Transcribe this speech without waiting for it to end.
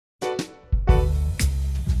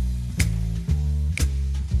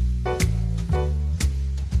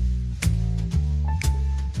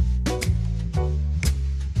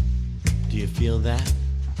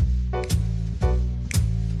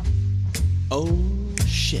Oh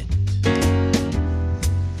shit.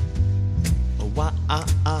 Oh why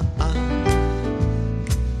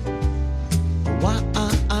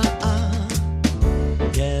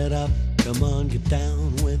Get up, come on, get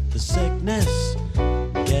down with the sickness.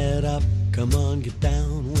 Get up, come on, get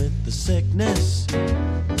down with the sickness.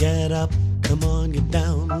 Get up, come on, get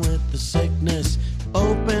down with the sickness.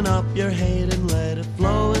 Open up your hate and let it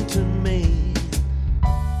flow into me.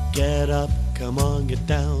 Get up, come on, get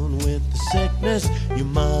down with the sickness. You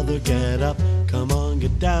mother, get up, come on,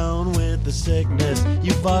 get down with the sickness.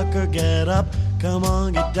 You fucker, get up, come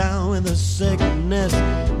on, get down with the sickness.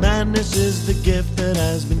 Madness is the gift that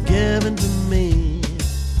has been given to me.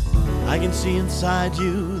 I can see inside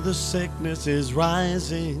you the sickness is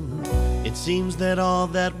rising. It seems that all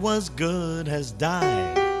that was good has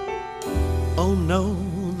died. Oh no,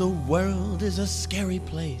 the world is a scary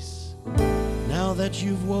place. Now that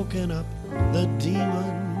you've woken up the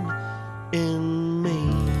demon in me.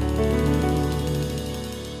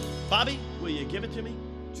 Bobby, will you give it to me?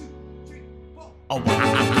 2, 3, 4. Oh,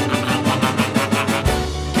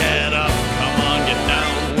 get up, come on, get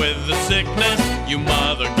down with the sickness. You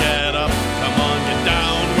mother, get up, come on, get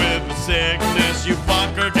down with the sickness. You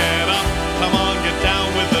fucker, get up, come on, get down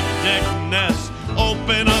with the dickness.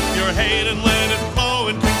 Open up your hate and let it flow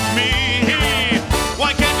into me.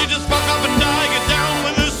 Why can't you just fuck up and die? Get down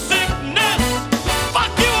with the sickness. Fuck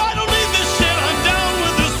you, I don't need this shit. I'm down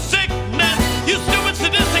with the sickness. You stupid,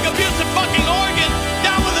 sadistic, abusive fucking organ.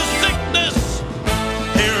 Down with the sickness.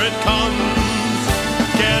 Here it comes.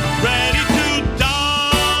 Get ready to die.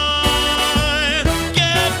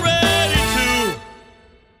 Get ready to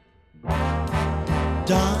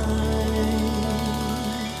die.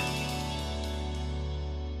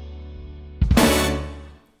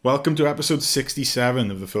 Welcome to episode 67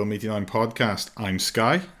 of the Film 89 podcast. I'm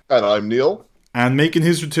Skye. And I'm Neil. And making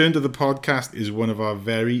his return to the podcast is one of our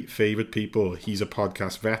very favourite people. He's a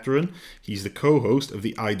podcast veteran. He's the co-host of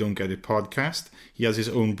the I Don't Get It podcast. He has his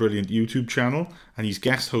own brilliant YouTube channel, and he's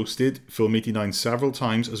guest hosted Film 89 several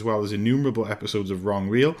times, as well as innumerable episodes of Wrong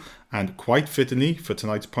Reel. And quite fittingly, for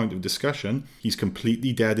tonight's point of discussion, he's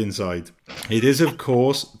completely dead inside. It is, of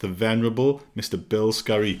course, the venerable Mr Bill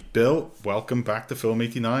Scurry. Bill, welcome back to Film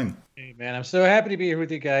 89. Hey man, I'm so happy to be here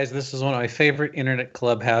with you guys. This is one of my favorite internet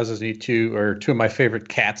clubhouses. You two are two of my favorite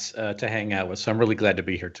cats to hang out with, so I'm really glad to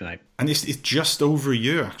be here tonight. And it's just over a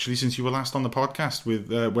year, actually, since you were last on the podcast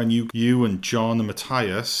with when you and John and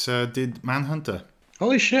Matthias did Manhunter.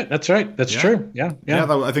 Holy shit, that's right. That's true. Yeah.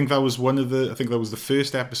 I think that was the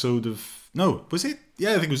first episode of... No, was it?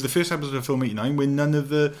 Yeah, I think it was the first episode of Film 89 when none of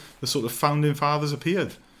the sort of founding fathers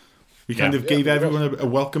appeared. We kind of gave everyone a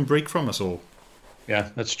welcome break from us all. Yeah,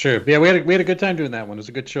 that's true. Yeah, we had a good time doing that one. It was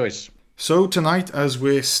a good choice. So tonight, as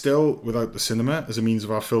we're still without the cinema as a means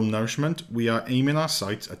of our film nourishment, we are aiming our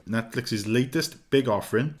sights at Netflix's latest big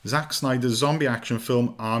offering, Zack Snyder's zombie action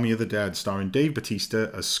film Army of the Dead, starring Dave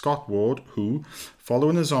Bautista as Scott Ward, who,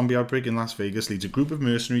 following a zombie outbreak in Las Vegas, leads a group of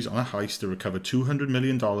mercenaries on a heist to recover $200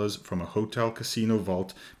 million from a hotel casino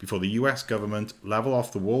vault before the US government level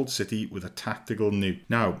off the walled city with a tactical nuke.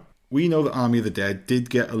 Now, we know that Army of the Dead did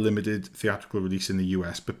get a limited theatrical release in the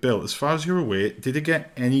US, but Bill, as far as you're aware, did it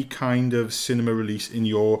get any kind of cinema release in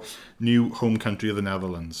your new home country of the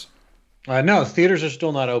Netherlands? No, theaters are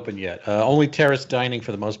still not open yet. Only terrace dining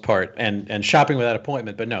for the most part, and shopping without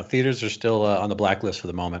appointment. But no, theaters are still on the blacklist for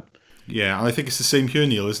the moment. Yeah, and I think it's the same here,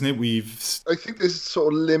 Neil, isn't it? I think this is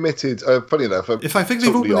sort of limited. Funny enough, I think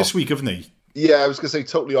they've opened this week, haven't they? Yeah, I was going to say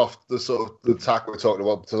totally off the sort of the tack we're talking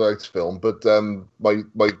about tonight's film, but the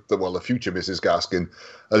future Mrs. Gaskin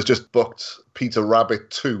has just booked Peter Rabbit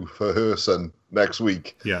 2 for her son next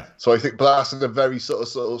week. Yeah. So I think, but that's in a very sort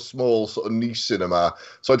of small sort of niche cinema.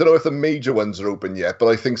 So I don't know if the major ones are open yet, but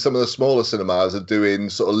I think some of the smaller cinemas are doing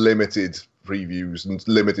sort of limited previews and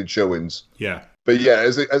limited showings. Yeah. But yeah,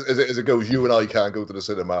 as it goes, you and I can't go to the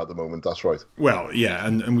cinema at the moment. That's right. Well, yeah,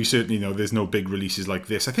 and we certainly know there's no big releases like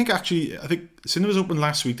this. I think cinemas opened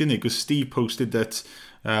last week, didn't it? Because Steve posted that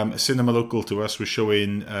a cinema local to us was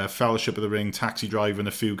showing Fellowship of the Ring, Taxi Driver, and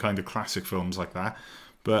a few kind of classic films like that.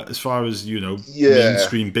 But as far as,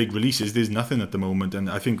 mainstream big releases, there's nothing at the moment. And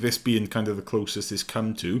I think this being kind of the closest it's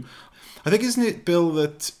come to. I think, isn't it, Bill,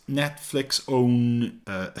 that Netflix own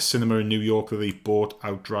a cinema in New York that they bought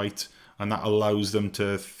outright, and that allows them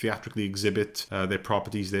to theatrically exhibit their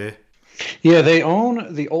properties there? Yeah, they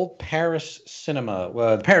own the old Paris cinema,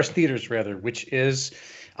 the Paris theaters rather, which is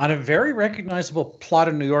On a very recognizable plot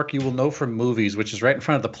in New York you will know from movies, which is right in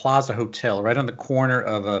front of the Plaza Hotel, right on the corner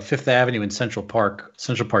of Fifth Avenue in Central Park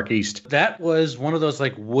East. That was one of those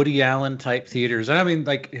like Woody Allen type theaters. And I mean,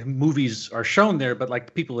 like movies are shown there, but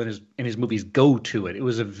like people in his movies go to it. It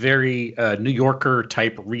was a very New Yorker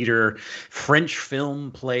type reader, French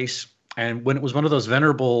film place. And when it was one of those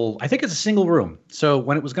venerable, I think it's a single room. So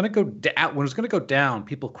when it was going to go down,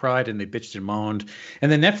 people cried and they bitched and moaned.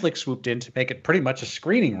 And then Netflix swooped in to make it pretty much a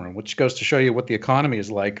screening room, which goes to show you what the economy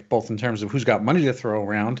is like, both in terms of who's got money to throw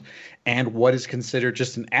around and what is considered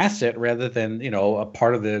just an asset rather than, a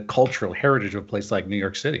part of the cultural heritage of a place like New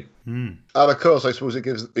York City. And of course, I suppose it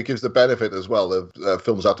gives the benefit as well of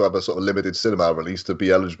films have to have a sort of limited cinema release to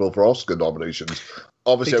be eligible for Oscar nominations.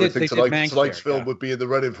 Obviously, I would think tonight's film would be in the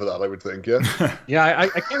running for that, I would think, yeah? Yeah, I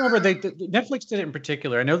can't remember. Netflix did it in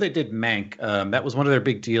particular. I know they did Mank. That was one of their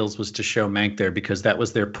big deals, was to show Mank there, because that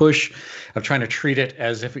was their push of trying to treat it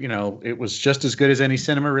as if, it was just as good as any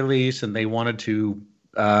cinema release, and they wanted to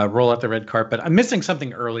roll out the red carpet. I'm missing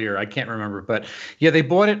something earlier. I can't remember. But yeah, they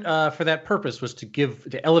bought it for that purpose, was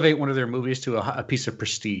to elevate one of their movies to a piece of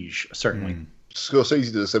prestige, certainly.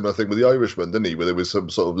 Scorsese did a similar thing with The Irishman, didn't he? Where there was some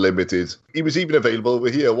sort of limited... He was even available over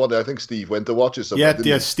here, wasn't he? I think Steve went to watch it somewhere,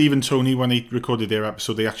 Yeah, Steve and Tony, when they recorded their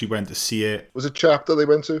episode, they actually went to see it. Was it Chapter they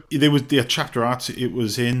went to? There was the Chapter Arts it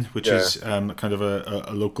was in, which is kind of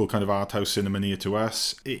a local kind of art house cinema near to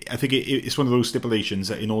us. I think it's one of those stipulations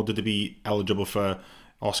that in order to be eligible for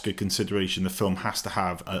Oscar consideration, the film has to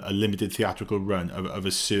have a limited theatrical run of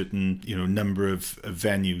a certain number of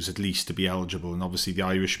venues at least to be eligible. And obviously The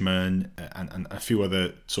Irishman and a few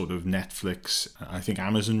other sort of Netflix, I think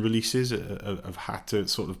Amazon releases have had to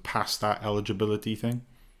sort of pass that eligibility thing.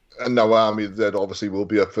 And now that obviously will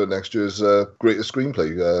be up for next year's greatest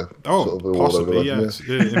screenplay. Sort of possibly, yes.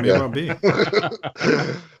 It may well be.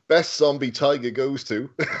 Best Zombie Tiger goes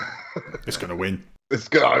to... It's going to win. It's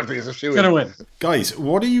going to win. Guys,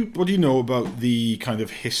 what do you know about the kind of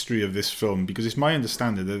history of this film? Because it's my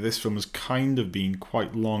understanding that this film has kind of been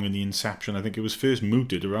quite long in the inception. I think it was first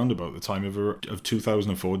mooted around about the time of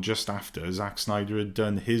 2004, just after Zack Snyder had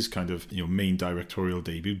done his kind of main directorial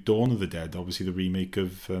debut, Dawn of the Dead, obviously the remake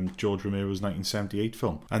of George Romero's 1978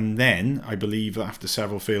 film. And then, I believe, after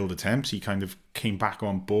several failed attempts, he kind of came back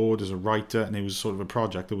on board as a writer, and it was sort of a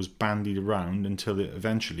project that was bandied around until it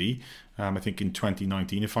eventually... I think in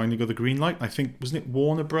 2019 it finally got the green light. I think, wasn't it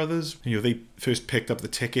Warner Brothers? They first picked up the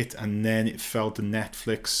ticket and then it fell to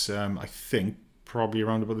Netflix, I think, probably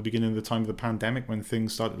around about the beginning of the time of the pandemic when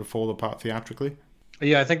things started to fall apart theatrically.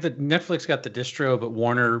 Yeah, I think that Netflix got the distro, but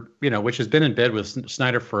Warner, which has been in bed with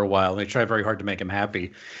Snyder for a while, they tried very hard to make him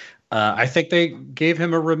happy. I think they gave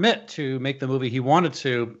him a remit to make the movie he wanted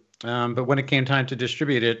to. But when it came time to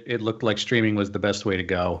distribute it, it looked like streaming was the best way to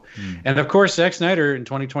go. And of course, Zack Snyder in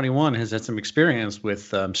 2021 has had some experience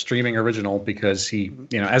with streaming original, because he,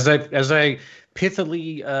 as I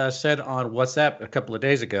pithily said on WhatsApp a couple of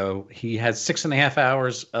days ago, he had 6.5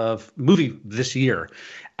 hours of movie this year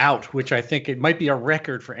out, which I think it might be a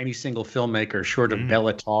record for any single filmmaker short of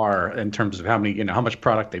Bellatar in terms of how much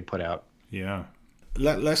product they put out. Yeah.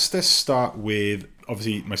 Let's just start with,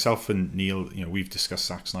 obviously, myself and Neil, we've discussed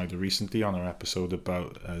Zack Snyder recently on our episode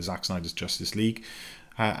about Zack Snyder's Justice League.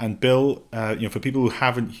 And Bill, for people who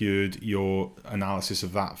haven't heard your analysis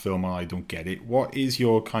of that film, and I don't get it, what is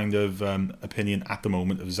your kind of opinion at the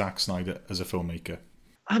moment of Zack Snyder as a filmmaker?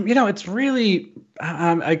 It's really,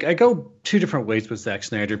 I go two different ways with Zack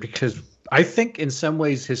Snyder, because I think in some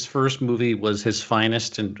ways his first movie was his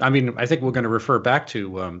finest. And I mean, I think we're going to refer back to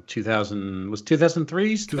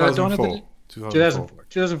 2003's 2004.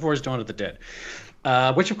 2004's Dawn of the Dead.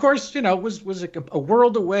 Which, of course, was a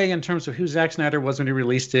world away in terms of who Zack Snyder was when he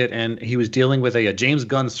released it. And he was dealing with a James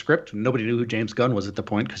Gunn script. Nobody knew who James Gunn was at the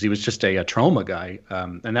point, because he was just a trauma guy.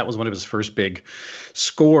 And that was one of his first big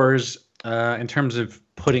scores in terms of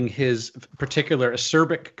putting his particular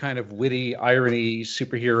acerbic kind of witty, irony,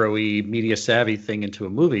 superhero-y, media savvy thing into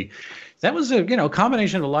a movie. That was a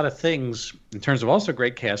combination of a lot of things in terms of also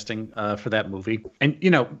great casting for that movie. And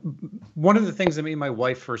one of the things that me and my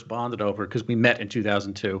wife first bonded over, because we met in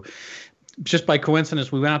 2002, just by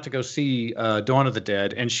coincidence, we went out to go see Dawn of the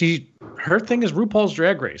Dead, and her thing is RuPaul's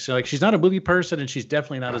Drag Race. So, she's not a movie person, and she's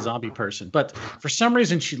definitely not a zombie person. But for some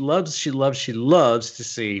reason, she loves to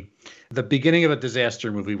see the beginning of a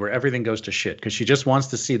disaster movie where everything goes to shit, because she just wants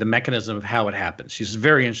to see the mechanism of how it happens. She's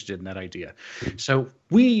very interested in that idea. So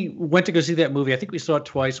we went to go see that movie. I think we saw it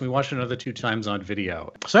twice, and we watched it another 2 times on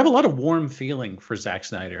video. So I have a lot of warm feeling for Zack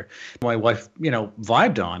Snyder. My wife,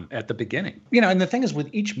 vibed on at the beginning. And the thing is, with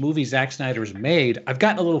each movie Zack Snyder's made, I've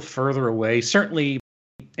gotten a little further away. Certainly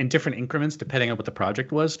in different increments depending on what the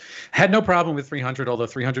project was. Had no problem with 300, although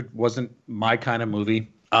 300 wasn't my kind of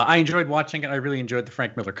movie. I enjoyed watching it. I really enjoyed the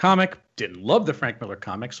Frank Miller comic. Didn't love the Frank Miller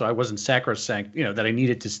comic, so I wasn't sacrosanct, that I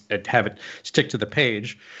needed to have it stick to the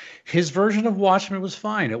page. His version of Watchmen was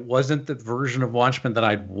fine. It wasn't the version of Watchmen that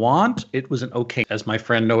I'd want. It was an okay, as my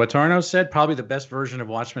friend Noah Tarno said, probably the best version of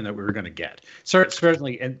Watchmen that we were going to get.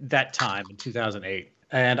 Certainly at that time in 2008.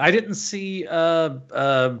 And I didn't see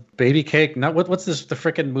Baby Cake. Not what's this? The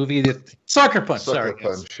frickin' movie? Sucker Punch. Sucker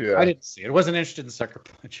Punch. Yeah. I didn't see it. I wasn't interested in Sucker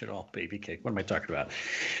Punch at all. Baby Cake. What am I talking about?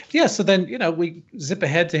 Yeah. So then we zip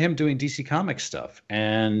ahead to him doing DC Comics stuff,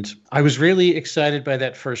 and I was really excited by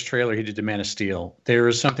that first trailer he did to Man of Steel. There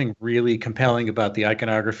was something really compelling about the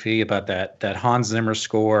iconography, about that Hans Zimmer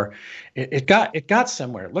score. It got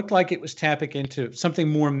somewhere. It looked like it was tapping into something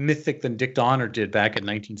more mythic than Dick Donner did back in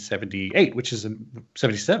 1978, which is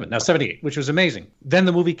 77, now 78, which was amazing. Then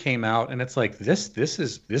the movie came out, and it's like this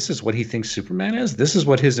is what he thinks Superman is. This is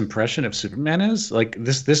what his impression of Superman is. Like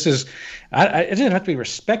this is. It didn't have to be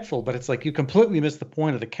respectful, but it's like you completely missed the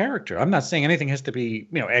point of the character. I'm not saying anything has to be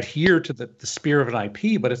adhere to the spirit of an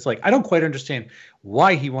IP, but it's like I don't quite understand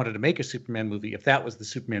why he wanted to make a Superman movie if that was the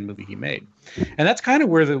Superman movie he made. And that's kind of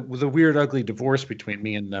where the weird, ugly divorce between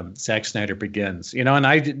me and Zack Snyder begins. And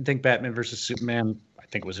I didn't think Batman versus Superman, I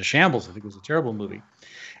think it was a shambles. I think it was a terrible movie.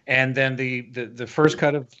 And then the first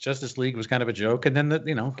cut of Justice League was kind of a joke. And then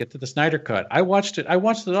get to the Snyder cut. I watched it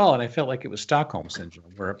all, and I felt like it was Stockholm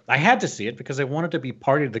Syndrome, where I had to see it because I wanted to be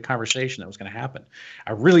part of the conversation that was going to happen.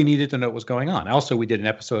 I really needed to know what was going on. Also, we did an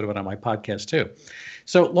episode of it on my podcast too.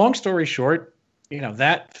 So long story short,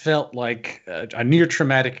 that felt like a near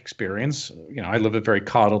traumatic experience. I live a very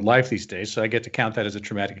coddled life these days, so I get to count that as a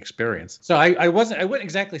traumatic experience. So I wouldn't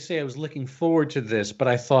exactly say I was looking forward to this, but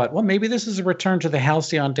I thought, well, maybe this is a return to the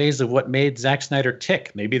halcyon days of what made Zack Snyder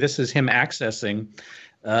tick. Maybe this is him accessing,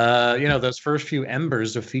 those first few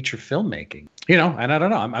embers of feature filmmaking. And I don't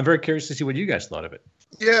know. I'm very curious to see what you guys thought of it.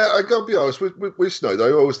 Yeah, I got to be honest with Snyder.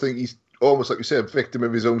 I always think he's almost, like you say, a victim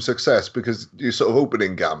of his own success, because you're sort of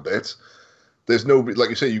opening Gambit. There's nobody, like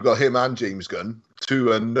you say, you got him and James Gunn,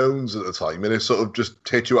 two unknowns at the time, and it sort of just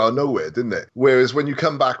hit you out of nowhere, didn't it? Whereas when you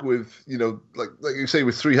come back with, like you say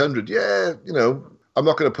with 300, I'm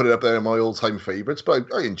not going to put it up there in my all-time favourites, but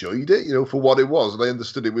I enjoyed it, for what it was, and I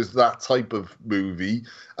understood it was that type of movie,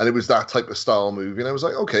 and it was that type of style movie, and I was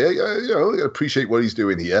like, okay, I appreciate what he's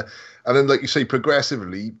doing here. And then, like you say,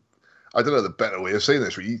 progressively, I don't know the better way of saying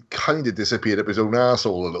this, really, he kind of disappeared up his own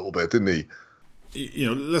arsehole a little bit, didn't he?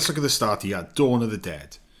 Let's look at the start. He had Dawn of the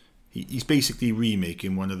Dead. He's basically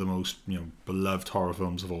remaking one of the most beloved horror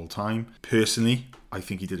films of all time. Personally, I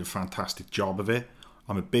think he did a fantastic job of it.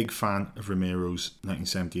 I'm a big fan of Romero's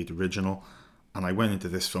 1978 original, and I went into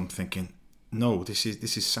this film thinking, no, this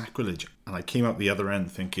is sacrilege. And I came out the other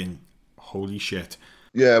end thinking, holy shit.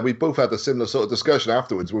 Yeah, we both had a similar sort of discussion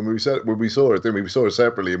afterwards when we saw it, didn't we? We saw it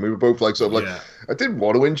separately, and we were both like, I didn't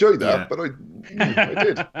want to enjoy that, but I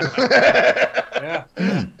did.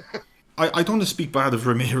 Yeah. I don't want to speak bad of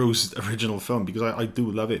Romero's original film, because I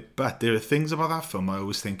do love it, but there are things about that film I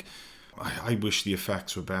always think, I wish the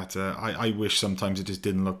effects were better. I wish sometimes it just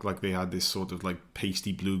didn't look like they had this sort of like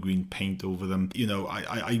pasty blue-green paint over them.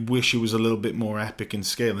 I wish it was a little bit more epic in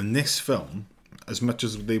scale. And this film, as much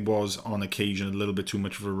as there was on occasion a little bit too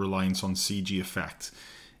much of a reliance on CG effects,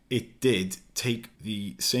 it did take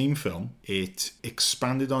the same film, it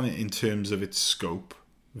expanded on it in terms of its scope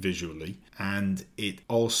visually, and it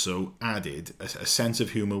also added a sense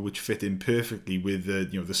of humor which fit in perfectly with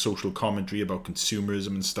the social commentary about consumerism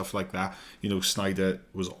and stuff like that. Snyder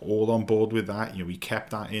was all on board with that. He kept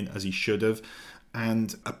that in, as he should have.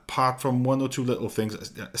 And apart from one or two little things,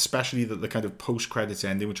 especially the kind of post-credits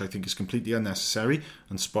ending, which I think is completely unnecessary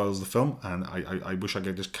and spoils the film, and I wish I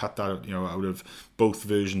could just cut that out of both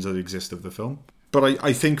versions that exist of the film. But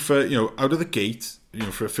I think for out of the gate,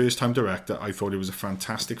 for a first-time director, I thought it was a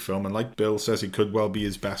fantastic film, and like Bill says, it could well be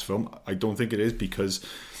his best film. I don't think it is, because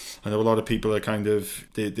I know a lot of people are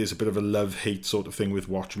there's a bit of a love-hate sort of thing with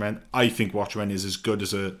Watchmen. I think Watchmen is as good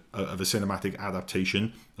as a cinematic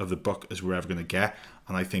adaptation of the book as we're ever going to get,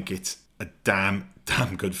 and I think it's a damn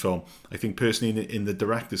good film. I think personally in the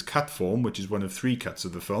director's cut form, which is one of 3 cuts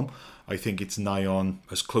of the film, I think it's nigh on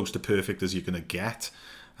as close to perfect as you're going to get.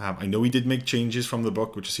 I know he did make changes from the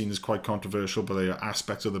book, which are seen as quite controversial, but there are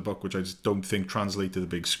aspects of the book which I just don't think translate to the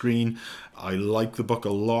big screen. I like the book a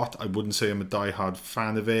lot. I wouldn't say I'm a diehard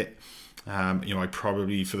fan of it. I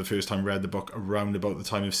probably, for the first time, read the book around about the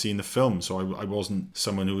time of seeing the film, so I wasn't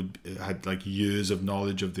someone who had like years of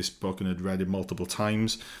knowledge of this book and had read it multiple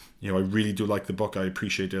times. I really do like the book. I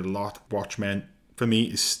appreciate it a lot. Watchmen, for me,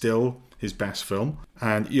 is still his best film.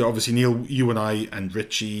 And obviously, Neil, you and I and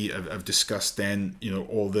Richie have discussed then,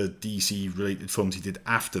 all the DC related films he did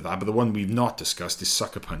after that. But the one we've not discussed is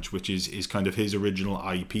Sucker Punch, which is kind of his original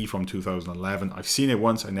IP from 2011. I've seen it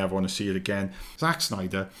once. I never want to see it again. Zack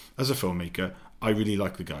Snyder, as a filmmaker, I really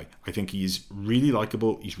like the guy. I think he's really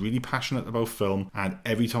likable. He's really passionate about film. And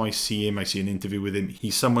every time I see him, I see an interview with him,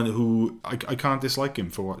 he's someone who I can't dislike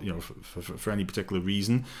him for for any particular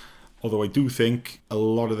reason. Although I do think a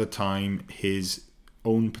lot of the time his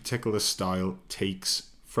own particular style takes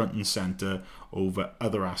front and center over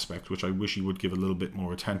other aspects, which I wish he would give a little bit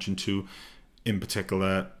more attention to. In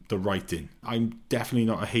particular, the writing. I'm definitely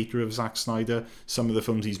not a hater of Zack Snyder. Some of the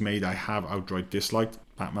films he's made I have outright disliked.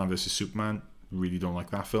 Batman vs Superman, really don't like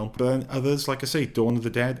that film. But then others, like I say, Dawn of the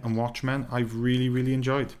Dead and Watchmen, I've really, really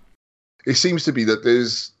enjoyed. It seems to be that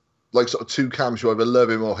there's like sort of two camps. You either love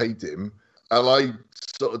him or hate him. And I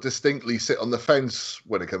sort of distinctly sit on the fence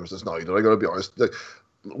when it comes to Snyder. I got to be honest.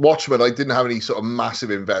 Watchmen, I didn't have any sort of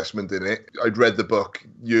massive investment in it. I'd read the book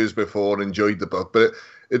years before and enjoyed the book, but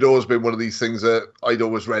it'd always been one of these things that I'd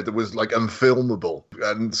always read that was like unfilmable.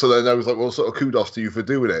 And so then I was like, well, sort of kudos to you for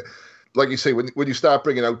doing it. Like you say, when you start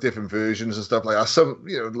bringing out different versions and stuff like that, some,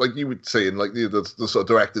 like you would say in like the sort of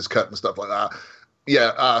director's cut and stuff like that,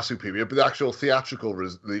 yeah, superior. But the actual theatrical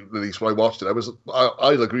release, when I watched it,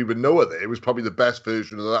 I'll agree with Noah there. It was probably the best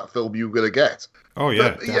version of that film you were going to get. Oh,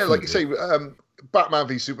 yeah. But, yeah, like you say, Batman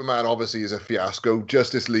v Superman obviously is a fiasco.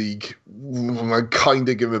 Justice League, I kind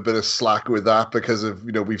of give a bit of slack with that because of,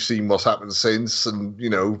 we've seen what's happened since. And,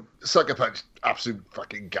 Sucker Punch, absolute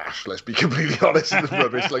fucking gash, let's be completely honest. It's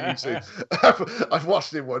rubbish, like you say. I've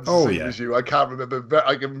watched it once, same as you. I can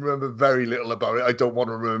remember very little about it. I don't want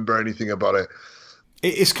to remember anything about it.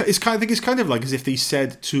 It's kind of like as if they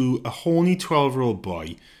said to a horny 12-year-old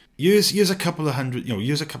boy, here's a couple of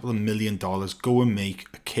 $100 million, go and make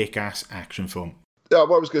a kick-ass action film. Yeah,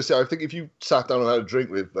 what I was going to say, I think if you sat down and had a drink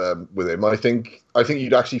with him, I think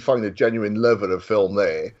you'd actually find a genuine lover of film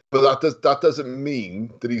there. But that doesn't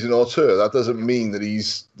mean that he's an auteur. That doesn't mean that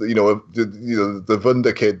he's the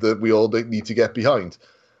Wonder Kid that we all need to get behind.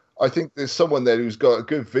 I think there's someone there who's got a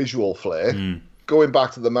good visual flair. Going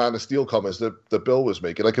back to the Man of Steel comments that Bill was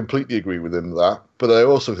making, I completely agree with him that. But I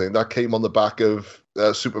also think that came on the back of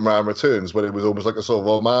Superman Returns, when it was almost like a sort of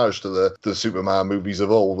homage to the Superman movies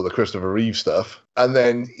of old with the Christopher Reeve stuff. And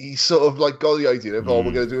then he sort of like got the idea of, we're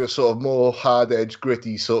going to do a sort of more hard-edged,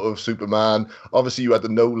 gritty sort of Superman. Obviously, you had the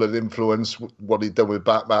Nolan influence, what he'd done with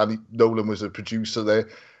Batman. Nolan was a producer there.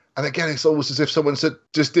 And again, it's almost as if someone said,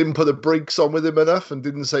 just didn't put the brakes on with him enough and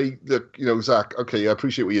didn't say, look, Zach, okay, I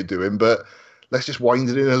appreciate what you're doing, but let's just wind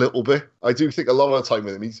it in a little bit. I do think a lot of the time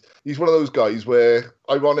with him, he's one of those guys where,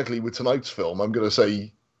 ironically, with tonight's film, I'm going to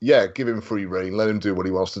say, yeah, give him free rein, let him do what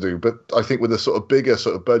he wants to do. But I think with the sort of bigger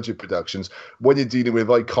sort of budget productions, when you're dealing with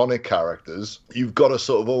iconic characters, you've got to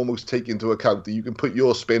sort of almost take into account that you can put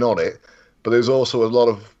your spin on it, but there's also a lot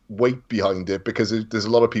of weight behind it because there's a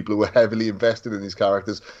lot of people who are heavily invested in these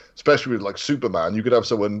characters, especially with like Superman. You could have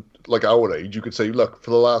someone like our age, you could say, look,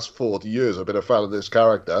 for the last 40 years, I've been a fan of this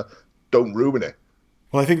character. Don't ruin it.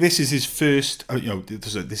 Well, I think this is his first,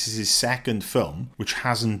 this is his second film, which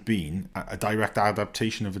hasn't been a direct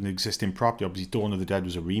adaptation of an existing property. Obviously, Dawn of the Dead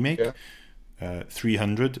was a remake. Yeah.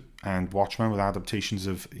 300 and Watchmen with adaptations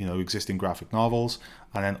of, existing graphic novels.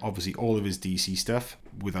 And then obviously all of his DC stuff,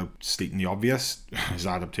 without stating the obvious, his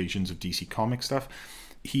adaptations of DC comic stuff.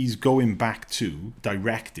 He's going back to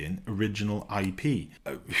directing original IP.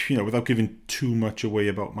 Without giving too much away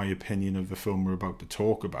about my opinion of the film we're about to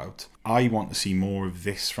talk about, I want to see more of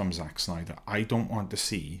this from Zack Snyder. I don't want to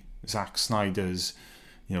see Zack Snyder's,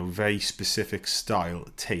 very specific style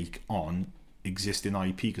take on existing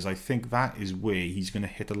IP, because I think that is where he's going to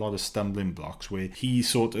hit a lot of stumbling blocks, where he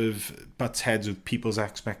sort of butts heads with people's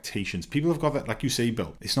expectations. People have got that, like you say,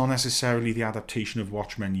 Bill. It's not necessarily the adaptation of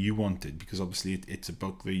Watchmen you wanted, because obviously it's a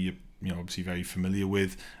book that you're obviously very familiar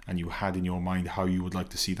with, and you had in your mind how you would like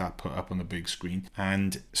to see that put up on the big screen.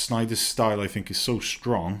 And Snyder's style, I think, is so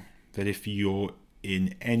strong that if you're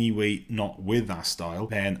in any way not with that style,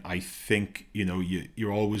 then I think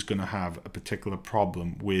you're always going to have a particular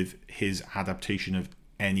problem with his adaptation of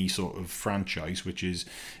any sort of franchise which is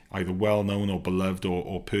either well known or beloved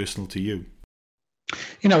or personal to you.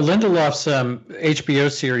 Lindelof's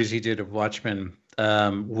HBO series he did of Watchmen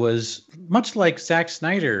was much like Zack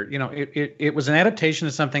Snyder. It was an adaptation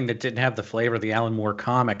of something that didn't have the flavor of the Alan Moore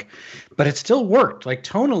comic, but it still worked. Like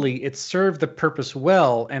tonally, it served the purpose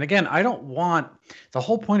well. And again, the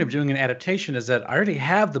whole point of doing an adaptation is that I already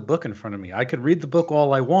have the book in front of me. I could read the book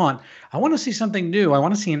all I want. I want to see something new. I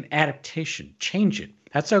want to see an adaptation, change it.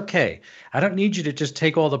 That's okay. I don't need you to just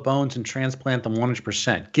take all the bones and transplant them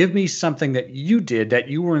 100%. Give me something that you did, that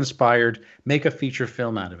you were inspired, make a feature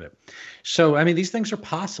film out of it. So, I mean, these things are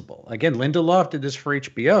possible. Again, Lindelof did this for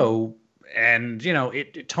HBO, and, you know,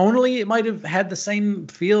 tonally, it might have had the same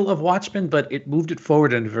feel of Watchmen, but it moved it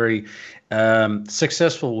forward in a very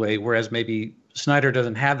successful way, whereas maybe Snyder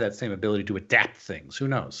doesn't have that same ability to adapt things. Who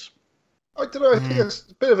knows? I don't know. I think it's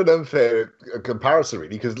a bit of an unfair comparison,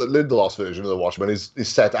 really, because Lindelof's version of the Watchmen is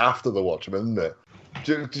set after the Watchmen, isn't it?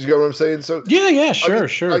 Do you get what I'm saying? So yeah, sure.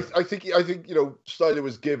 I think you know, Snyder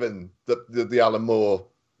was given the Alan Moore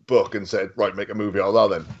book and said, right, make a movie out of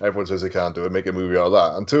that. Then everyone says they can't do it, make a movie out of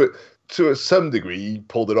that, and to some degree, he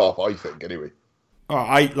pulled it off. I think, anyway.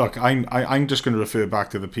 I'm just going to refer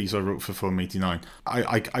back to the piece I wrote for Film 89.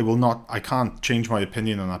 I will not. I can't change my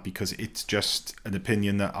opinion on that because it's just an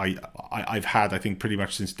opinion that I've had, I think, pretty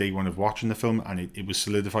much since day one of watching the film, and it was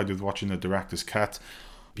solidified with watching the director's cut,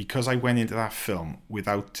 because I went into that film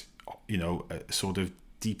without, you know, a sort of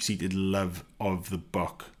deep-seated love of the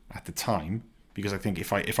book at the time. Because I think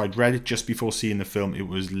if I'd read it just before seeing the film, it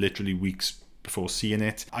was literally weeks before seeing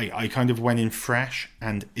it. I kind of went in fresh,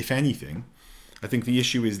 and if anything, I think the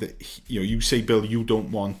issue is that, you know, you say, Bill, you don't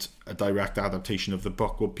want a direct adaptation of the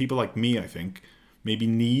book. Well, people like me, I think, maybe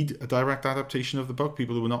need a direct adaptation of the book.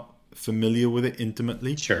 People who are not familiar with it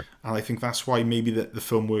intimately. Sure. And I think that's why maybe the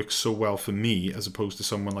film works so well for me as opposed to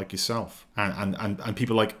someone like yourself. And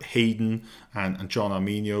people like Hayden and John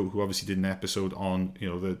Arminio, who obviously did an episode on, you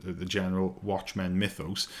know, the general Watchmen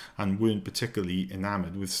mythos and weren't particularly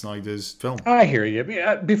enamored with Snyder's film. I hear you.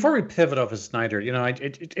 Before we pivot off of Snyder, you know,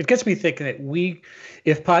 it gets me thinking that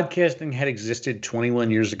if podcasting had existed 21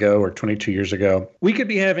 years ago or 22 years ago, we could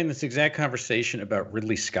be having this exact conversation about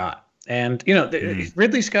Ridley Scott. And, you know,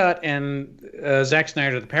 Ridley Scott and Zack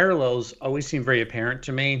Snyder, the parallels always seem very apparent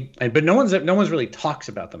to me. But no one's really talks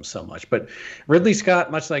about them so much. But Ridley Scott,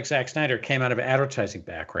 much like Zack Snyder, came out of an advertising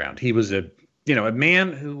background. He was a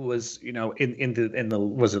man who was, you know, in the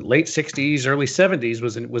was it late 60s, early 70s,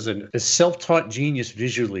 was a self-taught genius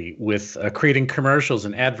visually with creating commercials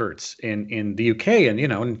and adverts in the UK. And, you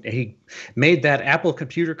know, and he made that Apple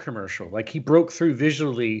computer commercial. Like, he broke through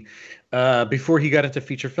visually before he got into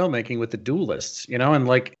feature filmmaking with The Duelists, you know, and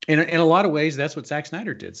like in a lot of ways, that's what Zack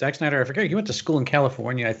Snyder did. Zack Snyder, I forget, he went to school in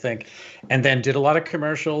California, I think, and then did a lot of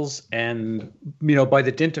commercials. And, you know, by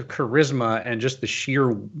the dint of charisma and just the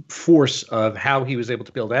sheer force of how he was able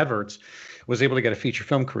to build adverts, was able to get a feature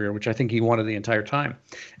film career, which I think he wanted the entire time.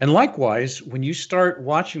 And likewise, when you start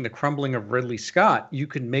watching the crumbling of Ridley Scott, you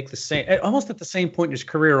can make the same, almost at the same point in his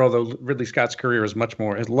career, although Ridley Scott's career is much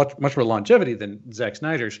more longevity than Zack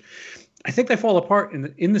Snyder's. I think they fall apart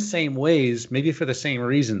in the same ways, maybe for the same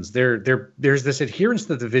reasons. There's this adherence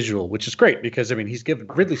to the visual, which is great because, I mean,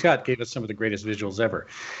 Ridley Scott gave us some of the greatest visuals ever.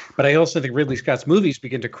 But I also think Ridley Scott's movies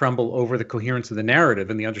begin to crumble over the coherence of the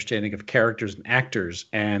narrative and the understanding of characters and actors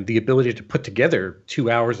and the ability to put together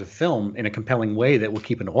 2 hours of film in a compelling way that will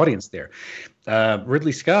keep an audience there.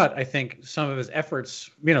 Ridley Scott, I think some of his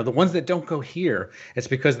efforts, you know, the ones that don't go here, it's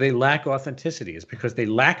because they lack authenticity. It's because they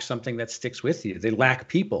lack something that sticks with you. They lack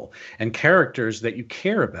people and characters that you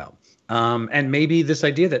care about. And maybe this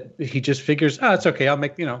idea that he just figures, it's okay. I'll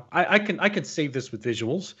make, you know, I can save this with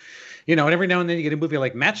visuals, you know, and every now and then you get a movie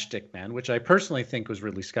like Matchstick Man, which I personally think was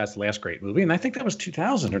Ridley Scott's last great movie. And I think that was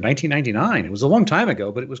 2000 or 1999. It was a long time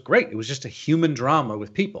ago, but it was great. It was just a human drama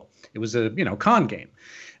with people. It was a, you know, con game.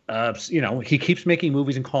 You know, he keeps making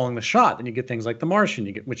movies and calling the shot. Then you get things like The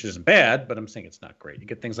Martian, which isn't bad, but I'm saying it's not great. You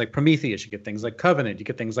get things like Prometheus, you get things like Covenant, you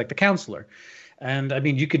get things like The Counselor. And I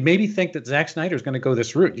mean, you could maybe think that Zack Snyder is going to go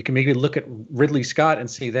this route. You can maybe look at Ridley Scott and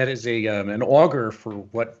say that is an augur for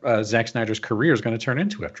what Zack Snyder's career is going to turn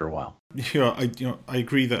into after a while. I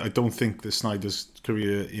agree that I don't think that Snyder's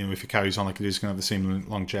career, you know, if it carries on like it is, going to have the same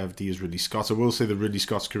longevity as Ridley Scott's. I will say that Ridley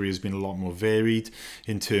Scott's career has been a lot more varied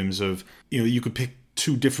in terms of, you know, you could pick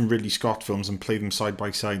two different Ridley Scott films and play them side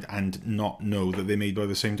by side and not know that they're made by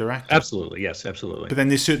the same director. Absolutely, yes, absolutely. But then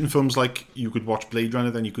there's certain films like you could watch Blade Runner,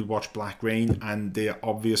 then you could watch Black Rain, and there are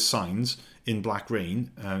obvious signs in Black Rain,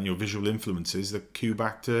 you know, visual influences that cue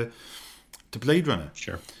back to Blade Runner.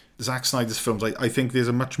 Sure. Zack Snyder's films, I think there's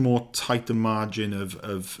a much more tighter margin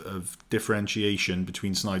of differentiation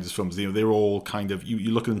between Snyder's films. You know, they're all kind of,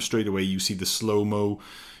 you look at them straight away, you see the slow-mo,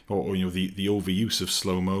 or you know, the overuse of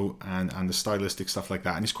slow-mo and the stylistic stuff like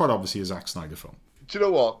that. And it's quite obviously a Zack Snyder film. Do you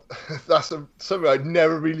know what? That's something I'd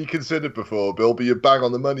never really considered before, Bill, but you're bang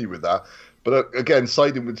on the money with that. But again,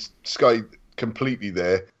 siding with Skye completely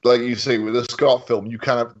there. Like you say, with a Scott film, you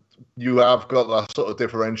have got that sort of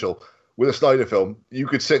differential. with a Snyder film, you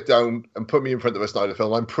could sit down and put me in front of a Snyder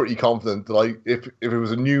film. I'm pretty confident that if it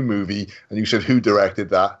was a new movie and you said who directed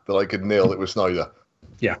that I could nail it with Snyder.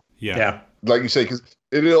 Yeah. Like you say, because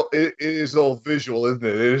it is all visual, isn't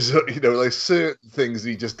it? It is, like certain things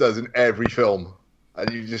he just does in every film. And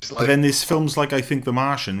you just like... But then there's films like, I think, The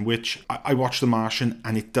Martian, which I watched The Martian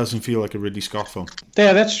and it doesn't feel like a Ridley Scott film.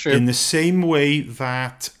 Yeah, that's true. In the same way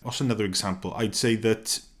that... What's another example? I'd say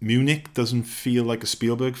that Munich doesn't feel like a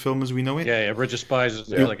Spielberg film as we know it. Yeah, Bridge of Spies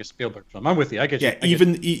doesn't feel like a Spielberg film. I'm with you. I get you.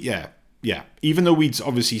 Even though we'd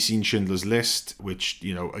obviously seen Schindler's List, which,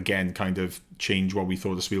 again, kind of changed what we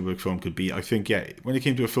thought a Spielberg film could be, I think, when it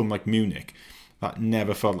came to a film like Munich, that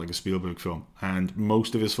never felt like a Spielberg film. And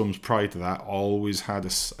most of his films prior to that always had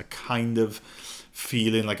a kind of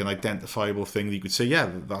feeling like an identifiable thing that you could say,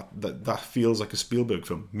 that feels like a Spielberg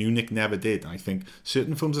film. Munich never did. I think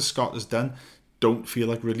certain films that Scott has done don't feel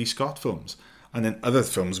like Ridley Scott films. And then other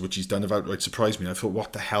films which he's done have outright surprised me. I thought,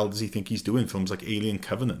 what the hell does he think he's doing? Films like Alien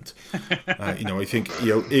Covenant. I think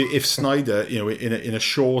if Snyder, in a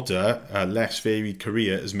shorter, less varied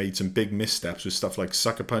career, has made some big missteps with stuff like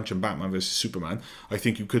Sucker Punch and Batman vs Superman, I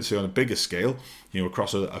think you could say on a bigger scale,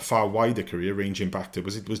 across a far wider career, ranging back to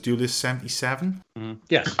was Duelist 77? Mm-hmm.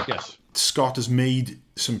 Yes. Scott has made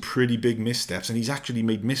some pretty big missteps, and he's actually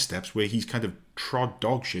made missteps where he's kind of trod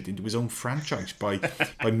dog shit into his own franchise by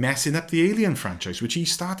messing up the Alien franchise, which he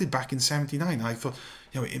started back in 79. I thought,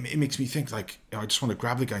 it makes me think, like, I just want to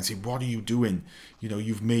grab the guy and say, what are you doing?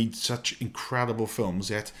 You've made such incredible films,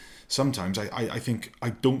 yet sometimes I think I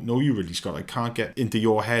don't know you really, Scott. I can't get into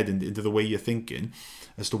your head and into the way you're thinking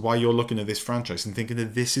as to why you're looking at this franchise and thinking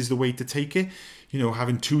that this is the way to take it.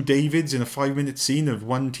 Having two Davids in a 5-minute scene of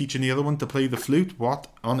one teaching the other one to play the flute. What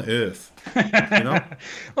on earth?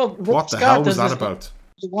 Well, what the Scott hell was that about?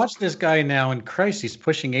 You watch this guy now, and Christ, he's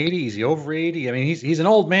pushing 80. He's over 80. I mean, he's an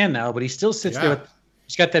old man now, but he still sits there.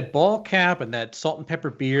 He's got that ball cap and that salt and pepper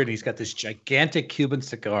beard, and he's got this gigantic Cuban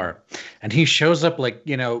cigar. And he shows up like,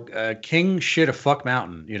 king shit a fuck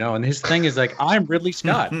mountain, and his thing is like, I'm Ridley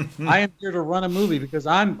Scott. I am here to run a movie because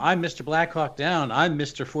I'm Mr. Black Hawk Down. I'm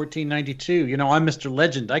Mr. 1492. I'm Mr.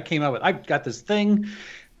 Legend. I've got this thing.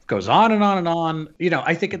 Goes on and on and on.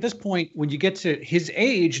 I think at this point, when you get to his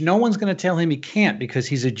age, no one's going to tell him he can't, because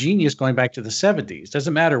he's a genius going back to the 70s.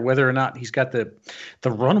 Doesn't matter whether or not he's got the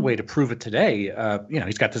runway to prove it today.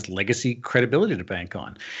 He's got this legacy credibility to bank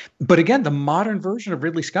on. But again, the modern version of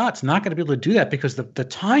Ridley Scott's not going to be able to do that, because the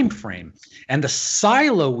time frame and the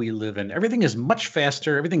silo we live in, everything is much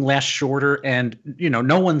faster, everything lasts shorter, and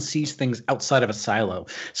no one sees things outside of a silo.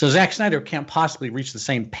 So Zack Snyder can't possibly reach the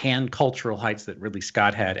same pan-cultural heights that Ridley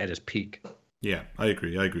Scott had at his peak. Yeah, I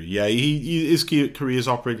agree. Yeah, his career is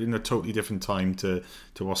operating in a totally different time to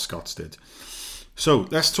what Scott's did. So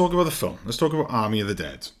let's talk about the film. Let's talk about Army of the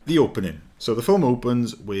Dead. The opening. So the film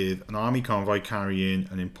opens with an army convoy carrying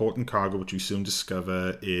an important cargo, which we soon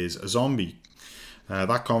discover is a zombie.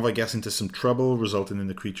 That convoy gets into some trouble, resulting in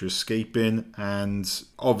the creature escaping. And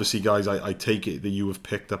obviously, guys, I take it that you have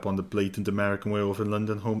picked up on the blatant American Werewolf in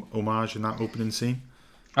London homage in that opening scene.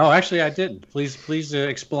 Oh, actually, I didn't. Please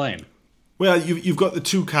explain. Well, you've got the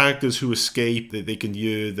two characters who escape. They can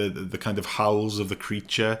hear the kind of howls of the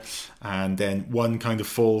creature, and then one kind of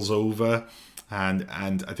falls over, and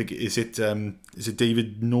I think is it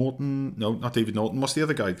David Norton? No, not David Norton. What's the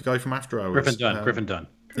other guy? The guy from After Hours. Griffin Dunn.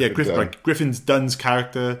 Yeah, Griffin Dunn's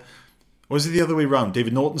character. Or is it the other way around?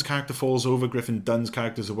 David Norton's character falls over. Griffin Dunn's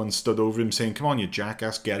character is the one stood over him saying, come on, you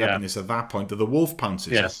jackass, get up. And it's at that point that the wolf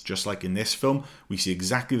pounces. Yes. Just like in this film, we see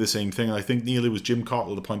exactly the same thing. And I think, Neil, it was Jim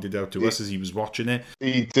Cottle that pointed out to us as he was watching it.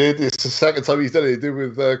 He did. It's the second time he's done it. He did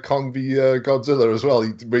with Kong v Godzilla as well.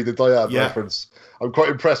 He made the Die Hard reference. I'm quite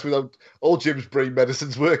impressed with how all Jim's brain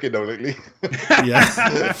medicine's working now lately.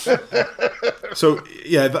 Yeah. So,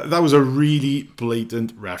 yeah, that was a really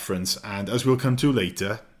blatant reference. And as we'll come to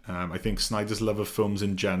later, I think Snyder's love of films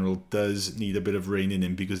in general does need a bit of reining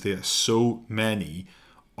in, because there are so many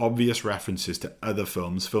obvious references to other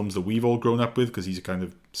films that we've all grown up with, because he's a kind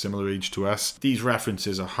of similar age to us. These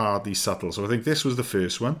references are hardly subtle. So I think this was the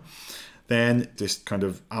first one. Then this kind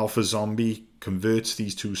of alpha zombie converts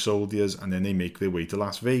these two soldiers, and then they make their way to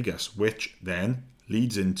Las Vegas, which then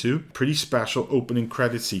leads into pretty special opening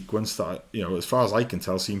credit sequence that, as far as I can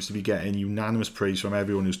tell, seems to be getting unanimous praise from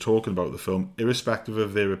everyone who's talking about the film, irrespective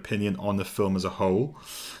of their opinion on the film as a whole.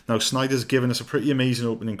 Now, Snyder's given us a pretty amazing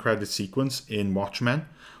opening credit sequence in Watchmen.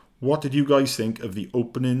 What did you guys think of the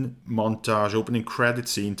opening montage, opening credit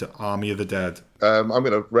scene to Army of the Dead? I'm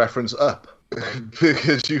going to reference Up.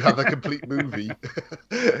 because you have a complete movie in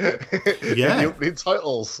the opening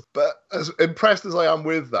titles. But as impressed as I am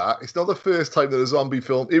with that, it's not the first time that a zombie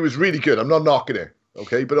film... It was really good. I'm not knocking it,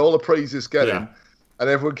 okay? But all the praise it's getting, and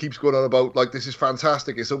everyone keeps going on about, like, this is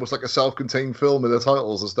fantastic. It's almost like a self-contained film in the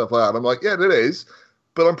titles and stuff like that. And I'm like, yeah, it is.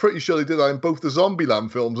 But I'm pretty sure they did that in both the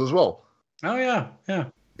Zombieland films as well. Oh, yeah.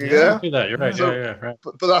 Yeah, do that. You're right. So, right.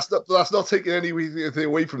 But that's not taking anything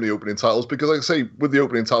away from the opening titles, because, like I say, with the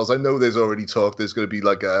opening titles, I know there's already talk. There's going to be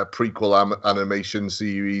like a prequel animation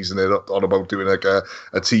series, and they're on about doing like a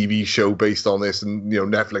TV show based on this. And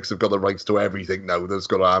Netflix have got the rights to everything now. There's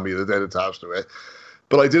got Army of the Dead attached to it.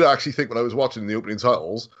 But I did actually think when I was watching the opening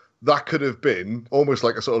titles, that could have been almost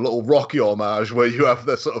like a sort of little Rocky homage, where you have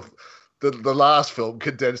the sort of the last film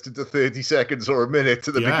condensed into 30 seconds or a minute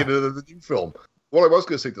to the beginning of the new film. What I was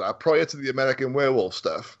going to say to that, prior to the American Werewolf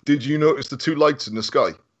stuff, did you notice the two lights in the sky?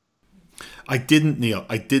 I didn't, Neil.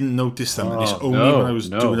 I didn't notice them. And it's only when I was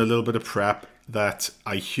doing a little bit of prep that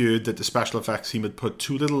I heard that the special effects team had put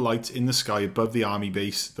two little lights in the sky above the army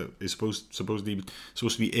base that is supposed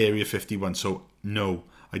to be Area 51. So, no,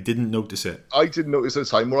 I didn't notice it. I didn't notice at the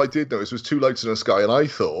time. What I did notice was two lights in the sky, and I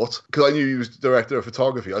thought, because I knew he was director of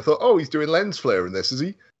photography, I thought, oh, he's doing lens flare in this, is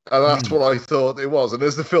he? And that's what I thought it was. And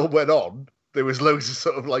as the film went on, there was loads of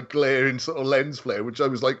sort of like glaring sort of lens flare, which I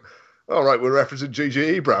was like, all right, we're referencing J.J.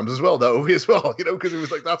 Abrams as well, though, because it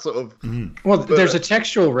was like that sort of... Well, there's a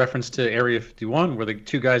textual reference to Area 51 where the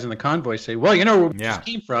two guys in the convoy say, well, where this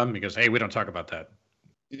came from? He goes, hey, we don't talk about that.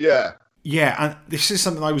 Yeah. Yeah, and this is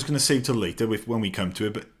something I was going to save till later when we come to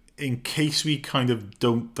it, but in case we kind of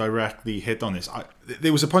don't directly hit on this,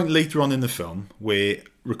 there was a point later on in the film where,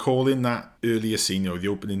 recalling that earlier scene, the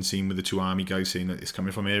opening scene with the two army guys saying that it's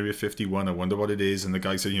coming from Area 51, I wonder what it is, and the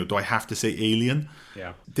guy said, do I have to say alien?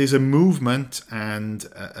 Yeah. There's a movement and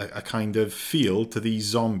a kind of feel to these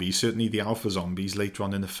zombies, certainly the alpha zombies later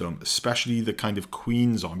on in the film, especially the kind of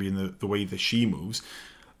queen zombie and the way that she moves,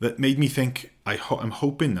 that made me think, I'm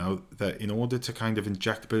hoping now that in order to kind of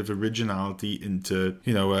inject a bit of originality into,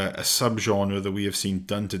 a subgenre that we have seen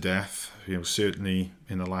done to death, certainly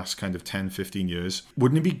in the last kind of 10, 15 years,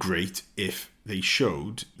 wouldn't it be great if they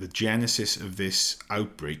showed the genesis of this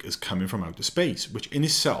outbreak as coming from outer space, which in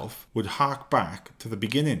itself would hark back to the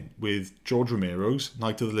beginning with George Romero's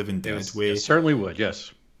Night of the Living Dead. It certainly would,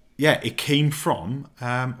 yes. Yeah, it came from,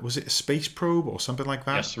 was it a space probe or something like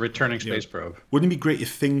that? Yes, a returning space probe. Wouldn't it be great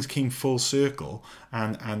if things came full circle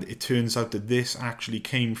and it turns out that this actually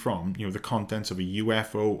came from, the contents of a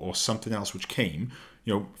UFO or something else which came,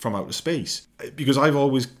 from outer space? Because I've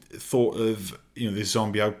always thought of, this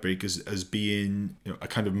zombie outbreak as being a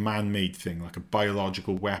kind of man-made thing, like a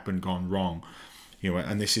biological weapon gone wrong.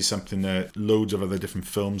 And this is something that loads of other different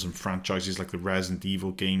films and franchises like the Resident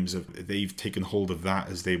Evil games, they've taken hold of that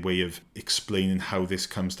as their way of explaining how this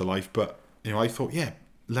comes to life. But, I thought,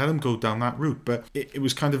 let them go down that route. But it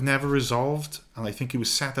was kind of never resolved. And I think it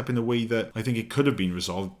was set up in a way that I think it could have been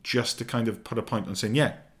resolved just to kind of put a point on saying,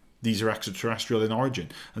 these are extraterrestrial in origin.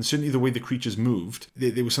 And certainly the way the creatures moved,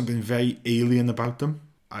 there was something very alien about them.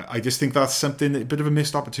 I just think that's something, a bit of a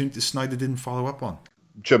missed opportunity that Snyder didn't follow up on.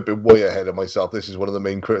 Jumping way ahead of myself, this is one of the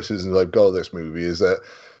main criticisms I've got of this movie, is that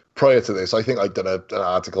prior to this, I think I'd done an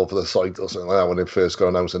article for the site or something like that when it first got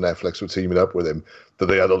announced that Netflix were teaming up with him, that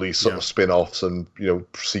they had all these sort of spin-offs and,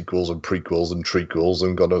 sequels and prequels and trequels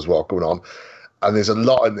and God knows what going on. And there's a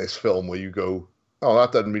lot in this film where you go, oh,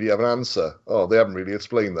 that doesn't really have an answer. Oh, they haven't really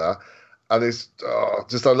explained that. And it's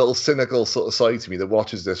just a little cynical sort of side to me that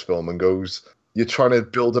watches this film and goes, you're trying to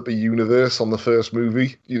build up a universe on the first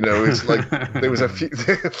movie. It's like there's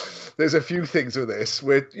a few things with this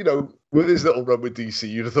where, with his little run with DC,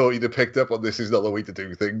 you'd have thought he'd have picked up on this is not the way to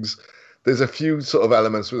do things. There's a few sort of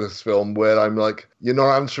elements with this film where I'm like, you're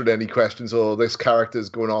not answering any questions, or this character's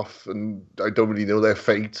going off and I don't really know their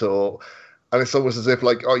fate, and it's almost as if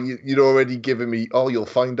like, oh, you'd already given me, oh, you'll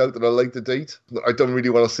find out at a later date. I don't really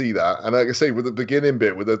want to see that. And like I say, with the beginning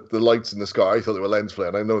bit, with the lights in the sky, I thought they were lens flare.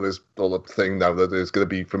 And I know there's all the thing now that there's going to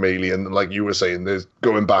be from Alien. And like you were saying, there's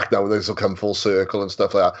going back now, this will come full circle and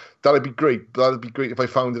stuff like that. That'd be great. That'd be great if I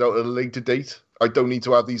found it out at a later date. I don't need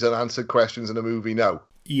to have these unanswered questions in a movie now.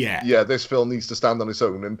 Yeah, this film needs to stand on its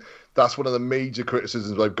own. And that's one of the major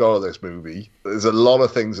criticisms I've got of this movie. There's a lot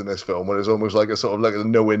of things in this film where it's almost like a sort of like a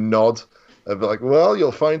knowing nod. And be like, well,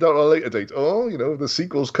 you'll find out at a later date. Oh, the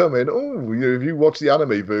sequel's coming. Oh, if you watch the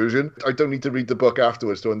anime version, I don't need to read the book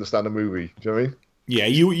afterwards to understand the movie. Do you know what I mean? Yeah,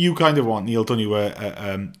 you kind of want, Neil, don't you?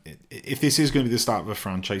 If this is going to be the start of a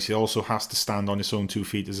franchise, it also has to stand on its own 2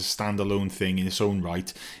 feet as a standalone thing in its own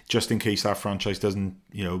right, just in case that franchise doesn't,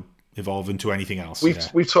 evolve into anything else.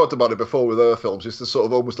 We've talked about it before with other films. It's the sort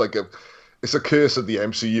of almost like it's a curse of the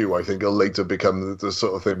MCU, I think. It'll later become the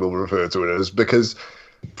sort of thing we'll refer to it as, because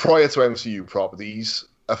prior to MCU properties,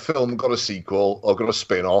 a film got a sequel or got a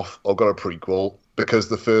spin-off or got a prequel because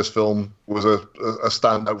the first film was a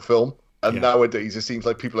standout film. And nowadays, it seems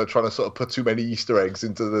like people are trying to sort of put too many Easter eggs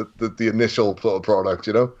into the initial sort of product,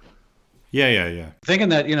 you know? Yeah. Thinking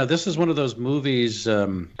that, this is one of those movies,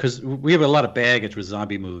 because we have a lot of baggage with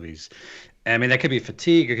zombie movies. I mean, that could be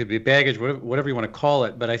fatigue, it could be baggage, whatever you want to call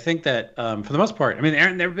it. But I think that, for the most part, I mean,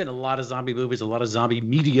 there have been a lot of zombie movies, a lot of zombie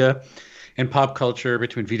media and pop culture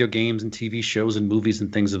between video games and TV shows and movies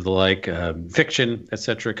and things of the like, fiction,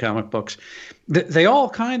 etc., comic books. They all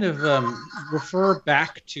kind of refer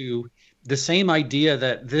back to the same idea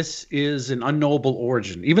that this is an unknowable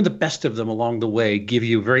origin. Even the best of them along the way give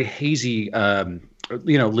you very hazy, trying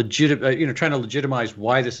to legitimize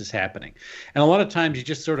why this is happening. And a lot of times you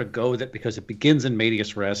just sort of go with it because it begins in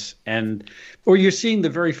medias res, or you're seeing the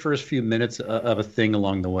very first few minutes of a thing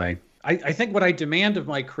along the way. I think what I demand of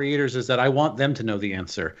my creators is that I want them to know the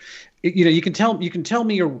answer. You can tell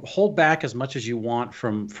me or hold back as much as you want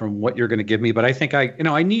from what you're going to give me, but I think I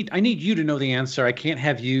need you to know the answer. I can't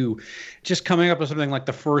have you just coming up with something like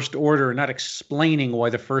the First Order and not explaining why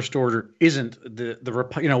the First Order isn't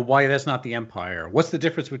why that's not the Empire. What's the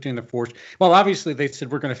difference between the Force? Well, obviously they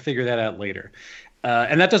said we're going to figure that out later.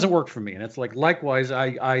 And that doesn't work for me. And it's like, likewise,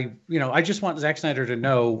 I just want Zack Snyder to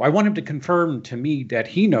know. I want him to confirm to me that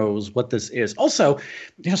he knows what this is. Also,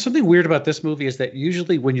 something weird about this movie is that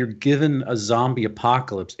usually when you're given a zombie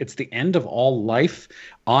apocalypse, it's the end of all life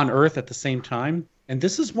on Earth at the same time. And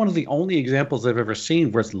this is one of the only examples I've ever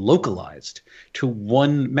seen where it's localized to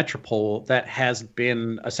one metropole that has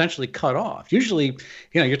been essentially cut off. Usually,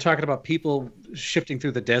 you're talking about people shifting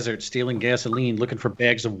through the desert, stealing gasoline, looking for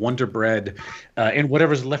bags of Wonder Bread, and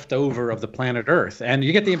whatever's left over of the planet Earth. And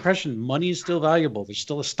you get the impression money is still valuable. There's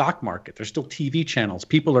still a stock market. There's still TV channels.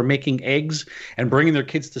 People are making eggs and bringing their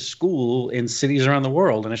kids to school in cities around the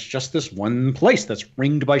world. And it's just this one place that's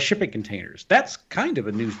ringed by shipping containers. That's kind of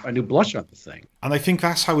a new blush on the thing. And I think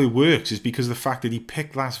that's how it works, is because of the fact that he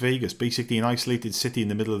picked Las Vegas, basically an isolated city in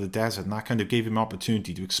the middle of the desert, and that kind of gave him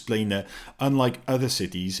opportunity to explain that, unlike other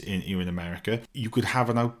cities in America, you could have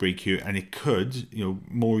an outbreak here, and it could,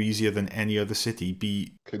 more easier than any other city,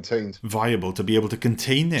 be contained, viable to be able to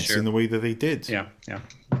contain this in the way that they did. Yeah.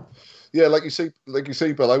 Yeah, like you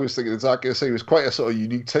say, Bill, I was thinking exactly the same. It was quite a sort of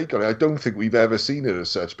unique take on it. I don't think we've ever seen it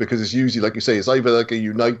as such, because it's usually, like you say, it's either like a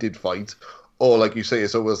united fight, or like you say,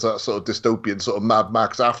 it's always that sort of dystopian sort of Mad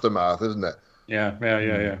Max aftermath, isn't it? Yeah,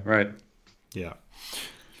 right. Yeah.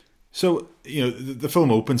 So, the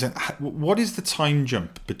film opens, and what is the time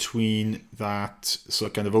jump between that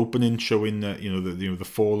sort of kind of opening showing that, the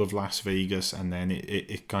fall of Las Vegas, and then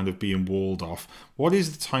it kind of being walled off? What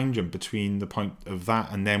is the time jump between the point of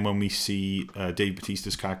that and then when we see Dave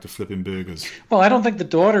Bautista's character flipping burgers? Well, I don't think the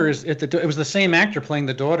daughter is it was the same actor playing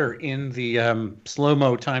the daughter in the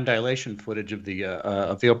slow-mo time dilation footage of the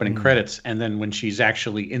opening credits, and then when she's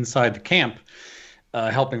actually inside the camp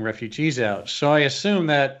helping refugees out. So I assume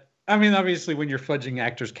that, obviously, when you're fudging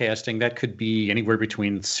actors casting, that could be anywhere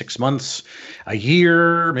between 6 months, a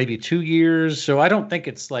year, maybe 2 years. So I don't think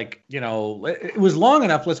it's like, it was long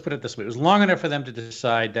enough. Let's put it this way. It was long enough for them to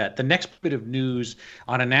decide that the next bit of news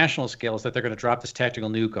on a national scale is that they're going to drop this tactical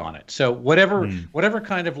nuke on it. So whatever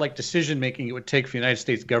kind of like decision making it would take for the United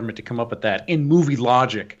States government to come up with that in movie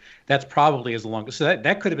logic, that's probably as long. So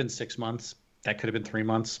that could have been 6 months. That could have been 3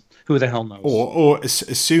 months. Who the hell knows? Or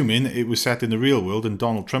assuming it was set in the real world and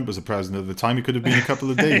Donald Trump was the president at the time, it could have been a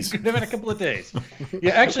couple of days. It could have been a couple of days.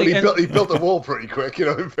 Yeah, actually, he built the wall pretty quick,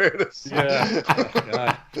 in fairness.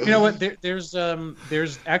 Yeah. You know what?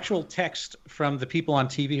 There's actual text from the people on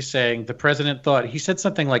TV saying the president thought, he said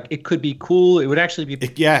something like, it could be cool. It would actually be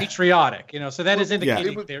patriotic. So that is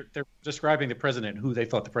indicating they're describing the president, who they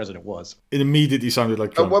thought the president was. It immediately sounded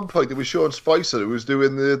like Trump. At one point, it was Sean Spicer who was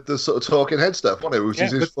doing the sort of talking head stuff, wasn't it? Which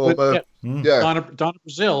is his former... Donna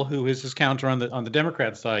Brazile, who is his counter on the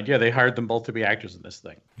Democrat side. Yeah, they hired them both to be actors in this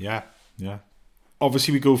thing. Yeah.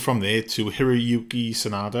 Obviously, we go from there to Hiroyuki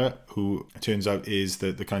Sanada, who it turns out is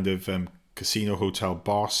the kind of casino hotel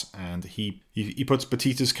boss, and he puts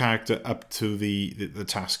Batista's character up to the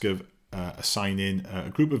task of assigning a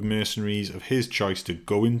group of mercenaries of his choice to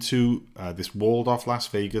go into this walled-off Las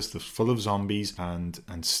Vegas that's full of zombies and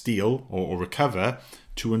steal or recover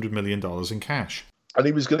 $200 million in cash. And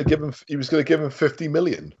he was going to give him $50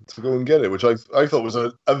 million to go and get it, which I thought was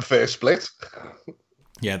an unfair split.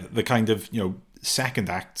 Yeah, the kind of second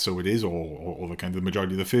act, so it is, or the kind of the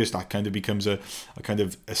majority of the first act kind of becomes a kind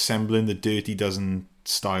of assembling the Dirty Dozen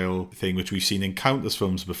style thing, which we've seen in countless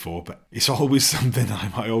films before, but it's always something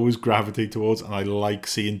I always gravitate towards, and I like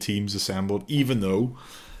seeing teams assembled, even though,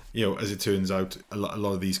 as it turns out, a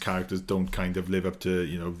lot of these characters don't kind of live up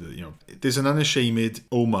to, there's an unashamed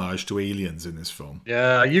homage to aliens in this film.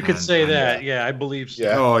 Yeah, you could say that. Yeah, I believe so.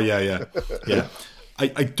 Yeah. Oh, yeah.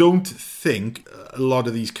 I don't think a lot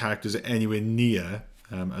of these characters are anywhere near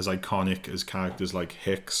as iconic as characters like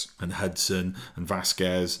Hicks and Hudson and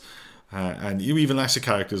Vasquez. And even lesser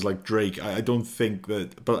characters like Drake. I don't think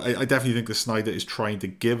that, but I definitely think that Snyder is trying to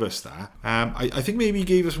give us that. I think maybe he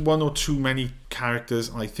gave us one or too many characters,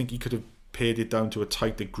 and I think he could have pared it down to a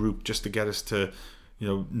tighter group just to get us to,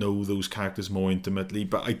 know those characters more intimately.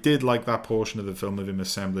 But I did like that portion of the film of him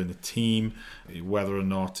assembling a team, whether or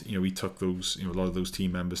not he took those, a lot of those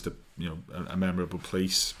team members to a memorable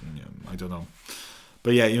place. I don't know.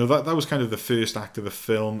 But yeah, that was kind of the first act of the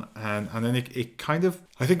film, and then it kind of,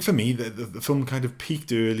 I think for me, the film kind of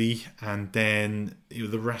peaked early, and then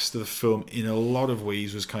the rest of the film in a lot of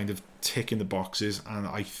ways was kind of ticking the boxes, and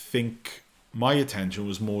I think my attention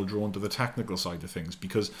was more drawn to the technical side of things,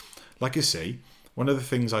 because, like I say, one of the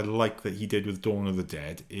things I like that he did with Dawn of the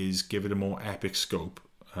Dead is give it a more epic scope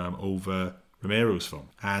over Romero's film.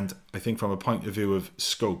 And I think from a point of view of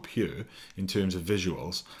scope here, in terms of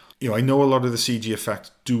visuals, I know a lot of the CG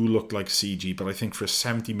effects do look like CG, but I think for a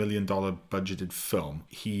 $70 million budgeted film,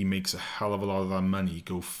 he makes a hell of a lot of that money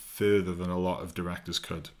go further than a lot of directors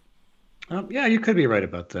could. Yeah, you could be right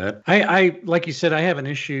about that. I like you said, I have an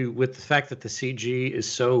issue with the fact that the CG is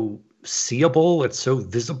so seeable, it's so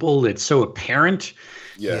visible, it's so apparent.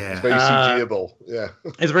 Yeah. It's very CGable. Yeah.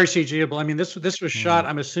 It's very CGable. I mean, this was shot,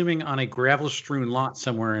 I'm assuming, on a gravel-strewn lot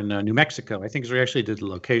somewhere in New Mexico. I think is where we actually did the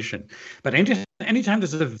location. But anytime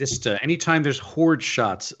there's a vista, anytime there's horde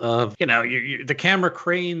shots of, the camera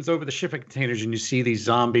cranes over the shipping containers and you see these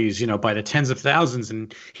zombies, by the tens of thousands,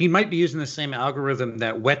 and he might be using the same algorithm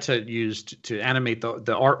that Weta used to animate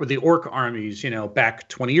the orc armies, back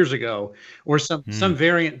 20 years ago, or some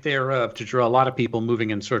variant thereof to draw a lot of people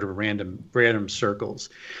moving in sort of random circles.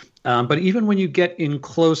 But even when you get in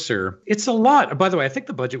closer, it's a lot. By the way, I think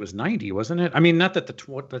the budget was 90, wasn't it? I mean, not that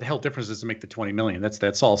what the hell difference does it make the 20 million?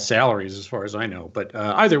 That's all salaries as far as I know. But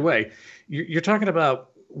either way, you're talking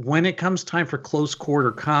about when it comes time for close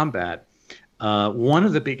quarter combat. One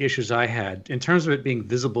of the big issues I had in terms of it being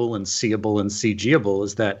visible and seeable and CGable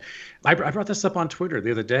is that I brought this up on Twitter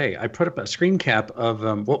the other day. I put up a screen cap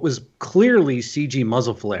of what was clearly CG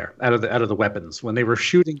muzzle flare out of the weapons when they were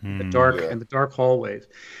shooting in the dark hallways.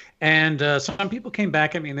 And some people came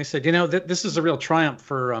back at me and they said, this is a real triumph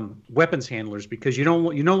for weapons handlers, because you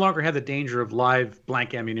no longer have the danger of live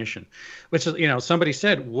blank ammunition. Which is, somebody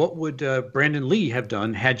said, what would Brandon Lee have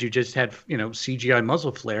done had you just had, CGI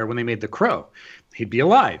muzzle flare when they made The Crow? He'd be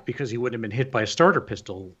alive because he wouldn't have been hit by a starter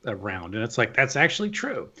pistol round. And it's like, that's actually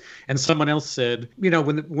true. And someone else said,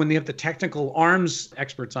 when they have the technical arms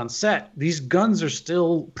experts on set, these guns are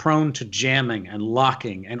still prone to jamming and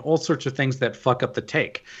locking and all sorts of things that fuck up the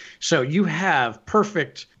take. So you have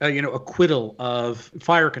perfect, acquittal of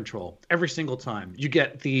fire control every single time. You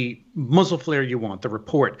get the muzzle flare you want, the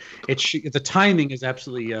report. The timing is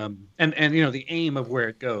absolutely, and the aim of where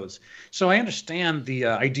it goes. So I understand the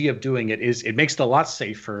idea of doing it is it makes it a lot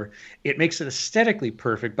safer. It makes it aesthetically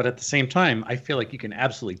perfect, but at the same time, I feel like you can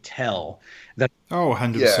absolutely tell that. Oh,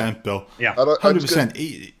 100%, Bill. Yeah,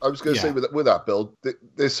 100%. I was going to say with that, Bill,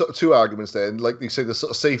 there's sort of two arguments there. And like you say, the sort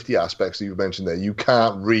of safety aspects that you mentioned there, you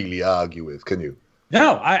can't really argue with, can you?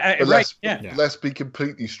 No, let's be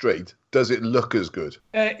completely straight. Does it look as good?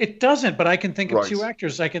 It doesn't, but I can think of two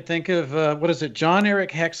actors. I can think of, John Eric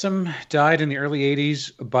Hexum died in the early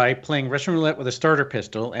 80s by playing Russian roulette with a starter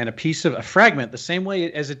pistol and a fragment, the same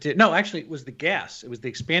way as it did. No, actually, it was the gas. It was the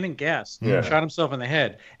expanding gas. Yeah. Shot himself in the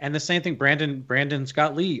head. And the same thing, Brandon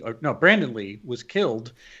Lee was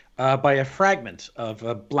killed by a fragment of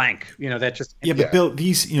a blank. That just... Yeah, but Bill,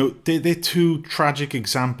 these, they're two tragic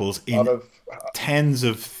examples in... tens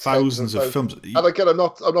of thousands of films. And again, I'm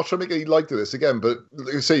not trying to make any light to this again, but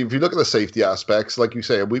say if you look at the safety aspects, like you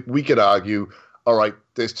say, we could argue, all right,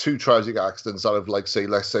 there's two tragic accidents out of let's say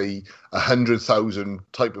 100,000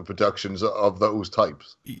 type of productions of those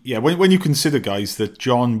types. Yeah, when you consider, guys, that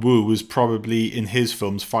John Woo was probably in his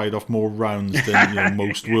films fired off more rounds than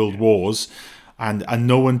most world wars, and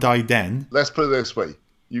no one died then. Let's put it this way: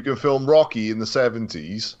 you can film Rocky in the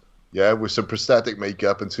 70s. Yeah, with some prosthetic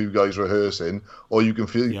makeup and two guys rehearsing, or you can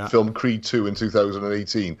film Creed 2 in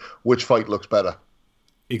 2018. Which fight looks better?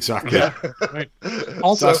 Exactly. Yeah. Right.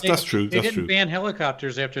 Also, that's true. They didn't ban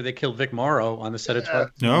helicopters after they killed Vic Morrow on the set of the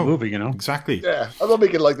movie, Exactly. Yeah, I'm not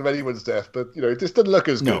making light of anyone's death, but it just didn't look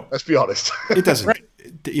as good. Let's be honest. It doesn't. Right.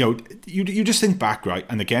 you just think back, right?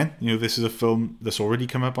 And again, this is a film that's already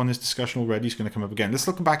come up on this discussion already. It's going to come up again. Let's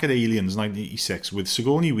look back at Aliens 1986 with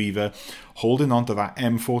Sigourney Weaver holding onto that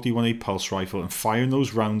M41A pulse rifle and firing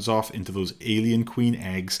those rounds off into those alien queen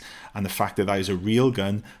eggs, and the fact that is a real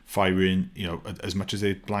gun firing, as much as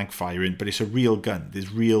they're blank firing, but it's a real gun.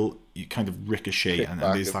 There's real kind of ricochet and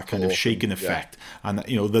there's that kind of shaking effect, and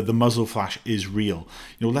the muzzle flash is real.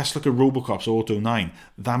 Let's look at RoboCop's Auto 9.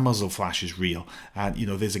 That muzzle flash is real, and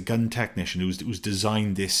there's a gun technician who's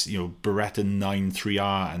designed this Beretta 9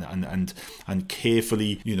 3R and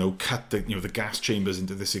carefully cut the gas chambers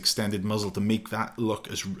into this extended muzzle to make that look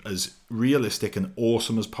as realistic and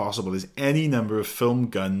awesome as possible. There's any number of film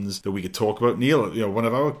guns that we could talk about. Neil, one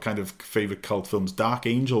of our kind of favorite cult films, Dark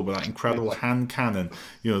Angel, with that incredible hand cannon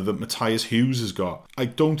that Matthias Hughes has got. I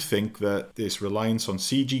don't think that this reliance on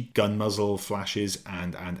CG gun muzzle flashes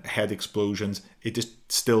and head explosions, it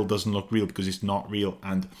just still doesn't look real because it's not real.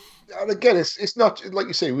 And again, it's not like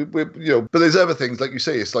you say. But there's other things like you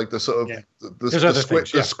say. It's like the sort of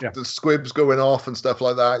the squibs going off and stuff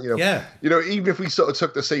like that. Even if we sort of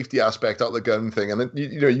took the safety aspect out of the gun thing, and then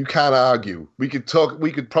you can't argue. We could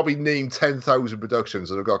probably name 10,000 productions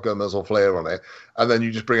that have got gun muzzle flare on it, and then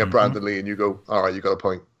you just bring up Brandon Lee and you go, all right, you got a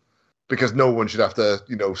point, because no one should have to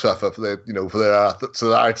suffer for their art to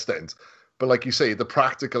that extent. But like you say, the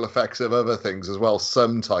practical effects of other things as well,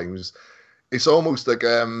 sometimes it's almost like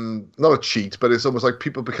not a cheat, but it's almost like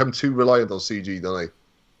people become too reliant on CG, don't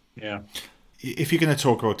they? Yeah. If you're going to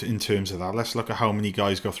talk about it in terms of that, let's look at how many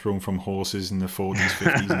guys got thrown from horses in the 40s,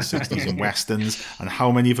 50s, and 60s in westerns, and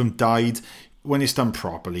how many of them died. When it's done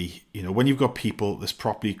properly, when you've got people that's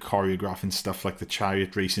properly choreographing stuff like the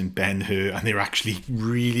chariot race in Ben-Hur, and they're actually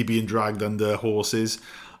really being dragged under horses,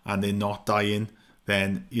 and they're not dying,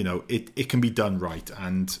 then it can be done right.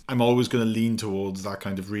 And I'm always going to lean towards that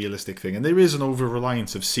kind of realistic thing. And there is an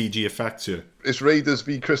over-reliance of CG effects here. It's Raiders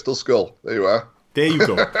v Crystal Skull. There you are. There you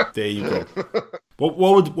go. There you go. What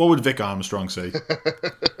would Vic Armstrong say?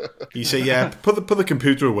 He'd say, "Yeah, put the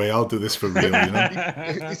computer away. I'll do this for real."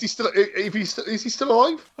 Is he still? Is he still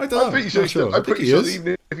alive? I don't know. I'm pretty sure. I'm pretty sure that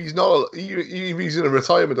even if he's not, even if he's in a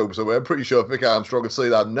retirement home somewhere, I'm pretty sure Vic Armstrong could say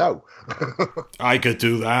that now. I could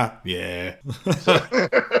do that. Yeah.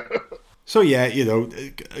 So yeah,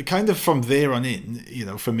 kind of from there on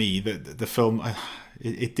in, for me, the film,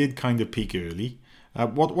 it did kind of peak early.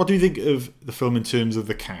 What do you think of the film in terms of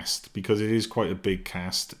the cast? Because it is quite a big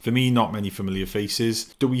cast. For me, not many familiar faces.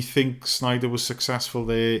 Do we think Snyder was successful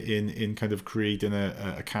there in kind of creating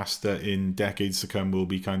a cast that in decades to come will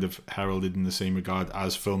be kind of heralded in the same regard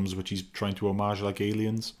as films which he's trying to homage, like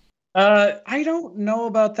Aliens? I don't know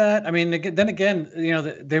about that. I mean, then again,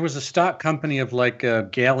 there was a stock company of like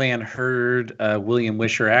Gallian Hurd, William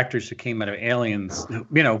Wisher, actors who came out of Aliens,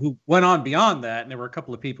 who went on beyond that, and there were a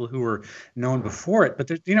couple of people who were known before it. But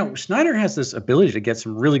Snyder has this ability to get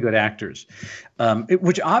some really good actors,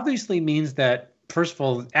 which obviously means that, first of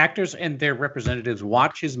all, actors and their representatives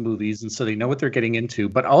watch his movies, and so they know what they're getting into.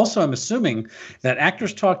 But also, I'm assuming that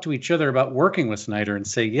actors talk to each other about working with Snyder and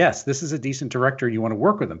say, yes, this is a decent director. You want to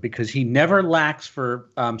work with him, because he never lacks for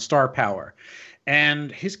star power.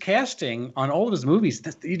 And his casting on all of his movies,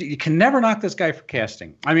 you can never knock this guy for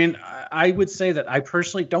casting. I mean, I would say that I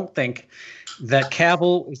personally don't think that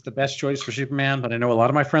Cavill is the best choice for Superman, but I know a lot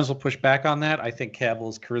of my friends will push back on that. I think Cavill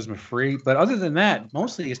is charisma-free. But other than that,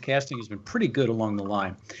 mostly his casting has been pretty good along the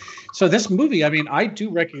line. So this movie, I mean, I do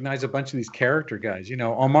recognize a bunch of these character guys.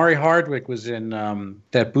 Omari Hardwick was in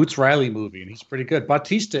that Boots Riley movie, and he's pretty good.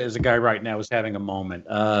 Bautista is a guy right now who's having a moment.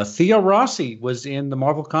 Theo Rossi was in the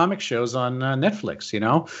Marvel Comics shows on Netflix,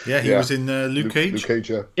 Yeah, he was in Luke Cage. Luke Cage,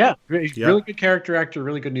 yeah. Yeah, really good character actor,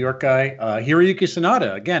 really good New York guy. Hiroyuki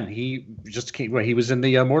Sanada, again, he was in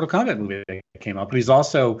the Mortal Kombat movie that came up, but he's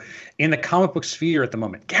also in the comic book sphere at the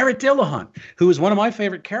moment. Garrett Dillahunt, who is one of my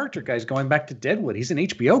favorite character guys going back to Deadwood. He's an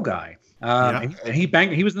HBO guy. And he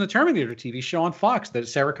was in the Terminator TV show on Fox, the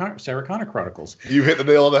Sarah Connor Chronicles. You hit the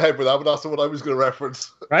nail on the head with that, but that's what I was going to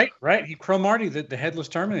reference. Right. He Crow Marty, the headless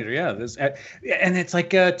Terminator. Yeah, and it's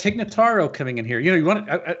like Tig Notaro coming in here. You want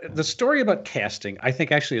the story about casting, I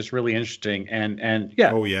think actually is really interesting. And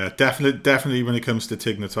yeah. Oh yeah, definitely. When it comes to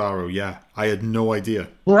Tig Notaro, yeah, I had no idea.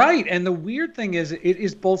 Right, and the weird thing is, it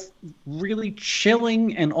is both really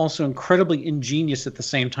chilling and also incredibly ingenious at the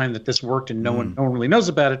same time that this worked, and no one really knows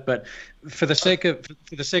about it. But for the sake of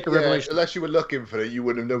revelation. Unless you were looking for it, you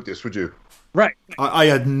wouldn't have noticed, would you? Right. I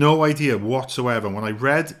had no idea whatsoever when I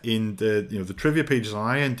read in the trivia pages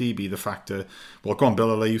on IMDb the fact that, well, go on,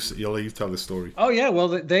 Bill, you'll let you tell the story. Oh yeah, well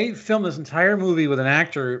they filmed this entire movie with an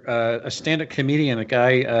actor, a stand-up comedian, a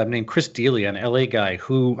guy named Chris D'Elia, an LA guy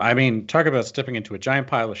who, I mean, talk about stepping into a giant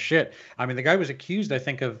pile of shit. I mean, the guy was accused, I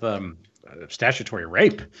think, of statutory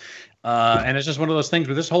rape. And it's just one of those things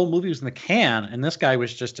where this whole movie was in the can, and this guy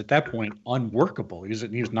was just at that point unworkable. He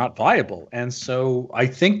was not viable. And so I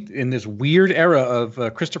think in this weird era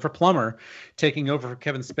of Christopher Plummer taking over for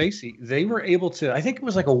Kevin Spacey, they were able to, I think it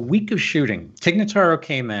was like a week of shooting. Tig Notaro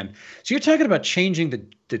came in. So you're talking about changing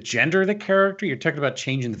the gender of the character. You're talking about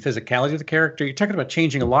changing the physicality of the character. You're talking about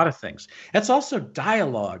changing a lot of things. That's also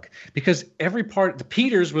dialogue, because every part, the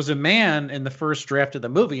Peters was a man in the first draft of the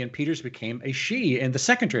movie, and Peters became a she in the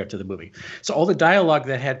second draft of the movie. So all the dialogue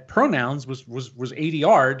that had pronouns was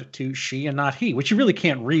ADR'd to she and not he, which you really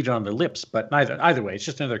can't read on the lips, but either way, it's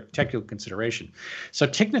just another technical consideration. So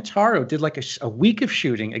Tig Notaro did like a week of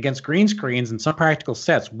shooting against green screens and some practical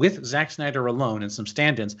sets with Zack Snyder alone and some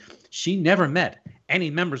stand-ins. She never met any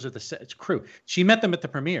members of the crew. She met them at the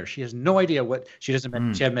premiere. She has no idea what she doesn't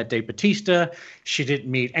met. She hadn't met Dave Bautista. She didn't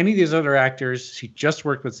meet any of these other actors. She just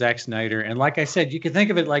worked with Zack Snyder. And like I said, you could think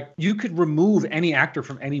of it like you could remove any actor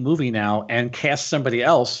from any movie now and cast somebody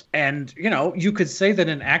else. And, you know, you could say that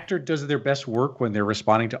an actor does their best work when they're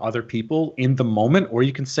responding to other people in the moment, or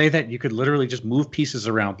you can say that you could literally just move pieces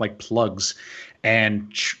around like plugs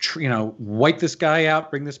and, you know, wipe this guy out,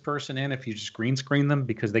 bring this person in if you just green screen them,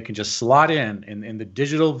 because they can just slot in the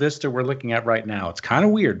digital vista we're looking at right now. It's kind of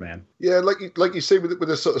weird, man. Yeah, like you say with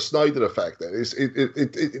the sort of Snyder effect there,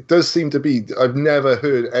 it does seem to be, I've never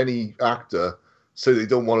heard any actor say they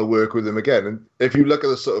don't want to work with him again. And if you look at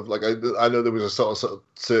the sort of, like, I know there was a sort of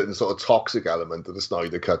certain sort of toxic element to the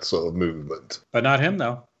Snyder Cut sort of movement. But not him,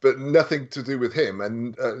 though. But nothing to do with him.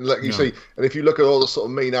 And like you say, and if you look at all the sort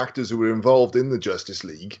of main actors who were involved in the Justice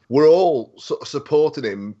League, we're all sort of supporting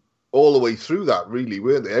him all the way through that, really,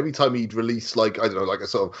 weren't they? Every time he'd release, like, I don't know, like a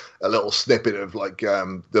sort of a little snippet of like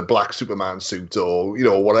the black Superman suit or, you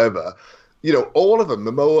know, whatever, you know, all of them,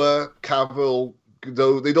 Momoa, Cavill,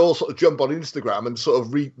 though, they'd all sort of jump on Instagram and sort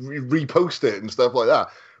of repost it and stuff like that,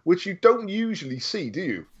 which you don't usually see, do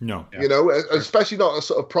you? No. You know, especially not a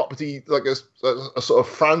sort of property, like a sort of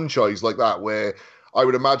franchise like that, where I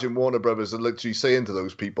would imagine Warner Brothers are literally saying to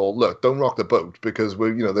those people, look, don't rock the boat, because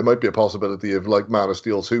we're, you know, there might be a possibility of like Man of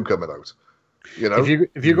Steel 2 coming out. You know,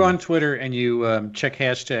 if you go on Twitter and you check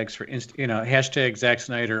hashtags for hashtag Zack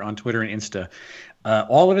Snyder on Twitter and Insta,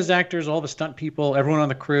 all of his actors, all the stunt people, everyone on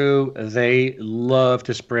the crew, they love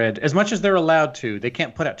to spread as much as they're allowed to. They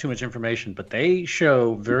can't put out too much information, but they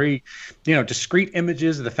show very, you know, discreet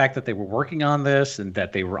images of the fact that they were working on this and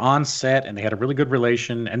that they were on set and they had a really good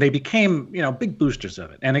relation, and they became, you know, big boosters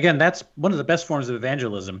of it. And again, that's one of the best forms of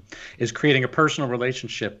evangelism, is creating a personal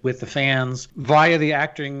relationship with the fans via the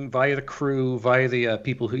acting, via the crew, via the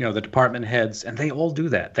people who, you know, the department heads, and they all do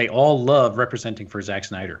that. They all love representing for Zack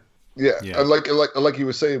Snyder. Yeah, and like you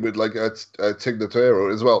were saying with like Tig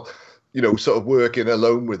Notaro as well, you know, sort of working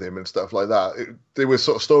alone with him and stuff like that. There were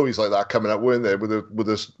sort of stories like that coming up, weren't there, with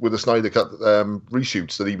the Snyder Cut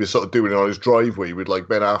reshoots that he was sort of doing on his driveway with like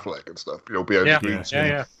Ben Affleck and stuff, you know, behind the green screen.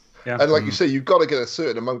 Yeah. And like you say, you've got to get a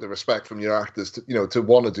certain amount of respect from your actors to, you know, to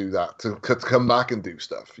want to do that, to come back and do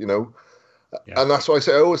stuff, you know. Yeah. And that's why I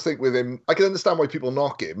say I always think with him, I can understand why people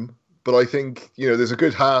knock him. But I think, you know, there's a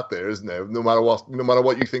good heart there, isn't there? No matter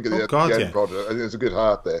what you think of the end product, I think there's a good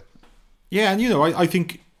heart there. Yeah, and you know, I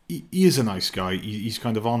think he is a nice guy. He's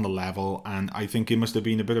kind of on the level, and I think it must have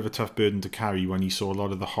been a bit of a tough burden to carry when he saw a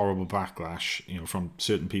lot of the horrible backlash, you know, from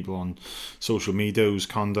certain people on social media whose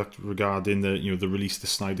conduct regarding the, you know, the release of the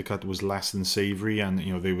Snyder Cut was less than savoury, and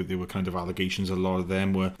you know, they were kind of allegations. A lot of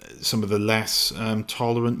them were some of the less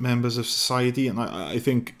tolerant members of society, and I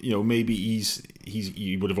think, you know, maybe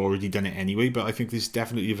he would have already done it anyway, but I think there's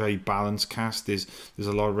definitely a very balanced cast. There's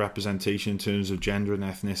a lot of representation in terms of gender and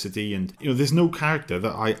ethnicity, and you know, there's no character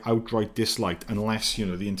that I outright disliked, unless, you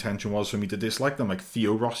know, the intention was for me to dislike them. Like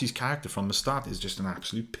Theo Rossi's character from the start is just an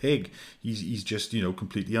absolute pig. He's just, you know,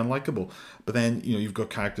 completely unlikable. But then, you know, you've got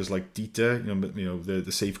characters like Dieter, you know,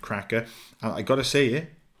 the safe cracker. And I gotta say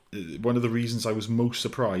it, one of the reasons I was most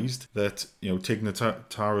surprised that, you know, Tig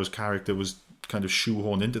Notaro's character was kind of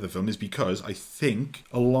shoehorned into the film is because I think,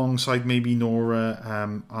 alongside maybe Nora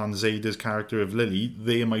and Zada's character of Lily,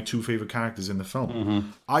 they are my two favourite characters in the film. Mm-hmm.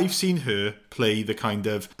 I've seen her play the kind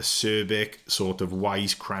of acerbic, sort of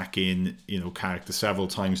wisecracking, you know, character several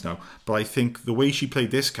times now, but I think the way she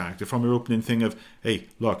played this character, from her opening thing of, hey,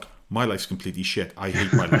 look, my life's completely shit. I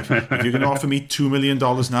hate my life. If you're going to offer me $2 million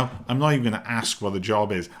now, I'm not even going to ask what the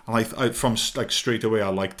job is. And I from like straight away, I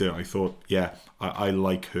liked her. I thought, yeah, I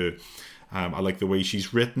like her. I like the way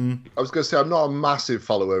she's written. I was going to say, I'm not a massive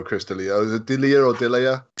follower of Chris D'Elia. Is it D'Elia or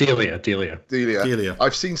Delia? Delia.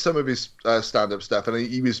 I've seen some of his stand-up stuff, and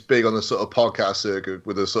he was big on the sort of podcast circuit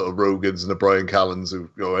with the sort of Rogans and the Brian Callens, who,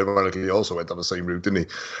 ironically also went on the same route, didn't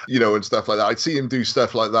he? And stuff like that. I'd seen him do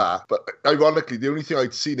stuff like that, but ironically, the only thing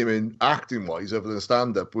I'd seen him in acting-wise, other than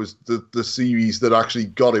stand-up, was the series that actually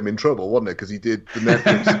got him in trouble, wasn't it? Because he did the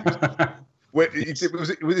Netflix series.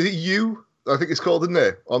 Was it You? I think it's called, isn't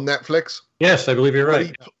it, on Netflix? Yes, I believe you're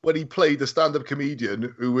right. When he played the stand-up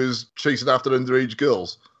comedian who was chasing after underage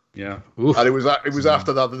girls. Yeah. Oof. And it was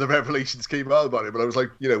after that the revelations came out about it. But I was like,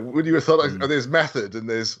 when you thought, there's method and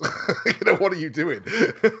there's, what are you doing?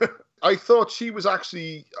 I thought she was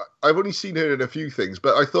actually, I've only seen her in a few things,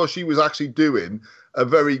 but I thought she was actually doing a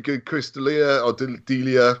very good Chris D'Elia or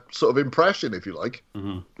Delia sort of impression, if you like,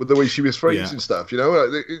 with the way she was phrasing stuff,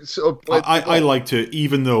 It's sort of, I liked her,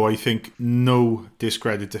 even though I think no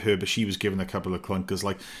discredit to her, but she was given a couple of clunkers,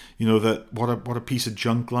 like, that what a piece of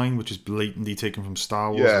junk line, which is blatantly taken from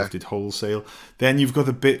Star Wars, lifted wholesale. Then you've got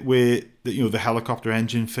the bit where the helicopter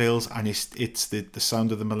engine fails, and it's the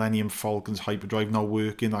sound of the Millennium Falcon's hyperdrive not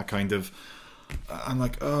working, that kind of. I'm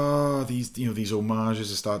like, these homages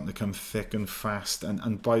are starting to come thick and fast,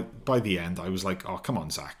 and by the end, I was like, oh, come on,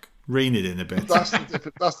 Zach, rein it in a bit. I was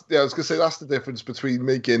going to say that's the difference between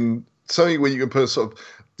making something where you can put sort of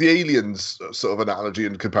the Aliens sort of analogy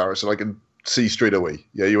in comparison. I can see straight away.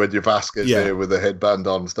 Yeah, you had your Vasquez there with the headband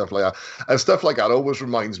on and stuff like that. And stuff like that always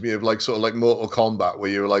reminds me of sort of Mortal Kombat, where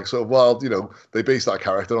you're like sort of, they based that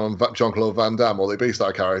character on Jean-Claude Van Damme, or they based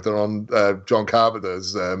that character on John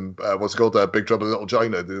Carpenter's, what's it called, Big Trouble in Little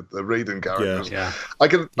China, the Raiden characters. Yeah. I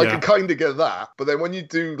can kind of get that. But then when you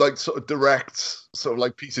do sort of direct, sort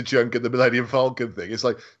of piece of junk in the Millennium Falcon thing, it's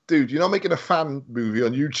like, dude, you're not making a fan movie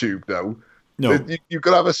on YouTube now. No. You've got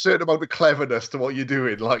to have a certain amount of cleverness to what you're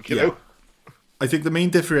doing, you know? I think the main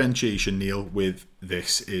differentiation, Neil, with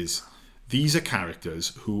this is these are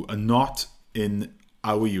characters who are not in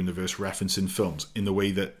our universe referencing films in the way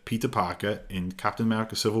that Peter Parker in Captain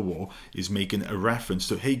America Civil War is making a reference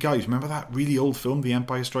to, hey guys, remember that really old film, The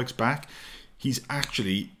Empire Strikes Back? He's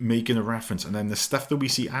actually making a reference. And then the stuff that we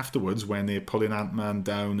see afterwards when they're pulling Ant-Man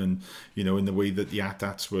down and, in the way that the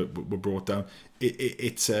AT-ATs were brought down,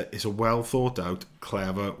 it's a well thought out,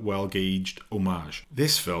 clever, well gauged homage.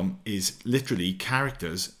 This film is literally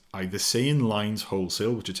characters either saying lines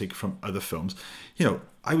wholesale, which are taken from other films.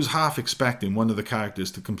 I was half expecting one of the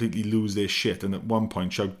characters to completely lose their shit and at one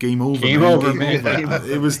point shout, "Game over, game man, over, game man."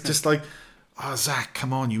 over. It was just like, Zach,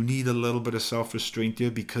 come on, you need a little bit of self-restraint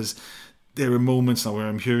here, because there are moments now where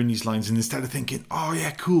I'm hearing these lines and instead of thinking, oh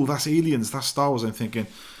yeah, cool, that's Aliens, that's Star Wars, I'm thinking,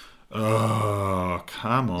 oh,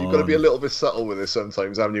 come on. You've got to be a little bit subtle with this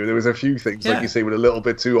sometimes, haven't you? There was a few things, like you say, with a little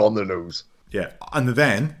bit too on the nose. Yeah, and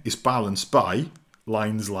then it's balanced by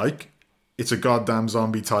lines like, it's a goddamn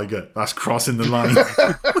zombie tiger, that's crossing the line,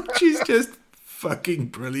 which is just fucking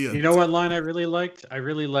brilliant. You know what line I really liked? I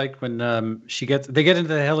really liked when they get into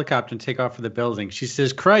the helicopter and take off for the building. She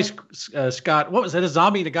says, "Christ, Scott, what was that? A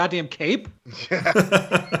zombie in a goddamn cape?"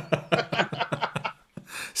 Yeah.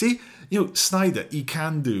 See, Snyder, he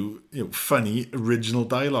can do funny original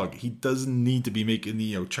dialogue. He doesn't need to be making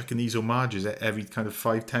chucking these homages at every kind of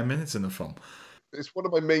 5-10 minutes in a film. It's one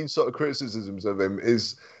of my main sort of criticisms of him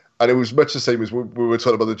is, and it was much the same as we were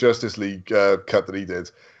talking about the Justice League cut that he did,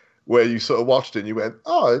 where you sort of watched it and you went,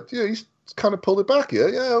 oh, yeah, he's kind of pulled it back here.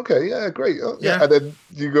 Yeah, okay, yeah, great. Oh, yeah. And then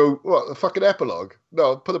you go, what, the fucking epilogue?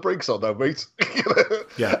 No, put the brakes on now, mate.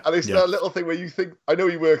 Yeah. And it's that little thing where you think, I know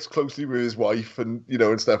he works closely with his wife and,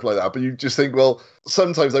 and stuff like that, but you just think, well,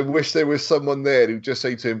 sometimes I wish there was someone there who'd just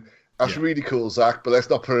say to him, that's really cool, Zach, but let's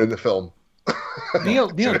not put it in the film. Neil,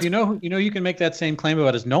 do you know you can make that same claim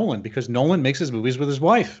about his Nolan, because Nolan makes his movies with his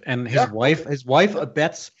wife, and his wife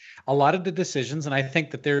abets a lot of the decisions, and I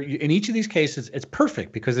think that in each of these cases it's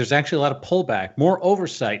perfect because there's actually a lot of pullback, more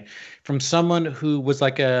oversight from someone who was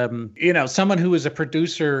like someone who is a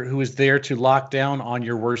producer who is there to lock down on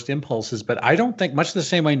your worst impulses. But I don't think, much the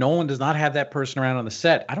same way Nolan does not have that person around on the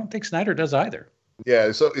set, I don't think Snyder does either. Yeah,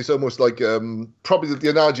 it's almost like probably the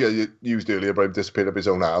analogy I used earlier about him disappearing up his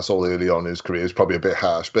own asshole early on in his career is probably a bit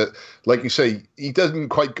harsh. But like you say, he doesn't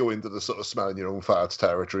quite go into the sort of smelling your own farts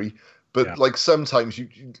territory. But like sometimes you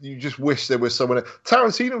just wish there was someone.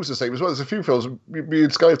 Tarantino was the same as well. There's a few films. Me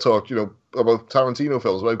and Skye talked, about Tarantino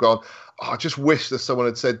films where I've gone, I just wish that someone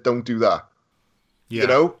had said, "Don't do that." you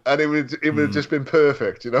know, and it would have just been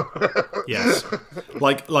perfect, you know. Yes,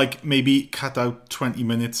 like maybe cut out 20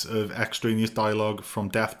 minutes of extraneous dialogue from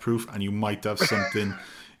Death Proof, and you might have something,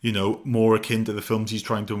 you know, more akin to the films he's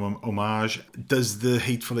trying to homage. Does the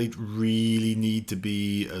Hateful Eight really need to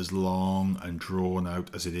be as long and drawn out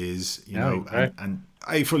as it is? You know, right. And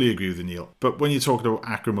I fully agree with Neil. But when you're talking about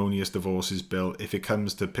acrimonious divorces, Bill, if it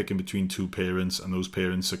comes to picking between two parents, and those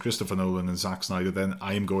parents are Christopher Nolan and Zack Snyder, then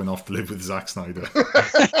I am going off to live with Zack Snyder.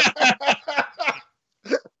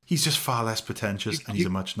 He's just far less pretentious, and he's a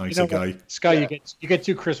much nicer guy. Skye, you get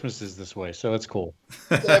 2 Christmases this way, so it's cool.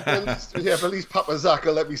 But at least Papa Zack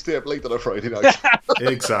will let me stay up late on a Friday night.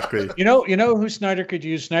 Exactly. You know who Snyder could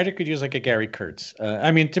use? Snyder could use like a Gary Kurtz.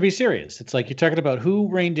 I mean, to be serious, it's like you're talking about who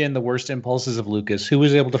reined in the worst impulses of Lucas, who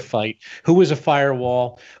was able to fight, who was a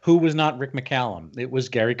firewall, who was not Rick McCallum. It was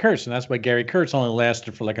Gary Kurtz, and that's why Gary Kurtz only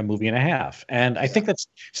lasted for like a movie and a half. And I think that's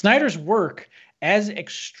Snyder's work as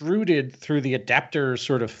extruded through the adapter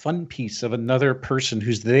sort of fun piece of another person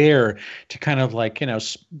who's there to kind of like, you know,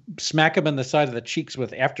 smack him in the side of the cheeks with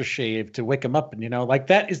aftershave to wake him up. And, you know, like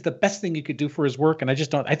that is the best thing you could do for his work. And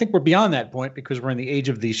I think we're beyond that point because we're in the age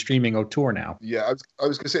of the streaming auteur now. Yeah, I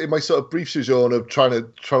was going to say, in my sort of brief sojourn of trying to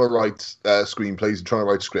write screenplays and trying to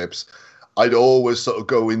write scripts, I'd always sort of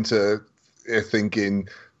go into thinking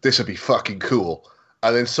this would be fucking cool.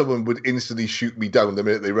 And then someone would instantly shoot me down the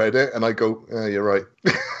minute they read it, and I go, "You're right."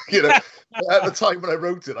 You know, at the time when I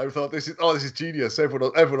wrote it, I thought, "This is genius.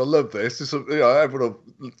 Everyone will love this. Everyone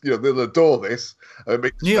will, they'll adore this."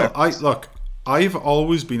 Neil, I've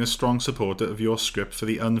always been a strong supporter of your script for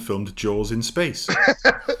the unfilmed Jaws in Space.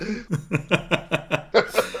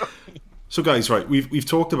 So, guys, right, we've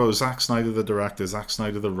talked about Zack Snyder, the director, Zack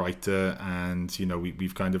Snyder, the writer, and, you know,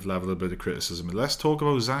 we've kind of leveled a bit of criticism. But let's talk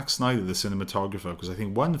about Zack Snyder, the cinematographer, because I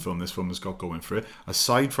think this film has got going for it,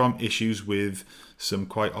 aside from issues with some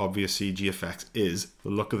quite obvious CG effects, is the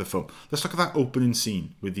look of the film. Let's look at that opening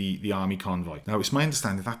scene with the army convoy. Now, it's my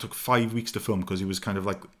understanding that took 5 weeks to film because it was kind of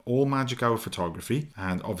like all magic hour photography,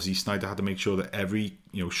 and obviously Snyder had to make sure that every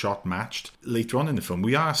shot matched. Later on in the film,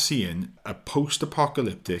 we are seeing a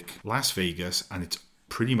post-apocalyptic Las Vegas, and it's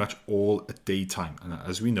pretty much all at daytime. And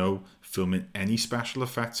as we know, filming any special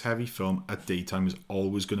effects heavy film at daytime is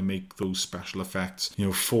always going to make those special effects,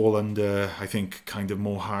 fall under, I think, kind of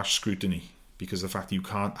more harsh scrutiny, because of the fact that you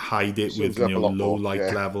can't hide it with low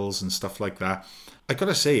light levels and stuff like that. I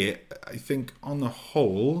gotta say, I think on the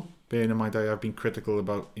whole, bearing in mind I have been critical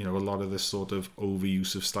about a lot of this sort of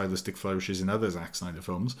overuse of stylistic flourishes in other Zack Snyder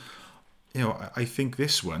films, I think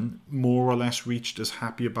this one more or less reached as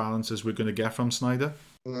happy a balance as we're going to get from Snyder.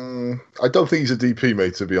 I don't think he's a DP,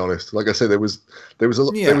 mate, to be honest. Like I said, there was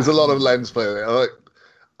a lot of lens play.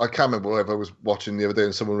 I can't remember whatever I was watching the other day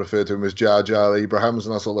and someone referred to him as Jar Jar Abrahams,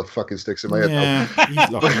 and that's all that fucking sticks in my head now.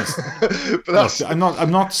 Look, I'm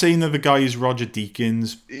not saying that the guy is Roger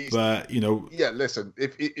Deakins, but Yeah, listen,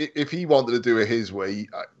 if he wanted to do it his way,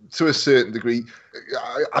 to a certain degree,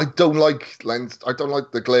 I don't like lens. I don't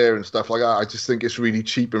like the glare and stuff like that. I just think it's really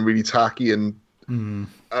cheap and really tacky, and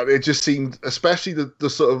it just seemed, especially the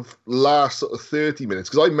sort of last sort of 30 minutes,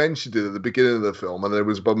 because I mentioned it at the beginning of the film, and it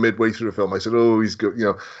was about midway through the film. I said, "Oh, he's good,"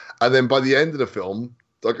 and then by the end of the film,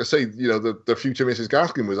 like I say, the future Mrs.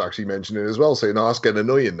 Gaskin was actually mentioning it as well, saying, "Oh, that's getting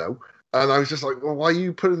annoying now." And I was just like, "Well, why are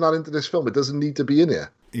you putting that into this film? It doesn't need to be in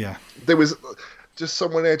here." Yeah, there was just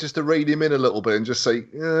someone there just to rein him in a little bit and just say,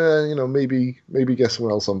 maybe get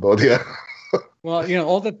someone else on board. Yeah. Well,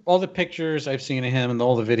 all the pictures I've seen of him and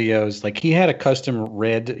all the videos, like he had a custom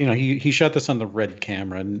red, he shot this on the Red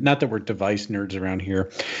camera. Not that we're device nerds around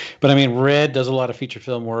here, but I mean, Red does a lot of feature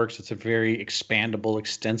film works. It's a very expandable,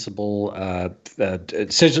 extensible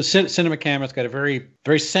cinema camera. It's got a very,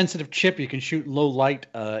 very sensitive chip. You can shoot low light.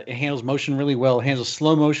 It handles motion really well. It handles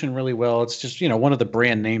slow motion really well. It's just, one of the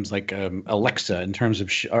brand names like Alexa in terms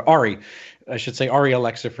of Ari. I should say Ari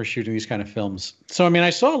Alexa for shooting these kind of films. So, I mean, I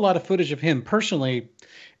saw a lot of footage of him personally.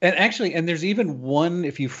 And there's even one,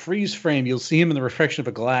 if you freeze frame, you'll see him in the reflection of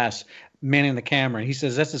a glass manning the camera. And he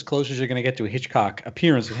says that's as close as you're going to get to a Hitchcock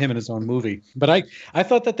appearance of him in his own movie. But I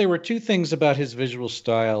thought that there were two things about his visual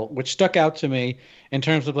style which stuck out to me in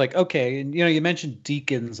terms of like, okay, and you mentioned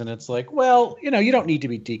Deakins, and it's like, well, you don't need to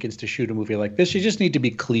be Deakins to shoot a movie like this. You just need to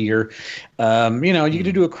be clear. You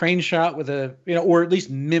can do a crane shot with or at least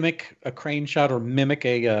mimic a crane shot or mimic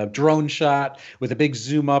a drone shot with a big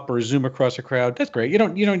zoom up or zoom across a crowd. That's great. You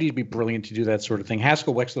don't need to be brilliant to do that sort of thing.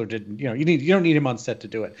 Haskell Wexler didn't. You don't need him on set to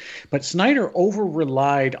do it. But Snyder over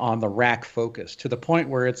relied on the rack focus to the point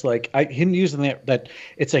where it's like him using that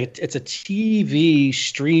it's a TV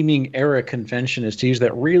streaming era convention is to use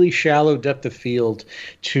that really shallow depth of field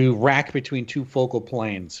to rack between two focal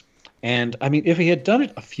planes. And I mean, if he had done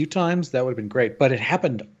it a few times, that would have been great. But it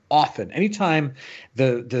happened often. Anytime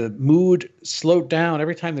the mood slowed down,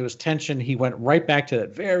 every time there was tension, he went right back to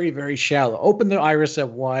that very, very shallow. Open the iris up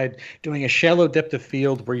wide, doing a shallow depth of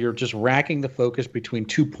field where you're just racking the focus between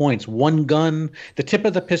 2 points. One gun, the tip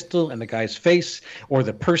of the pistol and the guy's face, or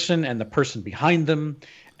the person and the person behind them.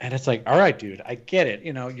 And it's like, all right, dude, I get it.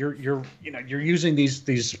 You're using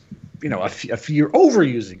these you're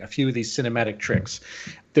overusing a few of these cinematic tricks.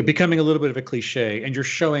 They're becoming a little bit of a cliche, and you're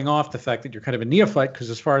showing off the fact that you're kind of a neophyte because,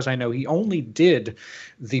 as far as I know, he only did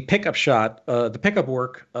the pickup shot, the pickup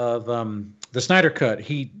work of the Snyder Cut.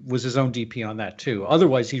 He was his own DP on that too.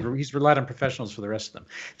 Otherwise, he's relied on professionals for the rest of them.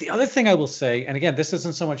 The other thing I will say, and again, this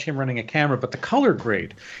isn't so much him running a camera, but the color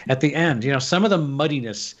grade at the end. Some of the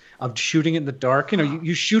muddiness of shooting it in the dark.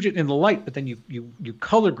 You shoot it in the light, but then you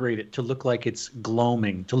color grade it to look like it's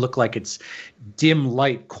gloaming, to look like it's dim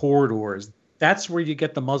light corridors. That's where you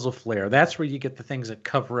get the muzzle flare. That's where you get the things that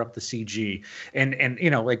cover up the CG and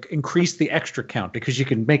like increase the extra count, because you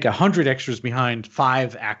can make 100 extras behind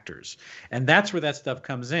 5 actors. And that's where that stuff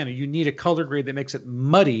comes in. You need a color grade that makes it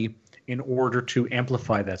muddy in order to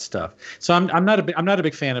amplify that stuff. So I'm not a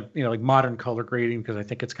big fan of like modern color grading, because I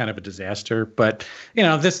think it's kind of a disaster. But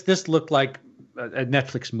this looked like a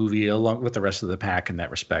Netflix movie along with the rest of the pack in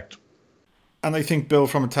that respect. And I think, Bill,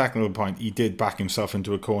 from a technical point, he did back himself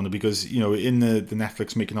into a corner because, in the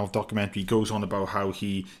Netflix making of documentary, he goes on about how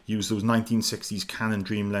he used those 1960s Canon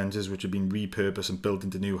Dream lenses, which had been repurposed and built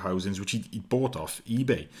into new housings, which he bought off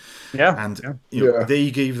eBay. Yeah. And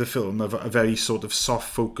they gave the film a very sort of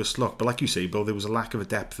soft, focused look. But like you say, Bill, there was a lack of a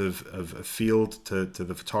depth of field to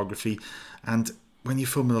the photography. And when you're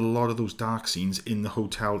filming a lot of those dark scenes in the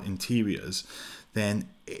hotel interiors, then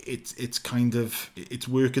it's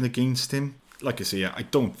working against him. Like I say, I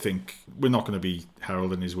don't think we're not going to be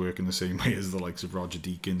heralding his work in the same way as the likes of Roger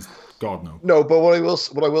Deakins. God, no. No, but what I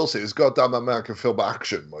will say is, goddamn, that man can film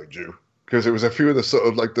action, mind you. Because there was a few of the sort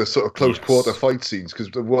of close quarter fight scenes.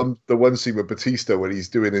 Because the one scene with Bautista when he's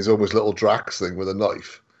doing his almost little Drax thing with a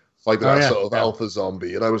knife, fighting alpha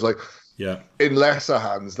zombie, and I was like, in lesser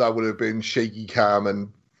hands that would have been shaky cam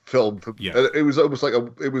and film. It was almost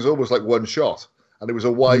like one shot. And it was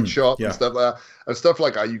a wide shot and stuff like that. And stuff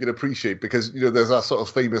like that you can appreciate because, there's that sort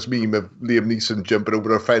of famous meme of Liam Neeson jumping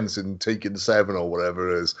over a fence in Taken 7 or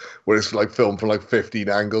whatever it is, where it's like filmed from like 15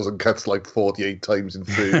 angles and cuts like 48 times in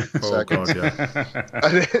 30 seconds. God, yeah.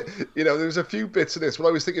 And, there's a few bits of this. When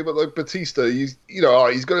I was thinking about like Bautista, he's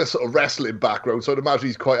got a sort of wrestling background, so I'd imagine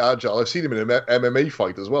he's quite agile. I've seen him in an MMA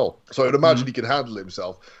fight as well. So I'd imagine he can handle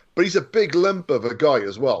himself. But he's a big lump of a guy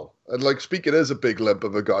as well. And like speaking as a big lump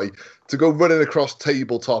of a guy, to go running across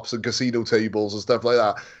tabletops and casino tables and stuff like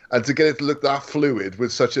that, and to get it to look that fluid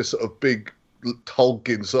with such a sort of big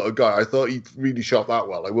hulking sort of guy, I thought he really shot that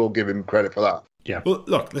well. I will give him credit for that. Yeah. Well,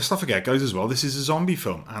 look, let's not forget, guys, as well, this is a zombie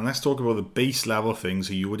film. And let's talk about the base level things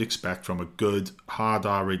that you would expect from a good, hard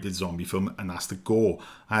R-rated zombie film, and that's the gore.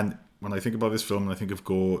 And when I think about this film and I think of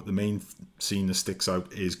gore, the main scene that sticks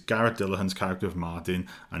out is Garrett Dillahunt's character of Martin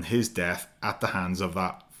and his death at the hands of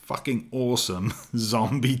that fucking awesome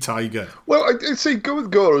zombie tiger. Well, I'd say go with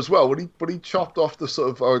gore as well. When he chopped off the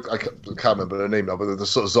sort of, I can't remember her name now, but the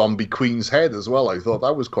sort of zombie queen's head as well. I thought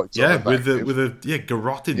that was quite effective. with a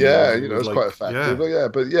garroted. Yeah, it was quite effective.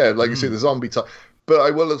 Like you say, the zombie tiger. But I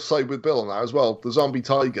will side with Bill on that as well. The zombie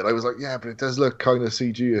tiger, I was like, but it does look kind of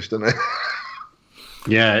CG-ish, doesn't it?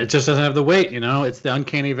 Yeah, it just doesn't have the weight, It's the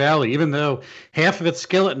uncanny valley. Even though half of it's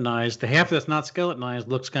skeletonized, the half that's not skeletonized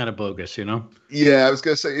looks kind of bogus, Yeah, I was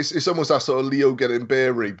going to say, it's almost that sort of Leo getting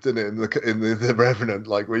bear raped, isn't it, in the Revenant,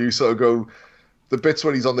 like, where you sort of go, the bits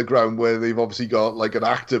when he's on the ground where they've obviously got, like, an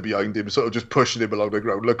actor behind him, sort of just pushing him along the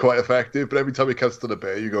ground, look quite effective, but every time he cuts to the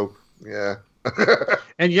bear, you go, yeah.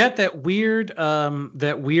 And yet that weird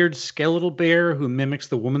skeletal bear who mimics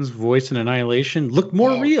the woman's voice in Annihilation looked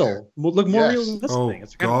more real. Looked more real than this thing.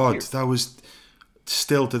 It's God, that was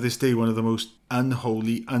still to this day one of the most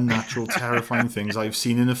unholy, unnatural, terrifying things I've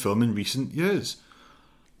seen in a film in recent years.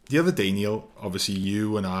 The other day, Neil, obviously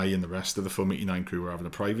you and I and the rest of the Film 89 crew were having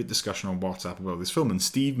a private discussion on WhatsApp about this film, and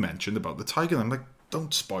Steve mentioned about the tiger, and I'm like,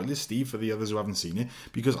 don't spoil it, Steve, for the others who haven't seen it,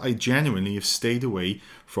 because I genuinely have stayed away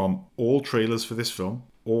from all trailers for this film,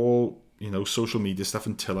 all social media stuff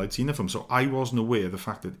until I'd seen the film. So I wasn't aware of the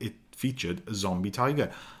fact that it featured a zombie tiger.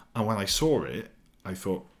 And when I saw it, I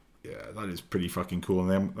thought, Yeah, that is pretty fucking cool.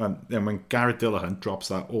 And then when Garrett Dillahunt drops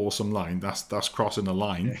that awesome line, that's crossing the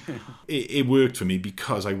line. It worked for me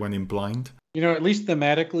because I went in blind. At least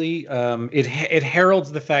thematically, it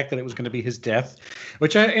heralds the fact that it was going to be his death,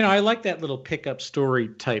 which I like that little pickup story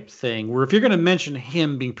type thing. Where if you're going to mention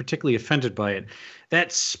him being particularly offended by it,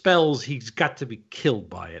 that spells he's got to be killed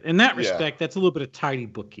by it. In that respect, that's a little bit of tidy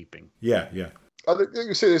bookkeeping. Yeah. I think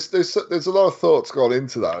you see, there's a lot of thoughts gone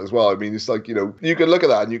into that as well. I mean, it's like, you can look at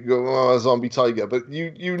that and you can go, oh, a zombie tiger. But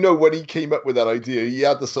you know, when he came up with that idea, he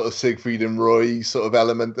had the sort of Siegfried and Roy sort of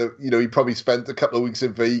element that, he probably spent a couple of weeks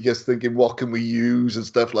in Vegas thinking, what can we use and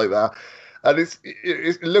stuff like that. And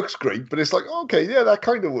it looks great, but it's like, okay, yeah, that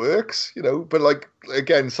kind of works, But like,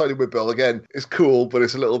 again, siding with Bill, again, it's cool, but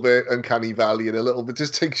it's a little bit uncanny valley and a little bit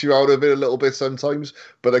just takes you out of it a little bit sometimes.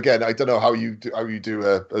 But again, I don't know how you do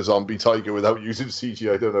a zombie tiger without using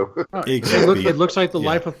CG. I don't know. Exactly. It looks like the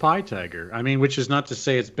Life of Pi tiger. I mean, which is not to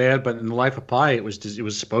say it's bad, but in the Life of Pi, it was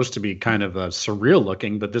supposed to be kind of surreal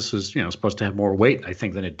looking, but this was supposed to have more weight, I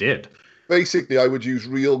think, than it did. Basically, I would use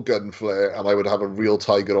real gunflare and I would have a real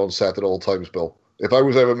tiger on set at all times, Bill. If I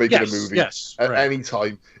was ever making a movie at any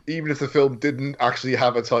time, even if the film didn't actually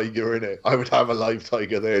have a tiger in it, I would have a live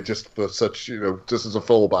tiger there just for such, just as a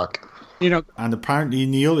fallback. And apparently,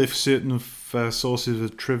 Neil, if certain sources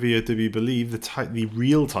of trivia to be believed, the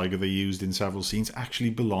real tiger they used in several scenes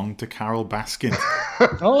actually belonged to Carol Baskin.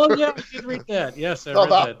 Oh, yeah, I did read that. Yes, I read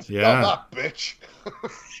that. Yeah. Not that bitch.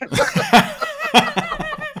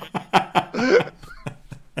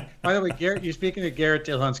 By the way, Garrett, you're speaking of Garrett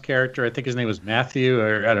Dillahunt's character. I think his name was Matthew,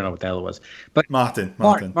 or I don't know what the hell it was. But Martin.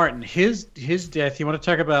 His death. You want to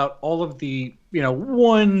talk about all of the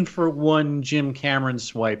one for one Jim Cameron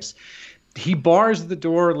swipes. He bars the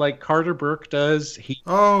door like Carter Burke does. He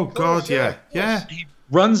runs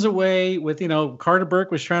away with Carter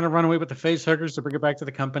Burke was trying to run away with the face huggers to bring it back to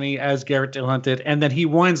the company as Garrett Dillahunt did, and then he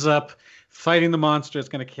winds up fighting the monster that's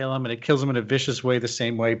going to kill him, and it kills him in a vicious way, the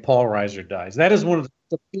same way Paul Reiser dies. That is one of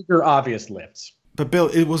the bigger obvious lifts. But Bill,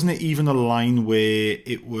 it wasn't even a line where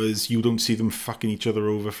it was, you don't see them fucking each other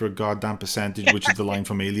over for a goddamn percentage, which is the line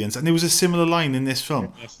from Aliens. And there was a similar line in this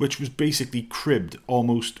film, which was basically cribbed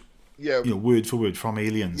almost word for word from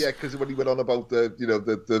Aliens. Yeah, because when he went on about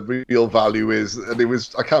the real value is, and it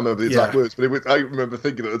was, I can't remember the exact words, but I remember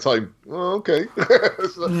thinking at the time, oh, okay.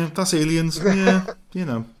 That's Aliens. Yeah, If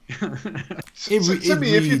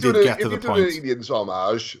you do an Aliens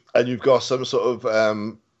homage and you've got some sort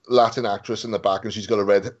of Latin actress in the back and she's got a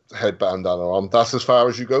red headband on her arm, that's as far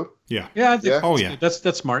as you go. Yeah.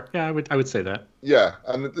 That's smart. Yeah, I would say that. Yeah,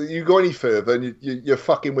 and you go any further and you're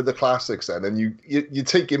fucking with the classics then, and you're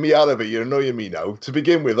taking me out of it. You're annoying me now. To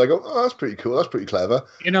begin with, I go, oh, that's pretty cool. That's pretty clever.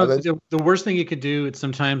 The worst thing you could do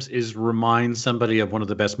sometimes is remind somebody of one of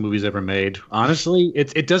the best movies ever made. Honestly,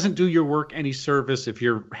 it doesn't do your work any service if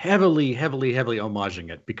you're heavily, heavily, heavily homaging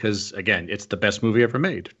it, because again, it's the best movie ever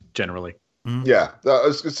made generally. Mm. Yeah, I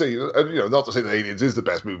was going to say, not to say that Aliens is the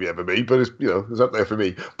best movie ever made, but it's up there for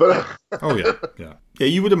me. But yeah.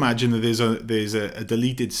 You would imagine that there's a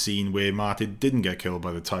deleted scene where Martin didn't get killed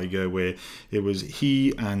by the tiger, where it was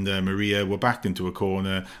he and Maria were backed into a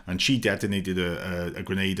corner, and she detonated a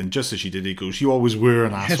grenade, and just as she did, he goes, "You always were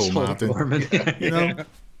an asshole, Martin."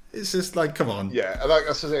 It's just like, come on. Yeah, and like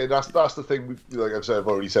I say, that's the thing. Like I've said, I've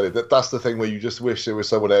already said it. That's the thing where you just wish there was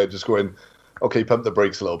someone there just going, "Okay, pump the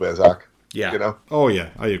brakes a little bit, Zach." Yeah. Oh,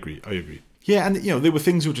 yeah. I agree. Yeah, and there were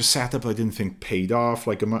things which were set up I didn't think paid off.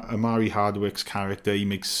 Like Amari Hardwick's character, he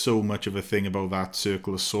makes so much of a thing about that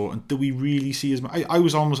circle of salt. And do we really see as much? I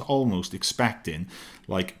was almost expecting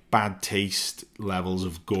like bad taste levels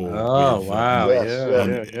of gore. Oh wow!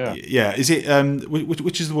 Yeah. Is it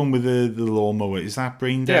which is the one with the lawnmower? Is that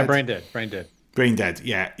Brain Dead? Yeah, Brain Dead. Brain Dead,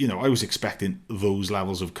 yeah. I was expecting those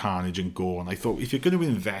levels of carnage and gore, and I thought if you're going to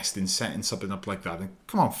invest in setting something up like that, then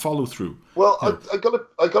come on, follow through. Well, I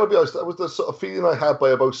gotta be honest. That was the sort of feeling I had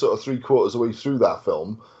by about sort of 3/4 of the way through that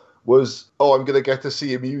film. Was I'm going to get to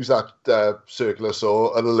see him use that circular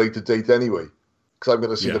saw at a later date anyway, because I'm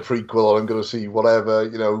going to see the prequel, or I'm going to see whatever,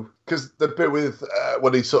 Because the bit with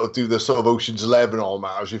when they sort of do the sort of Ocean's 11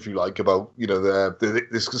 homage, if you like, about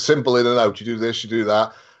this simple in and out. You do this, you do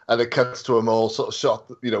that. And it cuts to them all sort of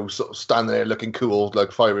shot, sort of standing there looking cool,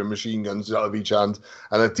 like firing machine guns out of each hand.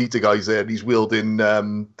 And then Dieter guy's there, and he's wielding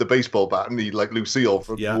the baseball bat, and he like Lucille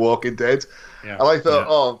from The Walking Dead. Yeah. And I thought,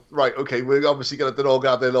 oh, right, okay, we're obviously going to all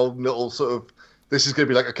have their own little sort of, this is going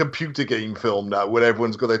to be like a computer game film now, where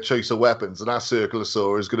everyone's got their choice of weapons, and that circular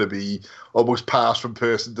saw is going to be almost passed from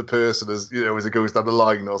person to person as as it goes down the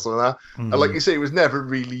line or something like that. Mm-hmm. And like you say, it was never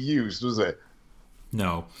really used, was it?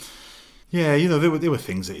 No. Yeah, there were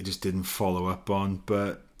things that he just didn't follow up on,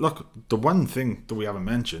 but look, the one thing that we haven't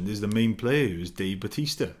mentioned is the main player, who is Dave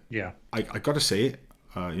Bautista. Yeah. I got to say it.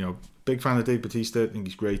 Big fan of Dave Bautista. I think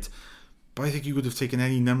he's great. But I think you could have taken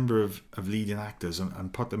any number of leading actors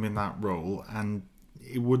and put them in that role, and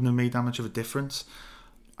it wouldn't have made that much of a difference.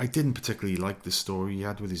 I didn't particularly like the story he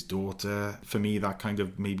had with his daughter. For me, that kind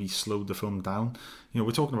of maybe slowed the film down. We're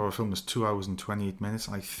talking about a film that's 2 hours and 28 minutes,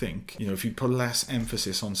 I think. If you put less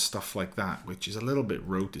emphasis on stuff like that, which is a little bit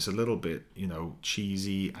rote, it's a little bit,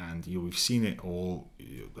 cheesy, and we've seen it all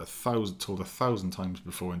told 1,000 times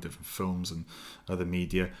before in different films and other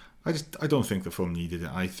media. I don't think the film needed it.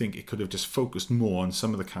 I think it could have just focused more on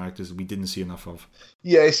some of the characters that we didn't see enough of.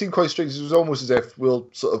 Yeah, it seemed quite strange. It was almost as if we'll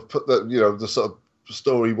sort of put the sort of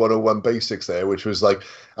story 101 basics there, which was like,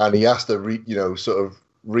 and he has to sort of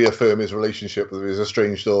reaffirm his relationship with his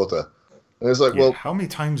estranged daughter. And it's like, well, how many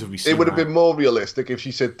times have we seen it would have been more realistic if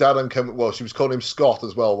she said, Dad, I'm coming. Well, she was calling him Scott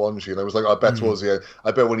as well, wasn't she? And I was like, I bet towards the end,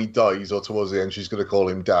 I bet when he dies or towards the end, she's going to call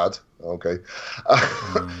him Dad. Okay.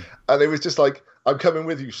 And it was just like, I'm coming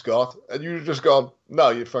with you, Scott. And you've just gone, no,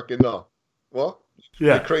 you're fucking not. What?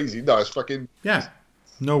 Yeah. You're crazy. No, it's fucking... Yeah.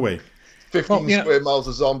 No way. 15 square miles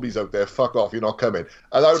of zombies out there. Fuck off. You're not coming.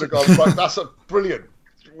 And I would have gone, right, that's brilliant.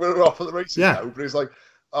 We're off at the races now. But it's like,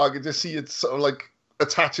 I can just see it sort of like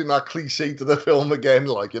attaching that cliche to the film again,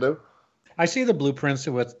 I see the blueprints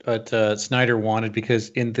of what Snyder wanted, because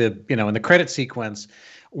in the credit sequence,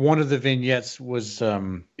 one of the vignettes was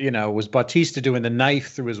Bautista doing the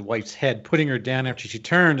knife through his wife's head, putting her down after she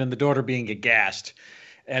turned, and the daughter being aghast.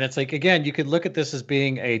 And it's like, again, you could look at this as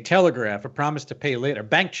being a telegraph, a promise to pay later,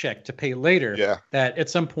 bank check to pay later. Yeah. That at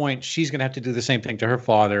some point she's going to have to do the same thing to her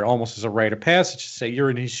father, almost as a rite of passage, to say, you're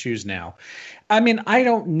in his shoes now. I mean, I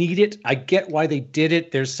don't need it. I get why they did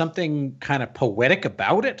it. There's something kind of poetic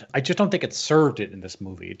about it. I just don't think it served it in this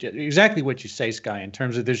movie. Exactly what you say, Skye, in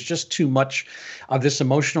terms of there's just too much of this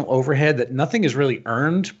emotional overhead that nothing is really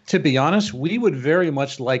earned. To be honest, we would very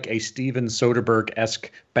much like a Steven Soderbergh-esque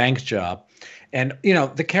bank job. And,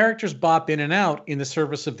 the characters bop in and out in the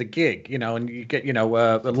service of the gig, and you get,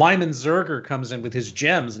 Lyman Zerger comes in with his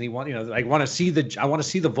gems, and I want to see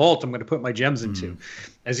the vault I'm going to put my gems into,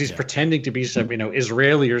 as he's pretending to be some,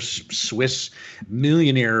 Israeli or Swiss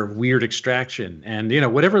millionaire of weird extraction. And,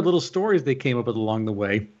 whatever little stories they came up with along the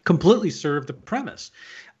way completely served the premise.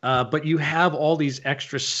 But you have all these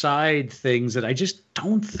extra side things that I just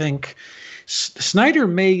don't think Snyder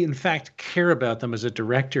may, in fact, care about them as a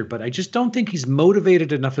director, but I just don't think he's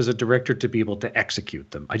motivated enough as a director to be able to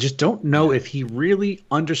execute them. I just don't know if he really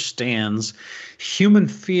understands human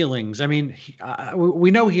feelings. I mean,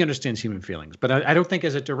 we know he understands human feelings, but I don't think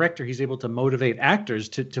as a director he's able to motivate actors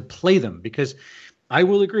to play them, because I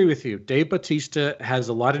will agree with you. Dave Bautista has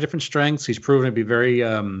a lot of different strengths. He's proven to be very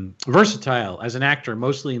versatile as an actor,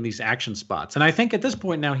 mostly in these action spots. And I think at this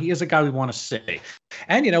point now, he is a guy we want to see.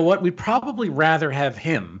 And you know what? We'd probably rather have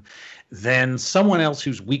him than someone else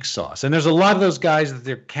who's weak sauce. And there's a lot of those guys that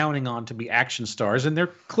they're counting on to be action stars, and they're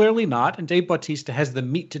clearly not. And Dave Bautista has the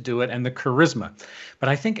meat to do it and the charisma. But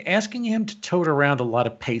I think asking him to tote around a lot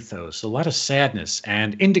of pathos, a lot of sadness,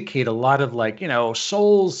 and indicate a lot of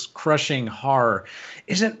souls-crushing horror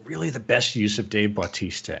isn't really the best use of Dave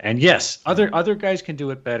Bautista. And yes, other guys can do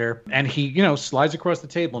it better. And he, slides across the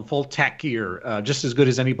table in full tack gear, just as good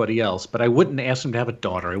as anybody else. But I wouldn't ask him to have a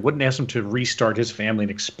daughter. I wouldn't ask him to restart his family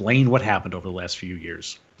and explain what happened over the last few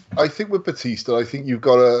years. I think with Bautista, I think you've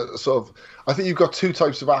got two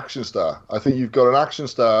types of action star. I think you've got an action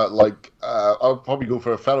star like, I'll probably go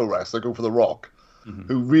for a fellow wrestler, go for The Rock,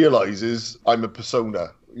 who realizes I'm a persona.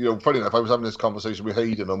 Funny enough, I was having this conversation with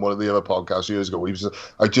Hayden on one of the other podcasts years ago. He was,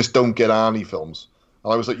 I just don't get Arnie films.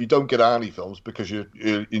 And I was like, you don't get Arnie films because you're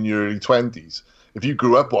in your early 20s. If you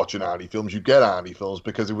grew up watching Arnie films, you get Arnie films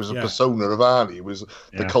because it was a persona of Arnie. It was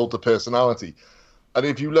the cult of personality. And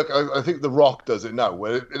if you look, I think The Rock does it now,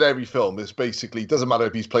 where in every film, it's basically, doesn't matter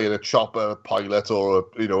if he's playing a chopper pilot or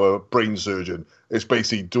a brain surgeon, it's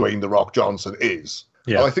basically Dwayne The Rock Johnson is.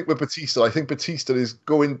 Yeah. And I think with Bautista, I think Bautista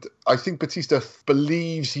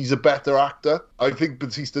believes he's a better actor. I think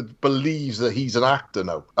Bautista believes that he's an actor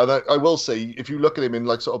now. And I will say, if you look at him in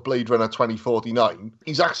sort of Blade Runner 2049,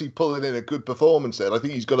 he's actually pulling in a good performance there. I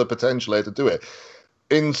think he's got a potential there to do it.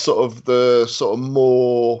 In sort of the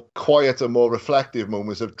more quieter, more reflective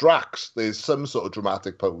moments of Drax, there's some sort of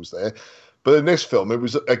dramatic pose there. But in this film, it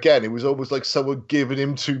was almost like someone giving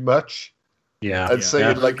him too much. Yeah. And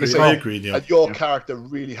saying, I agreed, and your character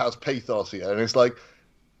really has pathos here. And it's like,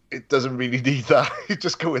 it doesn't really need that. You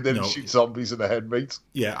just go in there and shoot zombies in the head, mate.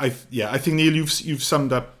 Yeah, I think, Neil, you've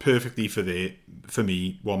summed up perfectly for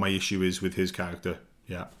me what my issue is with his character.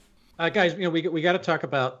 Yeah. Guys, we got to talk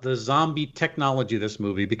about the zombie technology of this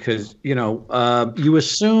movie because you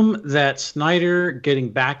assume that Snyder getting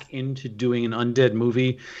back into doing an undead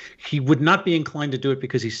movie, he would not be inclined to do it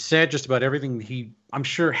because he said just about everything I'm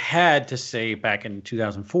sure had to say back in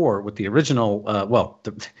 2004 with the original,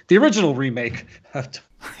 the original remake.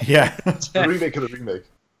 Yeah, the remake of the remake.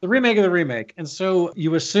 The remake of the remake. And so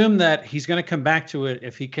you assume that he's going to come back to it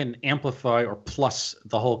if he can amplify or plus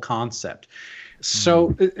the whole concept.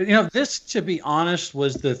 So, this, to be honest,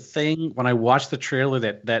 was the thing when I watched the trailer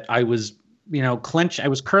that I was, I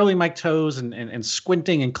was curling my toes and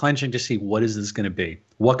squinting and clenching to see what is this going to be?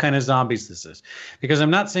 What kind of zombies this is? Because I'm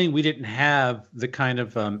not saying we didn't have the kind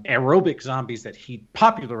of aerobic zombies that he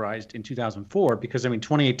popularized in 2004, because,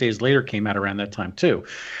 28 Days Later came out around that time too.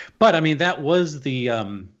 But, that was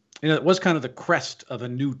the... it was kind of the crest of a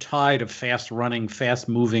new tide of fast-running,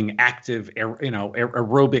 fast-moving, active,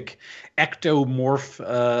 aerobic,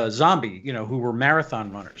 ectomorph zombie, who were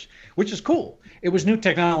marathon runners, which is cool. It was new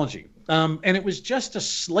technology, and it was just a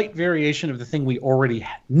slight variation of the thing we already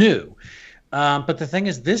knew. But the thing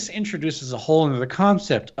is, this introduces a whole other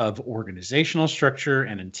concept of organizational structure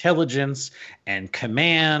and intelligence and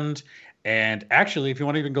command. And actually, if you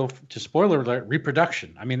want to even go to spoiler alert,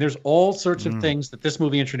 reproduction. There's all sorts of things that this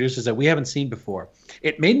movie introduces that we haven't seen before.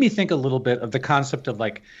 It made me think a little bit of the concept of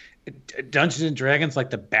like Dungeons and Dragons,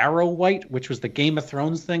 like the Barrow Wight, which was the Game of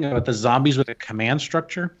Thrones thing about the zombies with a command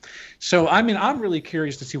structure. So, I'm really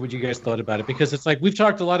curious to see what you guys thought about it, because it's like we've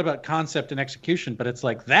talked a lot about concept and execution, but it's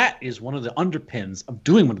like that is one of the underpins of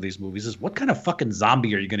doing one of these movies is what kind of fucking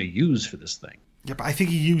zombie are you going to use for this thing? Yeah, but I think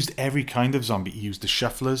he used every kind of zombie. He used the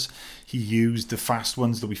shufflers. He used the fast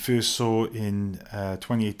ones that we first saw in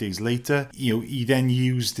 28 Days Later. He then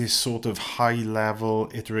used this sort of high-level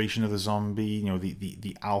iteration of the zombie,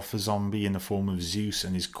 the alpha zombie in the form of Zeus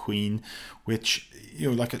and his queen, which,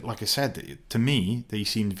 like I said, to me, they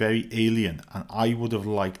seemed very alien. And I would have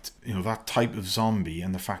liked, that type of zombie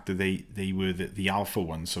and the fact that they were the alpha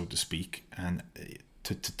ones, so to speak, and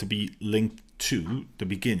to be linked to the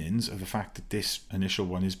beginnings of the fact that this initial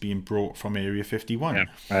one is being brought from Area 51. Yeah,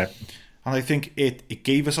 right. And I think it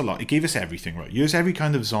gave us a lot. It gave us everything, right? Here's every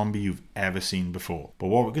kind of zombie you've ever seen before. But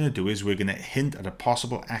what we're going to do is we're going to hint at a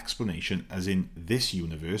possible explanation, as in this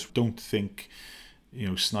universe. Don't think,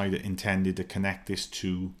 Snyder intended to connect this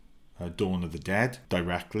to Dawn of the Dead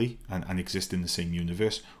directly and exist in the same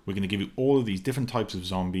universe. We're going to give you all of these different types of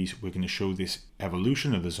zombies. We're going to show this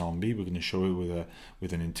evolution of the zombie. We're going to show it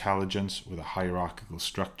with an intelligence, with a hierarchical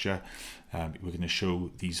structure. We're going to show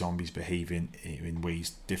these zombies behaving in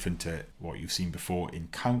ways different to what you've seen before in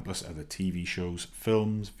countless other TV shows,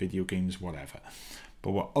 films, video games, whatever.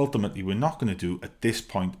 But what ultimately we're not going to do at this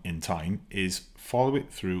point in time is follow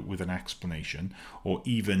it through with an explanation or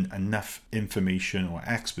even enough information or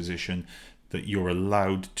exposition that you're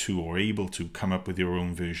allowed to or able to come up with your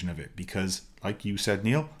own version of it. Because, like you said,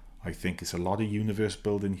 Neil, I think it's a lot of universe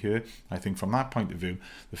building here. I think from that point of view,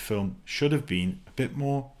 the film should have been a bit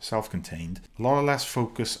more self-contained, a lot less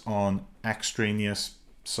focus on extraneous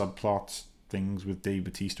subplots, things with Dave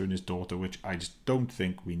Bautista and his daughter, which I just don't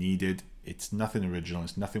think we needed. It's nothing original.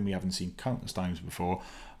 It's nothing we haven't seen countless times before.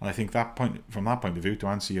 And I think from that point of view, to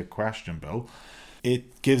answer your question, Bill,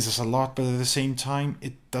 it gives us a lot, but at the same time,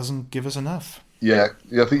 it doesn't give us enough. Yeah,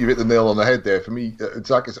 I think you hit the nail on the head there. For me,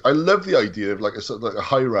 Zack, I love the idea of like a sort of like a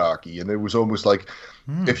hierarchy, and it was almost like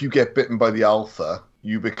if you get bitten by the alpha,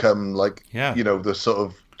 you become like the sort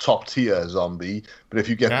of top tier zombie. But if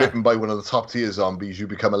you get bitten by one of the top tier zombies, you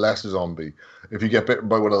become a lesser zombie. If you get bitten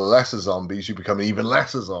by one of the lesser zombies, you become an even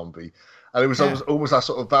lesser zombie. And it was almost that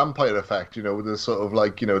sort of vampire effect, with the sort of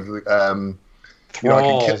like thralls.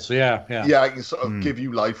 I can sort of give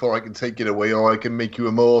you life, or I can take it away, or I can make you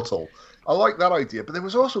immortal. I like that idea, but there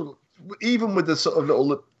was also, even with the sort of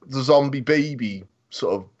the zombie baby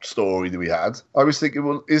sort of story that we had, I was thinking,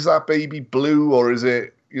 well, is that baby blue, or is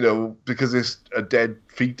it, because it's a dead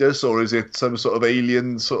fetus, or is it some sort of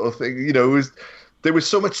alien sort of thing? There was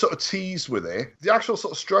so much sort of tease with it. The actual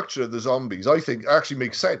sort of structure of the zombies, I think, actually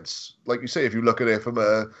makes sense. Like you say, if you look at it from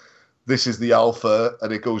this is the alpha,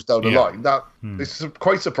 and it goes down the line. That it's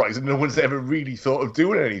quite surprising. No one's ever really thought of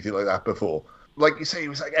doing anything like that before. Like you say, it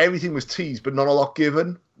was like everything was teased, but not a lot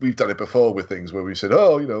given. We've done it before with things where we said,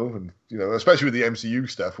 especially with the MCU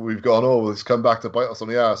stuff, where we've gone, well, it's come back to bite us on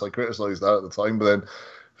the ass. I criticised that at the time, but then,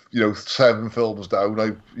 7 films down,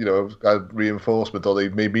 I had reinforcement, or they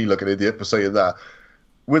made me look an idiot for saying that.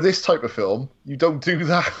 With this type of film, you don't do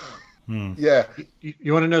that. Yeah.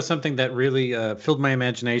 You want to know something that really filled my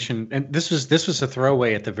imagination? And this was a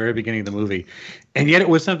throwaway at the very beginning of the movie, and yet it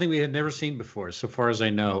was something we had never seen before, so far as I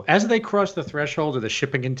know. As they cross the threshold of the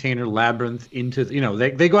shipping container labyrinth into,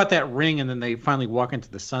 they go out that ring, and then they finally walk into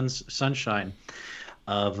the sunshine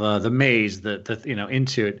of the maze,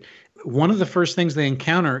 into it. One of the first things they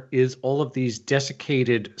encounter is all of these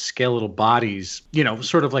desiccated skeletal bodies,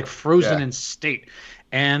 sort of like frozen in state.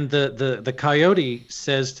 And the coyote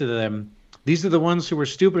says to them, "These are the ones who were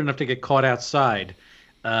stupid enough to get caught outside."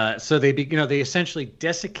 So they essentially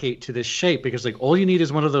desiccate to this shape because all you need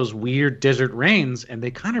is one of those weird desert rains, and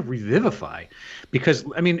they kind of revivify. Because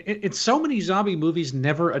it's so many zombie movies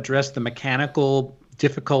never address the mechanical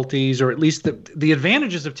difficulties, or at least the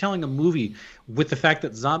advantages of telling a movie with the fact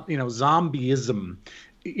that zombieism.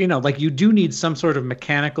 You do need some sort of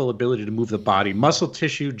mechanical ability to move the body, muscle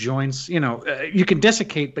tissue, joints. You can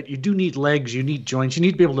desiccate, but you do need legs, you need joints, you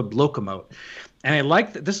need to be able to locomote. And I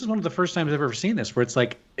like that. This is one of the first times I've ever seen this, where it's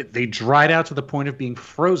they dried out to the point of being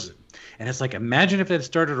frozen. And it's imagine if it had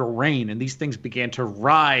started to rain and these things began to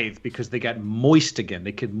writhe because they got moist again.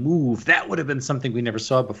 They could move. That would have been something we never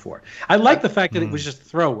saw before. I like the fact that it was just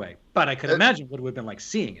throwaway, but I could imagine what it would have been like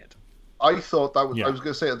seeing it. I thought that was. Yeah. I was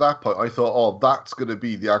going to say at that point. I thought, that's going to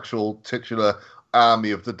be the actual titular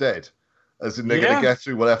army of the dead, as in they're going to get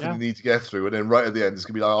through whatever they need to get through, and then right at the end it's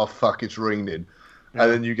going to be like, oh fuck, it's raining,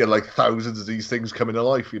 and then you get thousands of these things coming to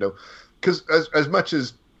life, because as much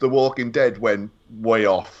as The Walking Dead went way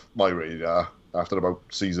off my radar after about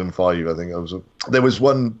season 5, I think there was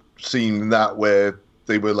one scene in that where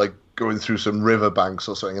they were going through some riverbanks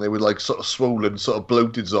or something, and they were sort of swollen, sort of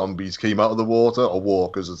bloated zombies came out of the water, or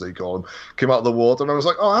walkers as they call them, came out of the water, and I was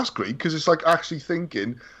like, oh, that's great, because it's actually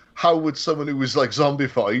thinking, how would someone who was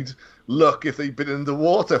zombified look if they'd been in the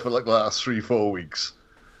water for the last 3-4 weeks?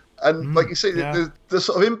 And like you say, the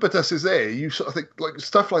sort of impetus is there. You sort of think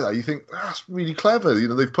stuff like that. You think that's really clever.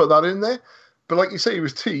 They've put that in there. But like you say, he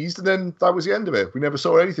was teased, and then that was the end of it. We never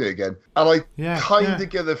saw anything again. And I kind of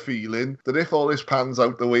get the feeling that if all this pans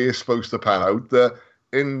out the way it's supposed to pan out, that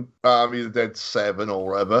in Army of the Dead 7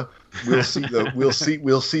 or whatever, we'll see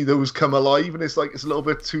we'll see those come alive, and it's a little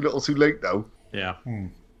bit too little, too late now. Yeah.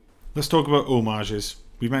 Let's talk about homages.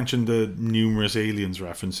 We mentioned the numerous aliens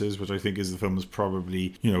references, which I think is the film that's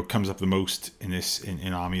probably comes up the most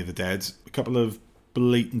in Army of the Dead. A couple of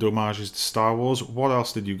blatant homages to Star Wars. What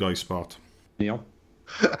else did you guys spot? Neil?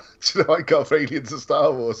 I got for aliens to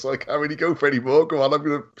Star Wars, so I can't really go for any more. Go on, I'm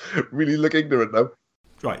going to really look ignorant now.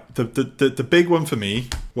 Right, the big one for me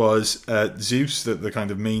was Zeus, the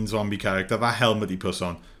kind of main zombie character, that helmet he puts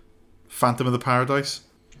on. Phantom of the Paradise.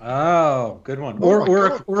 Oh, good one.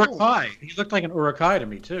 Uruk-hai. He looked like an Uruk-hai to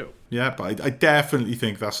me, too. Yeah, but I definitely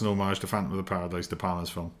think that's an homage to Phantom of the Paradise, De Palma's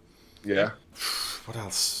film. Yeah. What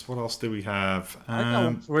else? What else do we have?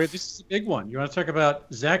 This is a big one. You want to talk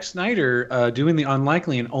about Zack Snyder doing the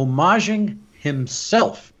unlikely and homaging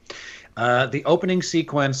himself. The opening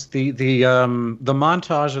sequence, the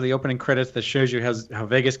montage of the opening credits that shows you how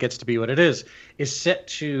Vegas gets to be what it is set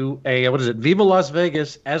to a Viva Las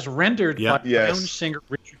Vegas as rendered by lounge singer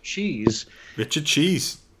Richard Cheese. Richard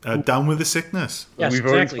Cheese, Down with the Sickness. Yes, We've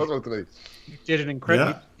exactly. already spoken today. He did an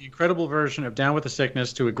incredible version of Down with the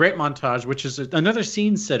Sickness to a great montage, which is another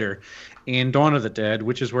scene setter in Dawn of the Dead,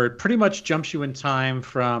 which is where it pretty much jumps you in time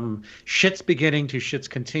from shit's beginning to shit's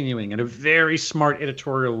continuing in a very smart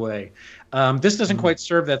editorial way. This doesn't quite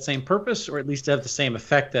serve that same purpose, or at least have the same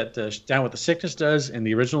effect that Down with the Sickness does in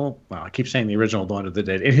the original. Well, I keep saying the original Dawn of the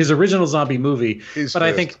Dead in his original zombie movie,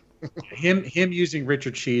 I think him using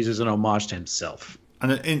Richard Cheese is an homage to himself.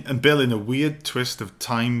 And Bill, in a weird twist of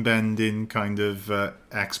time-bending kind of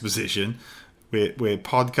exposition, where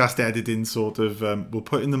podcast editing sort of will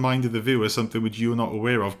put in the mind of the viewer something which you're not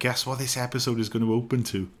aware of. Guess what this episode is going to open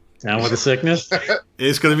to? Down with the Sickness?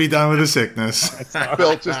 It's going to be Down with the Sickness.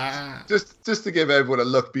 Bill, just to give everyone a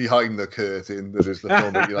look behind the curtain that is the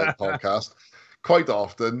Film That You Like podcast, quite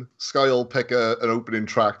often, Skye will pick an opening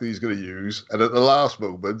track that he's going to use, and at the last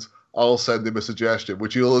moment, I'll send him a suggestion,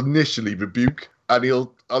 which he'll initially rebuke. And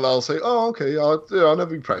I'll say, oh, okay, I'll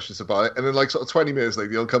never be precious about it. And then sort of 20 minutes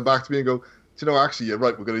later, he'll come back to me and go, actually, you're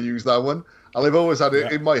right, we're going to use that one. And I've always had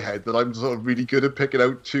it in my head that I'm sort of really good at picking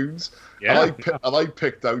out tunes. Yeah. And I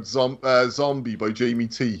picked out Zombie by Jamie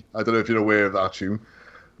T. I don't know if you're aware of that tune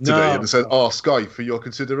today. No. And I said, Skye, for your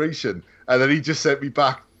consideration. And then he just sent me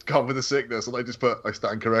back, Gone with the Sickness, and I just put, I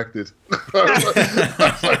stand corrected.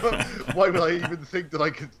 Why would I even think that I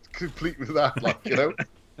could complete with that,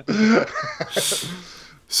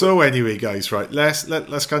 So anyway, guys, right,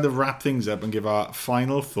 let's kind of wrap things up and give our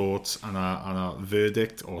final thoughts and our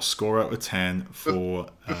verdict or score out of 10 for...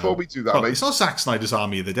 Before we do that, mate... It's not Zack Snyder's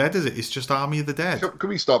Army of the Dead, is it? It's just Army of the Dead. Can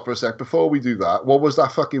we stop for a sec? Before we do that, what was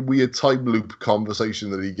that fucking weird time loop conversation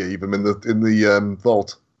that he gave him in the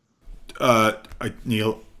vault?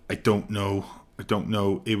 Neil, I don't know.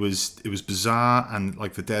 It was bizarre, and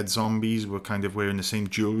like the dead zombies were kind of wearing the same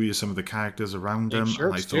jewelry as some of the characters around them.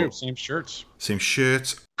 Same shirts. Same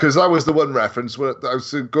shirts. Because that was the one reference. Where I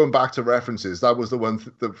was going back to references. That was the one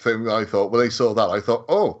the thing that I thought when I saw that. I thought,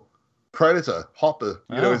 oh, Predator, Hopper.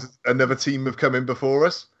 You know, another team have come in before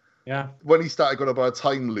us. Yeah. When he started going about a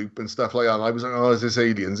time loop and stuff like that, I was like, oh, is this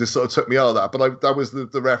aliens? This sort of took me out of that. But that was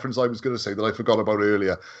the reference I was going to say that I forgot about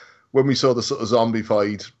earlier. When we saw the sort of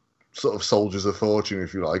zombified sort of soldiers of fortune,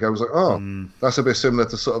 if you like, I was like, oh, that's a bit similar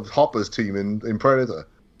to sort of Hopper's team in Predator.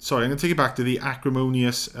 Sorry, I'm going to take it back to the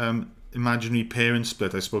acrimonious imaginary parent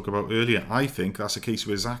split I spoke about earlier. I think that's a case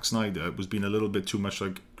where Zack Snyder was being a little bit too much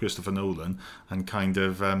like Christopher Nolan and kind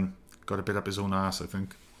of got a bit up his own ass, I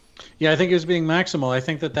think. Yeah, I think he was being maximal. I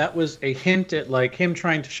think that was a hint at like him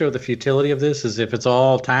trying to show the futility of this, as if it's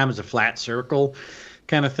all time as a flat circle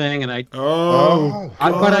kind of thing. And no.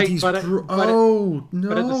 But at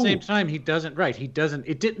the same time, he doesn't.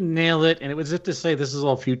 It didn't nail it, and it was just to say this is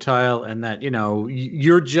all futile, and that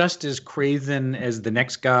you're just as craven as the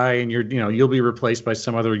next guy, and you'll be replaced by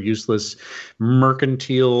some other useless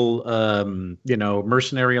mercantile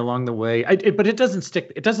mercenary along the way. But it doesn't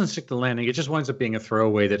stick. It doesn't stick the landing. It just winds up being a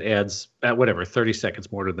throwaway that adds 30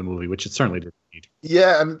 seconds more to the movie, which it certainly didn't need.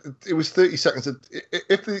 Yeah, and it was 30 seconds.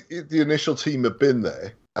 If the initial team had been there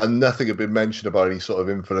and nothing had been mentioned about any sort of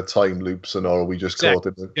infinite time loops and all, we just caught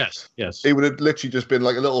it. Yes. It would have literally just been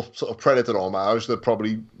like a little sort of Predator homage that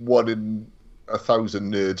probably 1 in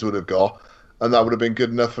 1,000 nerds would have got, and that would have been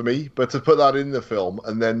good enough for me. But to put that in the film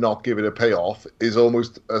and then not give it a payoff is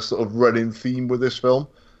almost a sort of running theme with this film.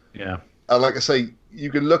 Yeah. And like I say,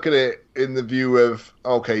 you can look at it in the view of,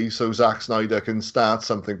 okay, so Zack Snyder can start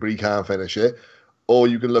something, but he can't finish it. Or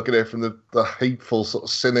you can look at it from the hateful, sort of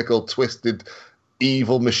cynical, twisted,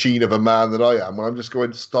 evil machine of a man that I am, where I'm just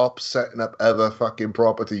going to stop setting up other fucking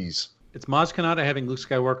properties. It's Maz Kanata having Luke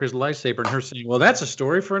Skywalker's lightsaber and her saying, well, that's a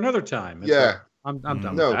story for another time. It's yeah. Like, I'm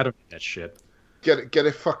done with that. I don't need that shit. Get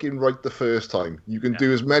it fucking right the first time. You can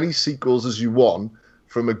do as many sequels as you want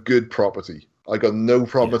from a good property. I got no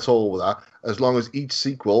problem at all with that, as long as each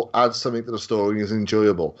sequel adds something to the story and is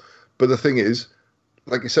enjoyable. But the thing is,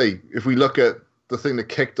 like I say, if we look at the thing that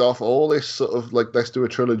kicked off all this sort of like, let's do a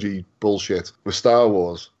trilogy bullshit with Star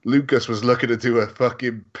Wars, Lucas was looking to do a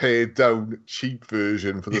fucking pared down cheap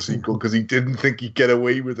version for the sequel because he didn't think he'd get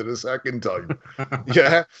away with it a second time.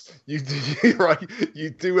 Yeah, you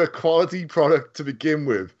do a quality product to begin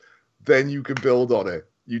with, then you can build on it.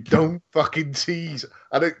 You don't fucking tease.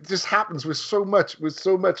 And it just happens with so much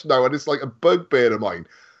now, and it's like a bugbear of mine.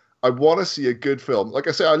 I want to see a good film. Like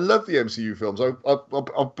I say, I love the MCU films.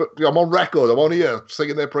 I'm on record. I'm on here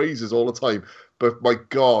singing their praises all the time. But my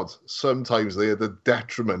God, sometimes they are the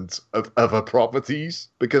detriment of other properties,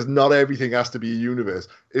 because not everything has to be a universe.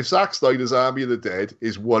 If Zack Snyder's Army of the Dead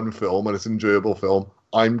is one film and it's an enjoyable film,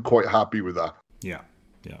 I'm quite happy with that. Yeah.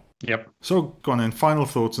 Yep. So, go on then. Final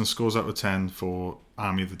thoughts and scores out of 10 for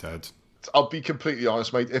Army of the Dead. I'll be completely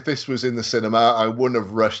honest, mate. If this was in the cinema, I wouldn't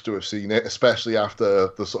have rushed to have seen it, especially after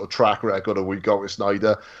the sort of track record that we got with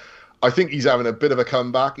Snyder. I think he's having a bit of a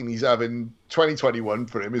comeback, and he's having 2021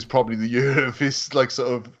 for him is probably the year of his like sort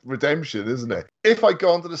of redemption, isn't it? If I'd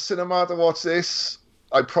gone to the cinema to watch this,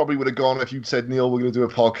 I probably would have gone if you'd said, Neil, we're going to do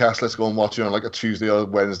a podcast, let's go and watch it on like a Tuesday or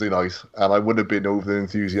Wednesday night, and I would have been overly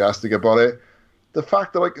enthusiastic about it. The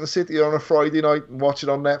fact that I can sit here on a Friday night and watch it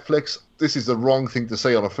on Netflix, this is the wrong thing to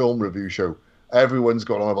say on a film review show. Everyone's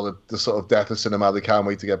gone on about the sort of death of cinema. They can't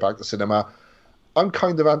wait to get back to cinema. I'm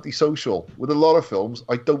kind of antisocial. With a lot of films,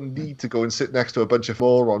 I don't need to go and sit next to a bunch of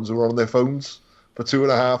morons who are on their phones for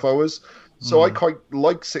 2.5 hours. So I quite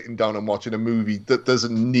like sitting down and watching a movie that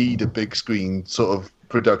doesn't need a big screen sort of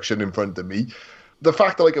production in front of me. The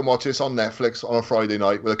fact that I can watch this on Netflix on a Friday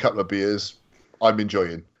night with a couple of beers, I'm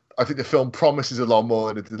enjoying. I think the film promises a lot more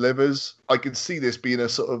than it delivers. I can see this being a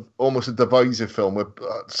sort of almost a divisive film where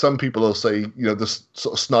some people will say, the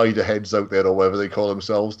sort of Snyder heads out there or whatever they call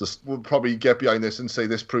themselves, will probably get behind this and say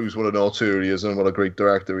this proves what an auteur he is and what a great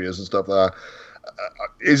director he is and stuff like that.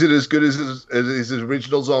 Is it as good as his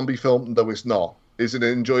original zombie film? No, it's not. Is it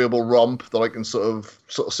an enjoyable romp that I can sort of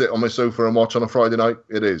sit on my sofa and watch on a Friday night?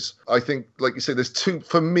 It is. I think, like you say, there's too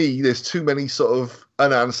many sort of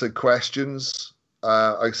unanswered questions.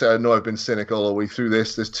 Like I say, I know I've been cynical all the way through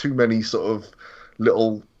this. There's too many sort of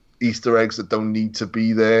little Easter eggs that don't need to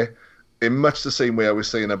be there. In much the same way I was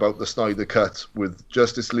saying about the Snyder Cut with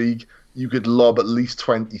Justice League, you could lob at least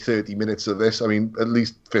 20, 30 minutes of this. I mean, at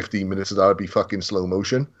least 15 minutes of that would be fucking slow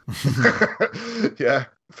motion. Yeah.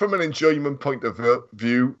 From an enjoyment point of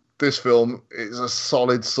view, this film is a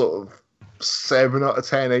solid sort of 7 out of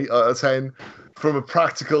 10, 8 out of 10. From a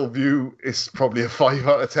practical view, it's probably a 5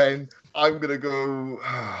 out of 10. I'm going to go,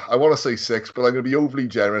 I want to say 6, but I'm going to be overly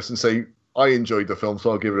generous and say I enjoyed the film,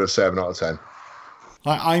 so I'll give it a 7 out of 10.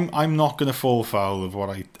 I'm not going to fall foul of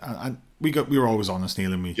what we're always honest,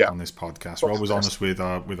 Neil, and on this podcast. We're always honest with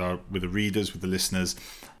the readers, with the listeners.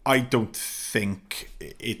 I don't think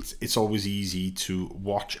it's always easy to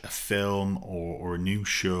watch a film or a new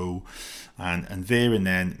show and there and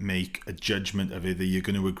then make a judgment of either you're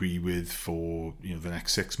going to agree with for the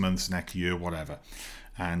next 6 months, next year, whatever.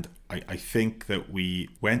 And I think that we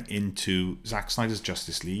went into Zack Snyder's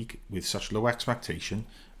Justice League with such low expectation,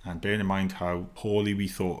 and bearing in mind how poorly we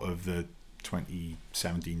thought of the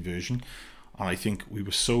 2017 version, and I think we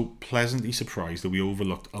were so pleasantly surprised that we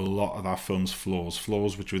overlooked a lot of our film's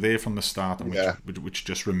flaws which were there from the start and which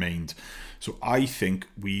just remained. So I think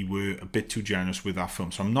we were a bit too generous with our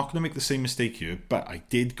film. So I'm not going to make the same mistake here, but I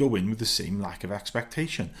did go in with the same lack of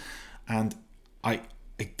expectation. And I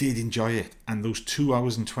did enjoy it. And those 2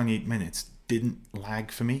 hours and 28 minutes didn't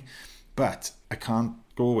lag for me. But I can't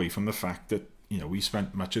go away from the fact that we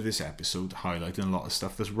spent much of this episode highlighting a lot of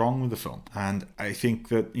stuff that's wrong with the film. And I think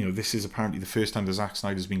that, this is apparently the first time that Zack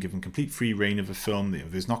Snyder's been given complete free reign of a film.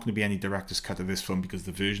 There's not going to be any director's cut of this film because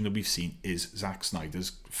the version that we've seen is Zack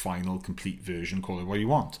Snyder's final complete version. Call it what you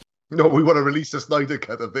want. No, we want to release a Snyder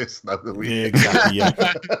cut of this now that we... Yeah, exactly,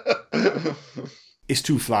 yeah. It's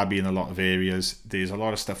too flabby in a lot of areas. There's a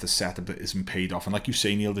lot of stuff that's set up that isn't paid off. And like you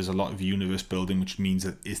say, Neil, there's a lot of universe building, which means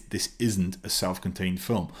that this isn't a self-contained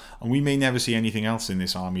film. And we may never see anything else in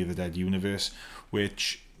this Army of the Dead universe,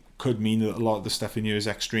 which could mean that a lot of the stuff in here is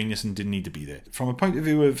extraneous and didn't need to be there. From a point of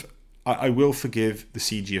view of, I will forgive the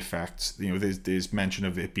CG effects. There's mention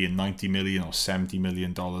of it being $90 million or $70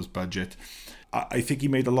 million budget. I think he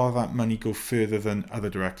made a lot of that money go further than other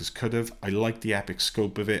directors could have. I like the epic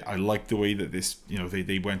scope of it. I like the way that this,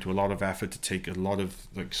 they went to a lot of effort to take a lot of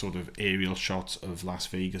sort of aerial shots of Las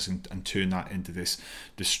Vegas and turn that into this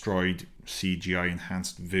destroyed CGI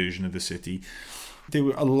enhanced version of the city. There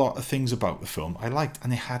were a lot of things about the film I liked,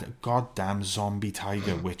 and it had a goddamn zombie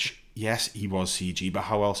tiger, which... Yes, he was CG, but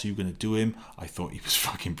how else are you going to do him? I thought he was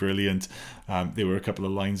fucking brilliant. There were a couple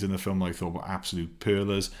of lines in the film that I thought were absolute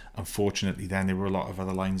pearlers. Unfortunately, then there were a lot of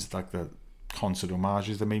other lines like the concert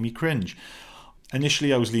homages that made me cringe.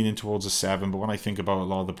 Initially, I was leaning towards a 7, but when I think about a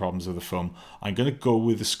lot of the problems of the film, I'm going to go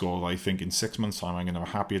with the score that I think in 6 months' time I'm going to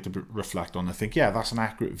be happier to reflect on. I think, yeah, that's an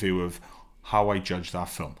accurate view of how I judge that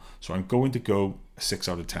film. So I'm going to go a 6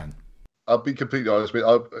 out of 10. I'll be completely honest with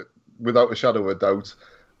you. Without a shadow of a doubt,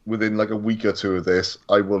 within like a week or two of this,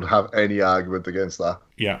 I won't have any argument against that.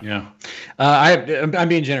 Yeah. I'm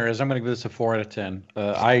being generous. I'm going to give this a 4 out of 10.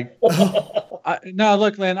 No,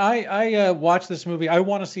 look, Lynn, I watch this movie. I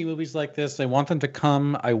want to see movies like this. I want them to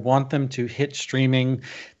come. I want them to hit streaming.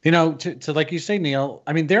 To like you say, Neil,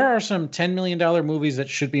 I mean, there are some $10 million movies that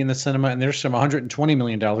should be in the cinema, and there's some $120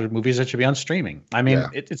 million movies that should be on streaming. I mean,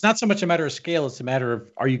 it's not so much a matter of scale. It's a matter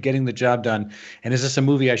of, are you getting the job done? And is this a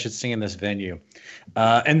movie I should see in this venue?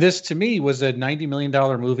 And this, to me, was a $90 million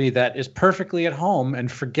movie that is perfectly at home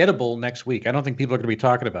and forgettable next week. I don't think people are going to be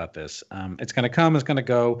talking about this. It's going to come, it's going to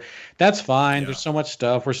go. That's fine. Yeah. There's so much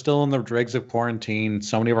stuff. We're still in the dregs of quarantine.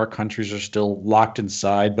 So many of our countries are still locked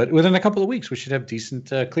inside. But within a couple of weeks, we should have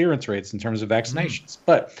decent clearance rates in terms of vaccinations.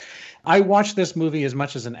 But I watched this movie as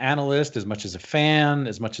much as an analyst, as much as a fan,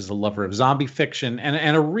 as much as a lover of zombie fiction,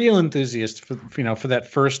 and a real enthusiast for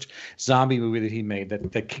that first zombie movie that he made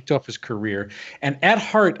that kicked off his career. And at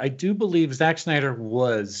heart, I do believe Zack Snyder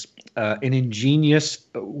was an ingenious,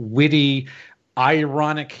 witty,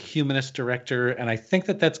 ironic humanist director, and I think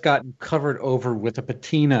that's gotten covered over with a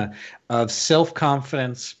patina of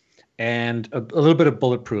self-confidence and a little bit of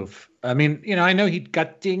bulletproof. I mean, I know he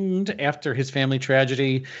got dinged after his family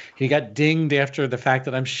tragedy. He got dinged after the fact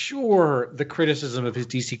that I'm sure the criticism of his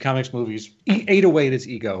DC Comics movies ate away at his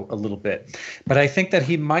ego a little bit. But I think that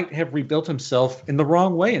he might have rebuilt himself in the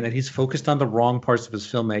wrong way, and that he's focused on the wrong parts of his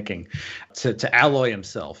filmmaking to alloy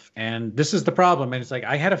himself. And this is the problem. And it's like,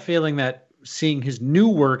 I had a feeling that seeing his new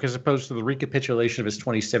work as opposed to the recapitulation of his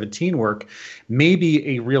 2017 work may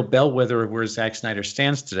be a real bellwether of where Zack Snyder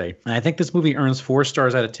stands today. And I think this movie earns 4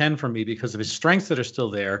 stars out of 10 from me because of his strengths that are still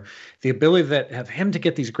there, the ability that have him to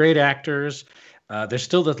get these great actors, There's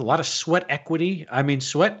still a lot of sweat equity. I mean,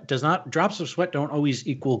 drops of sweat don't always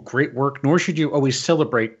equal great work, nor should you always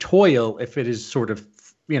celebrate toil if it is sort of,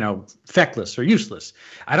 feckless or useless.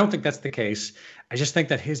 I don't think that's the case. I just think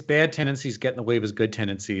that his bad tendencies get in the way of his good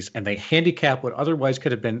tendencies, and they handicap what otherwise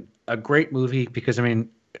could have been a great movie because, I mean,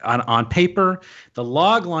 on paper, the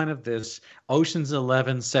log line of this, Ocean's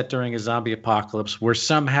 11 set during a zombie apocalypse where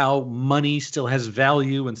somehow money still has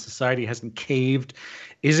value and society hasn't caved,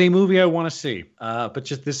 is a movie I want to see. But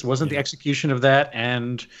just this wasn't the execution of that,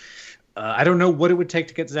 and I don't know what it would take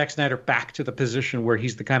to get Zack Snyder back to the position where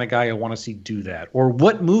he's the kind of guy I want to see do that, or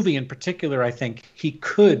what movie in particular I think he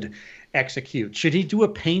could execute. Should he do a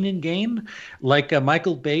Pain and Gain like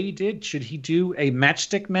Michael Bay did? Should he do a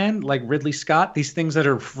Matchstick Man like Ridley Scott? These things that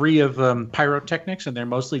are free of pyrotechnics and they're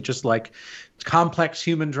mostly just like complex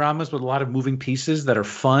human dramas with a lot of moving pieces that are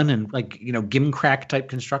fun and like, gimcrack type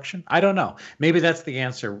construction. I don't know. Maybe that's the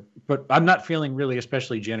answer, but I'm not feeling really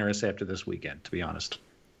especially generous after this weekend, to be honest.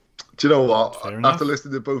 Do you know what? After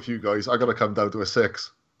listening to both you guys, I got to come down to a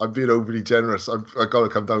 6. I'm being overly generous. I got to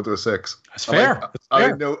come down to a 6. That's fair.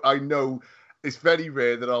 I know. It's very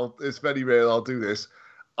rare that I'll do this.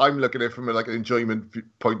 I'm looking at it from an enjoyment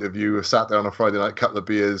point of view. I sat down on a Friday night, couple of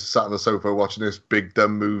beers, sat on the sofa watching this big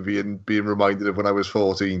dumb movie and being reminded of when I was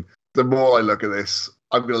 14. The more I look at this,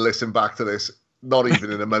 I'm going to listen back to this. Not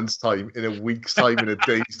even in a month's time, in a week's time, in a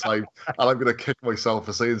day's time, and I'm going to kick myself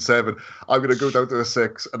for saying 7. I'm going to go down to a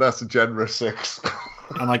 6, and that's a generous 6.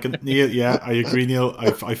 And I can, Neil, yeah, I agree, Neil.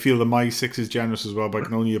 I feel that my 6 is generous as well, but I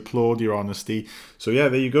can only applaud your honesty. So yeah,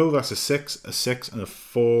 there you go. That's a 6, and a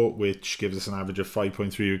 4, which gives us an average of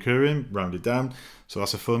 5.3 recurring, rounded down. So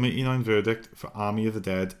that's a Film 89 verdict for Army of the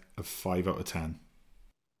Dead of 5 out of 10.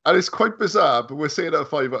 And it's quite bizarre, but we're saying a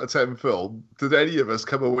 5 out of 10 film. Did any of us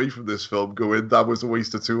come away from this film going, that was a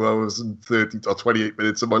waste of 2 hours and 30 or 28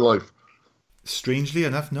 minutes of my life? Strangely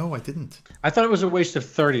enough, no, I didn't. I thought it was a waste of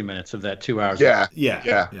 30 minutes of that 2 hours. Yeah.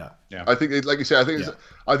 I think, like you say, I think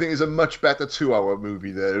it's a much better 2-hour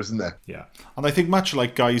movie there, isn't there? Yeah. And I think much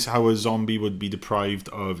like, guys, how a zombie would be deprived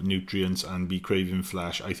of nutrients and be craving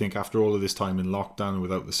flesh, I think after all of this time in lockdown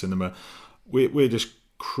without the cinema, we're just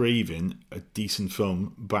craving a decent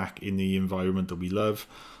film back in the environment that we love,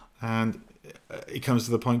 and it comes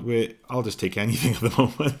to the point where I'll just take anything at the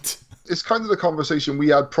moment. It's kind of the conversation we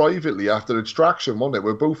had privately after Extraction, wasn't it?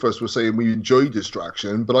 Where both of us were saying we enjoyed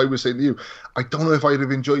Extraction, but I was saying to you, I don't know if I'd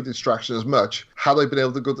have enjoyed Extraction as much had I been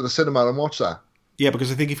able to go to the cinema and watch that. Yeah,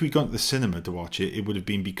 because I think if we'd gone to the cinema to watch it, it would have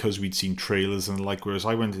been because we'd seen trailers and whereas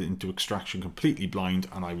I went into Extraction completely blind,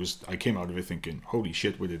 and I came out of it thinking, holy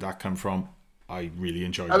shit, where did that come from? I really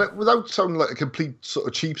enjoyed it. And without sounding like a complete sort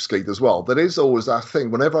of cheapskate as well, there is always that thing.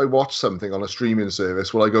 Whenever I watch something on a streaming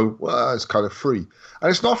service, I go, well, it's kind of free. And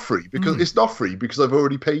it's not free because I've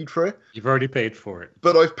already paid for it. You've already paid for it.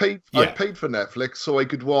 But I've paid for Netflix so I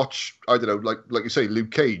could watch, I don't know, like you say,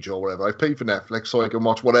 Luke Cage or whatever. I've paid for Netflix so I can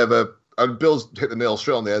watch whatever, and Bill's hit the nail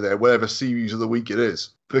straight on there, whatever series of the week it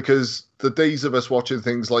is. Because the days of us watching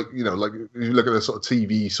things like, like if you look at the sort of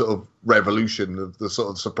TV sort of revolution of the sort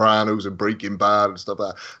of Sopranos and Breaking Bad and stuff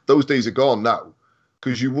like that, those days are gone now.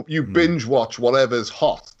 Because you binge watch whatever's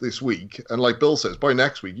hot this week, and like Bill says, by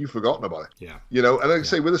next week you've forgotten about it. Yeah. And like I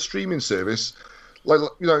say, with a streaming service, like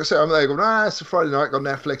I say, I'm there going, it's a Friday night, got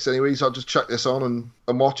Netflix anyway, so I'll just chuck this on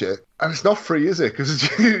and watch it. And it's not free, is it? Because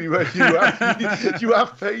you have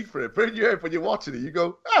paid for it. But in your head, when you're watching it, you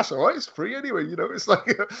go, that's all right, it's free anyway. It's like,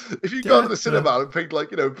 if you go to the cinema and paid by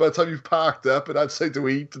the time you've parked up and had something to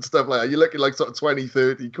eat and stuff like that, you're looking like sort of 20,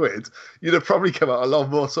 30 quid, you'd have probably come out a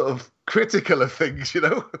lot more sort of critical of things,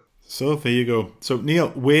 So there you go. So Neil,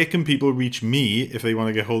 where can people reach me if they want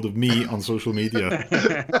to get hold of me on social media?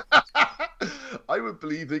 I would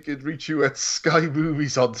believe they could reach you at Skye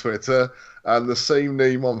Movies on Twitter and the same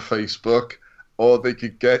name on Facebook, or they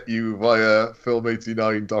could get you via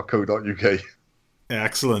film89.co.uk.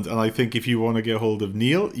 Excellent. And I think if you want to get hold of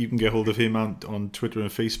Neil, you can get hold of him on Twitter and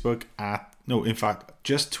Facebook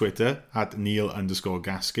just Twitter at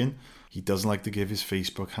Neil_Gaskin. He doesn't like to give his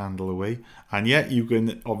Facebook handle away. And yet you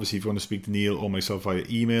can, obviously, if you want to speak to Neil or myself via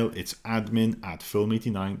email, it's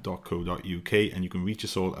admin@film89.co.uk, and you can reach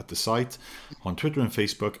us all at the site on Twitter and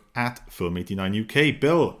Facebook at Film89UK.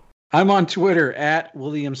 Bill? I'm on Twitter at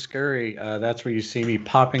William Scurry. That's where you see me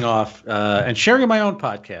popping off and sharing my own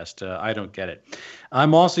podcast. I Don't Get It.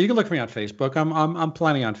 I'm also, you can look for me on Facebook. I'm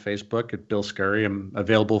plenty on Facebook at Bill Scurry. I'm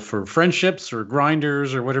available for friendships or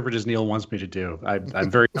grinders or whatever it is Neil wants me to do. I'm a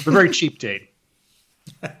very cheap date.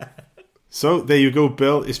 So there you go,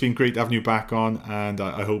 Bill. It's been great having you back on, and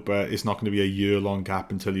I hope it's not going to be a year-long gap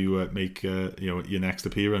until you make your next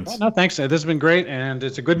appearance. Well, no, thanks. This has been great, and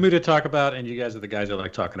it's a good mood to talk about. And you guys are the guys I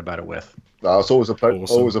like talking about it with. It's always a pleasure.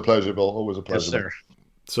 Awesome. Always a pleasure, Bill. Always a pleasure. Yes, sir.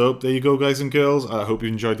 So there you go, guys and girls. I hope you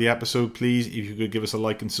enjoyed the episode. Please, if you could give us a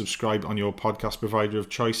like and subscribe on your podcast provider of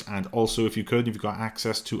choice, and also if you've got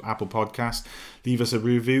access to Apple Podcasts, leave us a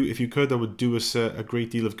review. If you could, that would do us a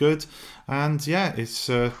great deal of good. And yeah, it's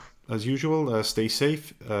as usual. Stay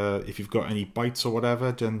safe. If you've got any bites or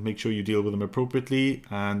whatever, then make sure you deal with them appropriately.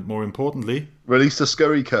 And more importantly, release the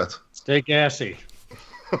scurry cut. Stay gassy.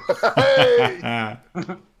 Hey!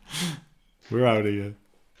 we're out of here.